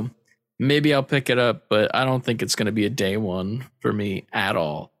shit, so maybe I'll pick it up, but I don't think it's going to be a day one for me at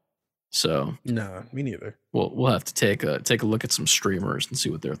all. So no, me neither. We'll have to take a look at some streamers and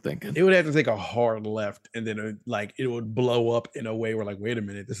see what they're thinking. It would have to take a hard left, and then it would blow up in a way where wait a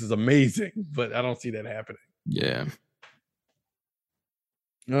minute, this is amazing, but I don't see that happening. Yeah.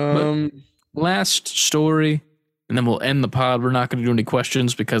 But last story. And then we'll end the pod. We're not going to do any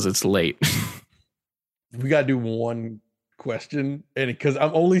questions because it's late. We got to do one question. And because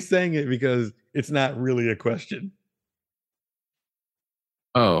I'm only saying it because it's not really a question.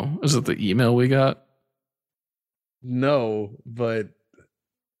 Oh, is it the email we got? No, but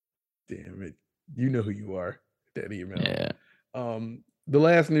damn it. You know who you are. That email. Yeah. The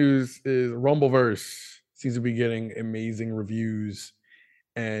last news is Rumbleverse seems to be getting amazing reviews.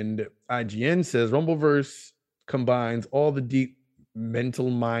 And IGN says Rumbleverse combines all the deep mental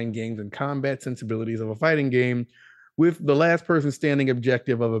mind games and combat sensibilities of a fighting game with the last person standing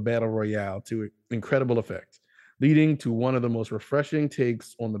objective of a battle royale to incredible effect. leading to one of the most refreshing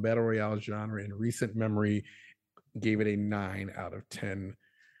takes on the battle royale genre in recent memory. Gave it a 9 out of 10.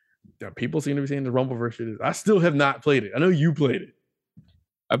 People seem to be saying the Rumbleverse shit is. I still have not played it. I know you played it.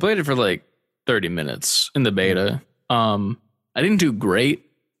 I played it for like 30 minutes in the beta. I didn't do great,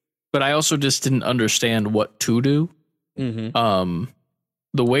 but I also just didn't understand what to do. Mm-hmm.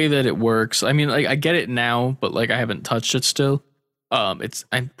 The way that it works, I mean, like I get it now, but like I haven't touched it still. I'm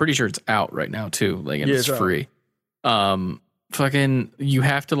pretty sure it's out right now too. Like, and it's free. Fucking, you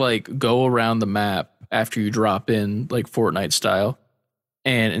have to like go around the map after you drop in, like Fortnite style.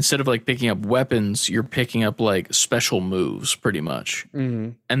 And instead of like picking up weapons, you're picking up like special moves pretty much. Mm-hmm.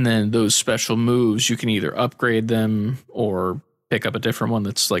 And then those special moves, you can either upgrade them or pick up a different one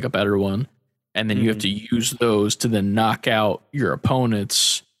that's like a better one. And then you have to use those to then knock out your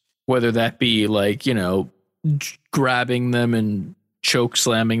opponents, whether that be like, you know, grabbing them and choke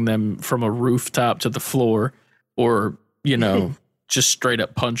slamming them from a rooftop to the floor, or, you know, just straight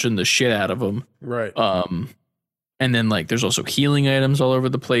up punching the shit out of them. Right. And then like there's also healing items all over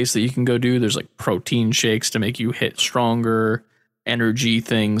the place that you can go do. There's like protein shakes to make you hit stronger, energy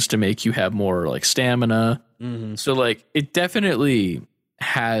things to make you have more like stamina. Mm-hmm. So like it definitely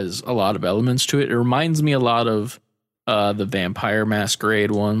has a lot of elements to it. It reminds me a lot of the Vampire Masquerade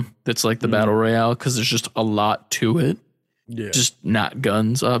one that's like the Battle Royale, because there's just a lot to it. Yeah. Just not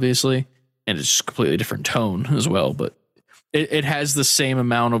guns, obviously. And it's just a completely different tone as well. But it has the same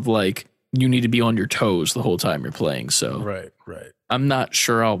amount of like, you need to be on your toes the whole time you're playing. So right. I'm not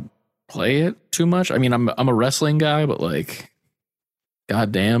sure I'll play it too much. I mean, I'm a wrestling guy, but like,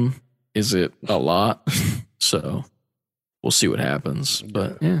 goddamn, is it a lot? So we'll see what happens.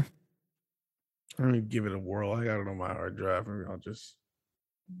 But yeah. I'm gonna give it a whirl. I got it on my hard drive. Maybe I'll just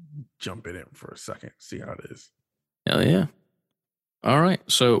jump in it for a second, see how it is. Hell yeah. All right.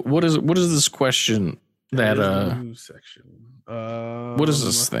 So what is this question that news section? What is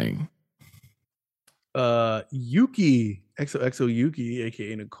this thing? Yuki, XOXO Yuki,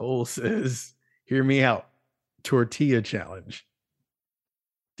 aka Nicole, says, "Hear me out. Tortilla challenge."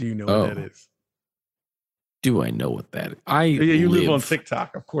 Do you know what that is? Do I know what that is? You live on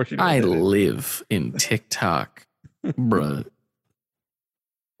TikTok, of course. You know I live in TikTok, bruh.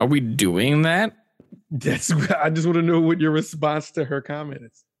 Are we doing that? I just want to know what your response to her comment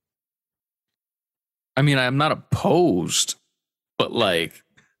is. I mean, I'm not opposed, but like,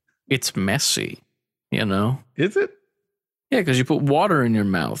 it's messy, you know? Is it? Yeah, because you put water in your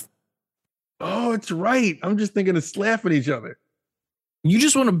mouth. Oh, it's right. I'm just thinking of slapping each other. You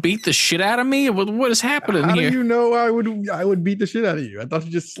just want to beat the shit out of me? What is happening here? How do you know I would beat the shit out of you? I thought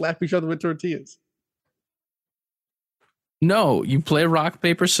you just slap each other with tortillas. No, you play rock,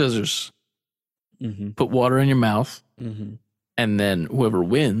 paper, scissors. Mm-hmm. Put water in your mouth. Mm-hmm. And then whoever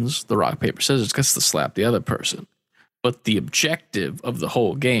wins the rock, paper, scissors gets to slap the other person. But the objective of the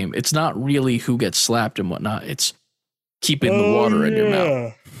whole game, it's not really who gets slapped and whatnot. It's keeping the water in your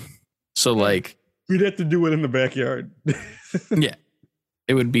mouth. So like, we'd have to do it in the backyard. Yeah.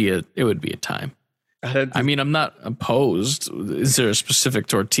 It would be a time. I mean, I'm not opposed. Is there a specific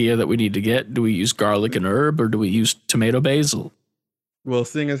tortilla that we need to get? Do we use garlic and herb, or do we use tomato basil? Well,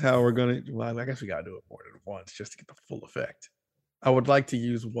 seeing as how we're going to, I guess we got to do it more than once just to get the full effect. I would like to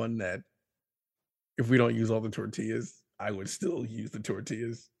use one that, if we don't use all the tortillas, I would still use the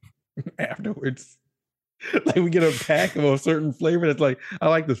tortillas afterwards. Like, we get a pack of a certain flavor that's like, I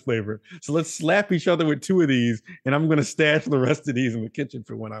like this flavor, so let's slap each other with 2 of these, and I'm going to stash the rest of these in the kitchen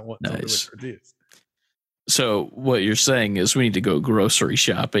for when I want something with tortillas. So what you're saying is we need to go grocery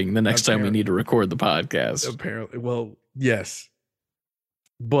shopping the next time we need to record the podcast. Apparently. Well, yes.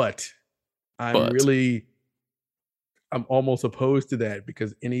 But I'm almost opposed to that,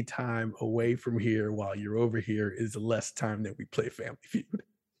 because any time away from here while you're over here is less time that we play Family Feud.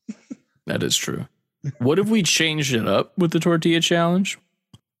 That is true. What if we changed it up with the tortilla challenge?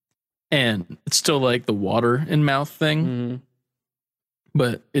 And it's still like the water in mouth thing,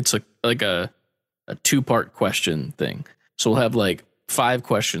 but it's like a 2-part question thing. So we'll have like 5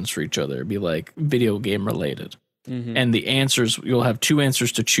 questions for each other. It'd be like video game related. Mm-hmm. And the answers, you'll have 2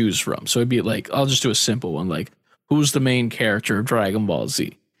 answers to choose from. So it'd be like, I'll just do a simple one, like, who's the main character of Dragon Ball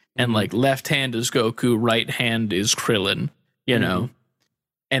Z? And like, left hand is Goku, right hand is Krillin, you know?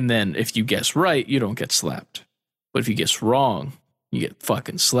 And then if you guess right, you don't get slapped. But if you guess wrong, you get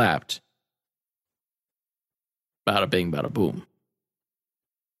fucking slapped. Bada bing, bada boom.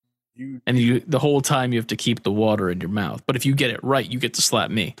 And the whole time you have to keep the water in your mouth. But if you get it right, you get to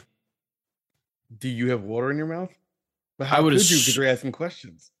slap me. Do you have water in your mouth? But how could you, because you're asking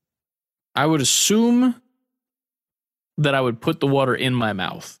questions? I would assume that I would put the water in my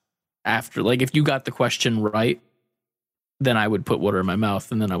mouth after. Like, if you got the question right, then I would put water in my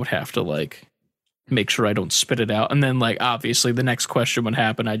mouth, and then I would have to like make sure I don't spit it out. And then like obviously the next question would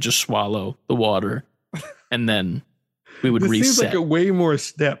happen. I just swallow the water, and then we would reset. Seems like way more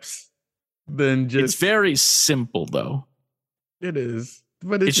steps than just. It's very simple though. It is,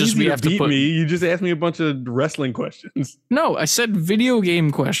 but it's just easy we to have to beat put me. You just asked me a bunch of wrestling questions. No, I said video game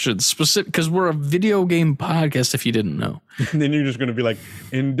questions specific because we're a video game podcast. If you didn't know, and then you're just going to be like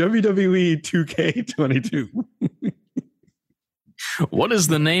in WWE 2K22. What is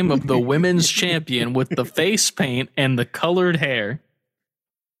the name of the women's champion with the face paint and the colored hair?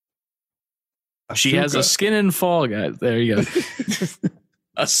 Asuka. She has a skin and fall, guys. There you go.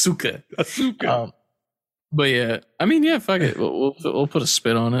 Asuka. But yeah, I mean, yeah, fuck it. We'll put a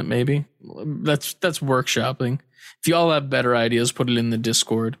spin on it, maybe. That's workshopping. If y'all have better ideas, put it in the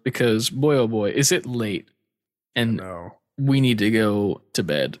Discord because boy, oh boy, is it late. And we need to go to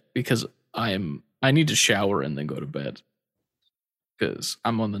bed because I need to shower and then go to bed. Because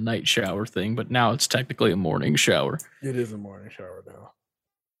I'm on the night shower thing, but now it's technically a morning shower. It is a morning shower now.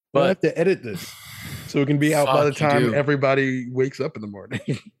 But I have to edit this so it can be out by the time everybody wakes up in the morning.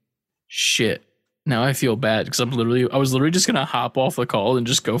 Shit. Now I feel bad because I was literally just gonna hop off the call and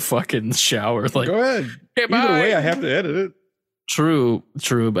just go fucking shower. Like, go ahead. Hey, either way, I have to edit it. True,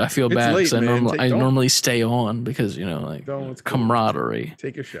 but I feel bad because I normally stay on because like camaraderie.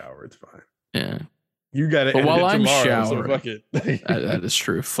 Take a shower. It's fine. Yeah. You got it. But while I'm tomorrow, showering, so fuck it. that is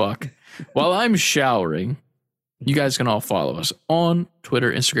true. Fuck. While I'm showering, you guys can all follow us on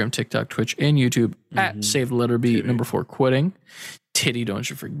Twitter, Instagram, TikTok, Twitch, and YouTube at Save the Letter B #4 Quitting. Titty, don't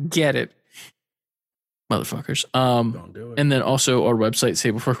you forget it, motherfuckers. Don't do it. And then also our website,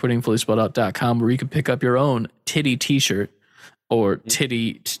 SaveBeforeQuitting.com, where you can pick up your own titty T-shirt or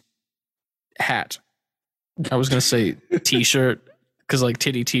titty hat. I was gonna say T-shirt. Because like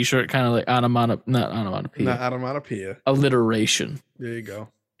titty T-shirt, kind of like not onomatopoeia. Alliteration. There you go.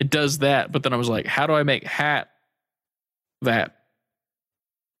 It does that, but then I was like, how do I make hat that?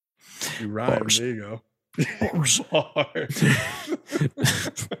 You rhyme. Bars. There you go. Bars.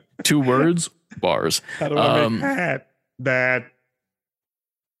 2 words, bars. How do I make hat that?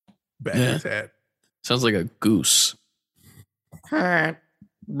 Backwards hat. Sounds like a goose. Hat.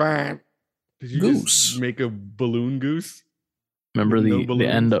 Did you just make a balloon goose? Remember the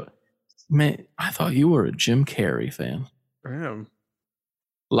end of... Man, I thought you were a Jim Carrey fan. I am.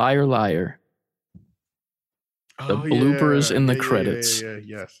 Liar, liar. The bloopers in the credits.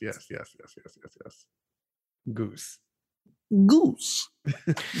 Yes. Goose.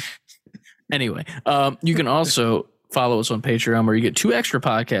 Anyway, you can also follow us on Patreon where you get 2 extra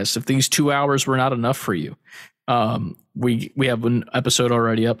podcasts if these 2 hours were not enough for you. We have an episode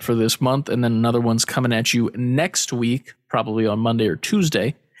already up for this month, and then another one's coming at you next week, probably on Monday or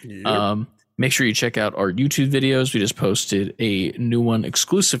Tuesday. Yep. Make sure you check out our YouTube videos. We just posted a new one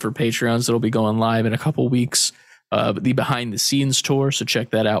exclusive for Patreons that'll be going live in a couple weeks. The behind the scenes tour. So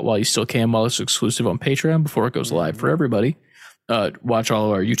check that out while you still can, while it's exclusive on Patreon before it goes live for everybody. Watch all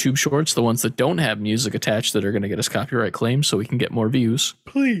of our YouTube shorts, the ones that don't have music attached that are going to get us copyright claims so we can get more views.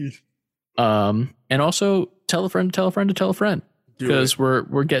 Please. And also tell a friend to tell a friend to tell a friend, because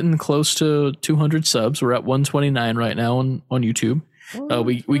we're getting close to 200 subs. We're at 129 right now on YouTube.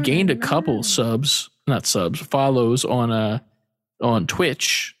 We gained a couple follows on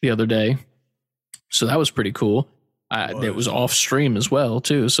Twitch the other day. So that was pretty cool. It was off stream as well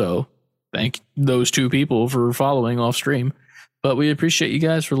too. So thank those 2 people for following off stream. But we appreciate you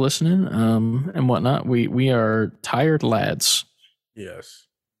guys for listening and whatnot. We are tired lads. Yes.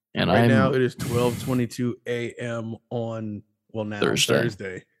 And right now it is 12:22 a.m. on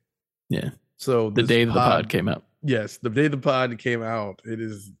Thursday. Yeah. So the day that the pod came out. Yes, the day the pod came out. It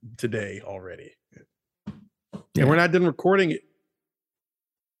is today already. And we're not done recording it.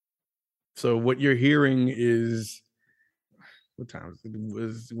 So what you're hearing is what time it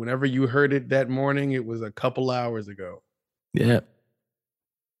was? Whenever you heard it that morning, it was a couple hours ago. Yeah.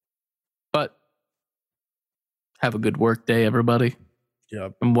 But have a good work day, everybody.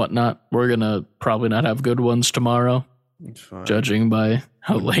 Yep. And whatnot. We're gonna probably not have good ones tomorrow. It's fine. Judging by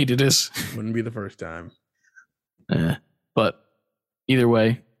how late it is. Wouldn't be the first time. Yeah. But either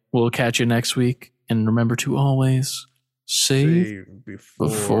way, we'll catch you next week. And remember to always save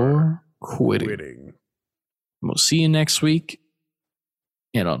before quitting. We'll see you next week.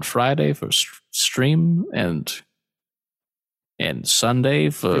 And on Friday for stream and Sunday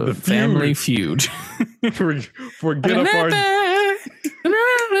for the Family Feud. Forget up our...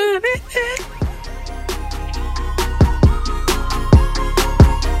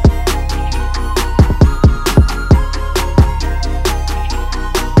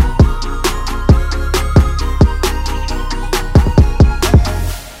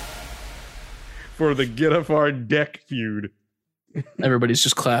 for the Get Off Our Deck feud. Everybody's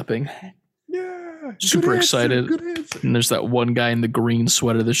just clapping. Yeah. Super excited. Good answer. And there's that one guy in the green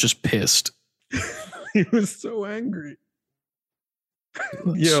sweater that's just pissed. He was so angry.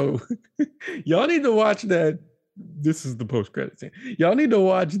 Yo, y'all need to watch that. This is the post-credit scene. Y'all need to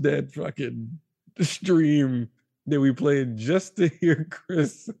watch that fucking stream that we played just to hear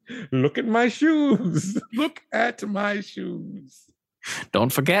Chris, look at my shoes. Look at my shoes.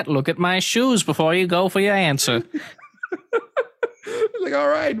 Don't forget, look at my shoes before you go for your answer. Like, all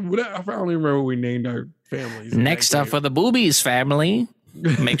right. I don't even remember what we named our families. Next up for the Boobies family.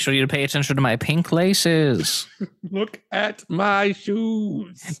 Make sure you pay attention to my pink laces. Look at my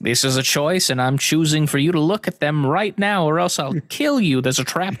shoes. This is a choice, and I'm choosing for you to look at them right now, or else I'll kill you. There's a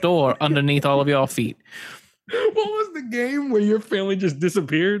trap door underneath all of your feet. What was the game where your family just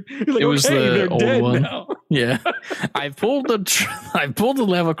disappeared? Like, it was the old dead one. Now. Yeah, I pulled the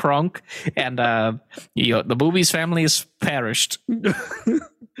lever, Kronk, and the Boobies family has perished.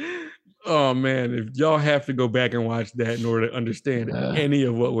 Oh man, if y'all have to go back and watch that in order to understand any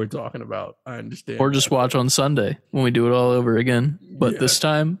of what we're talking about, I understand. Or just watch on Sunday when we do it all over again. But this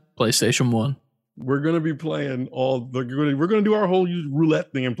time, PlayStation 1. We're gonna be playing we're gonna do our whole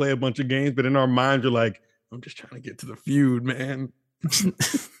roulette thing and play a bunch of games, but in our minds we're like, I'm just trying to get to the feud, man.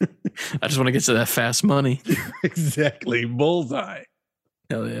 I just want to get to that fast money. Exactly. Bullseye.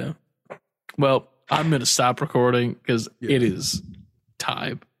 Hell yeah. Well, I'm gonna stop recording because it is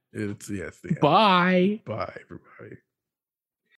time. It's yes. Bye. Bye, everybody.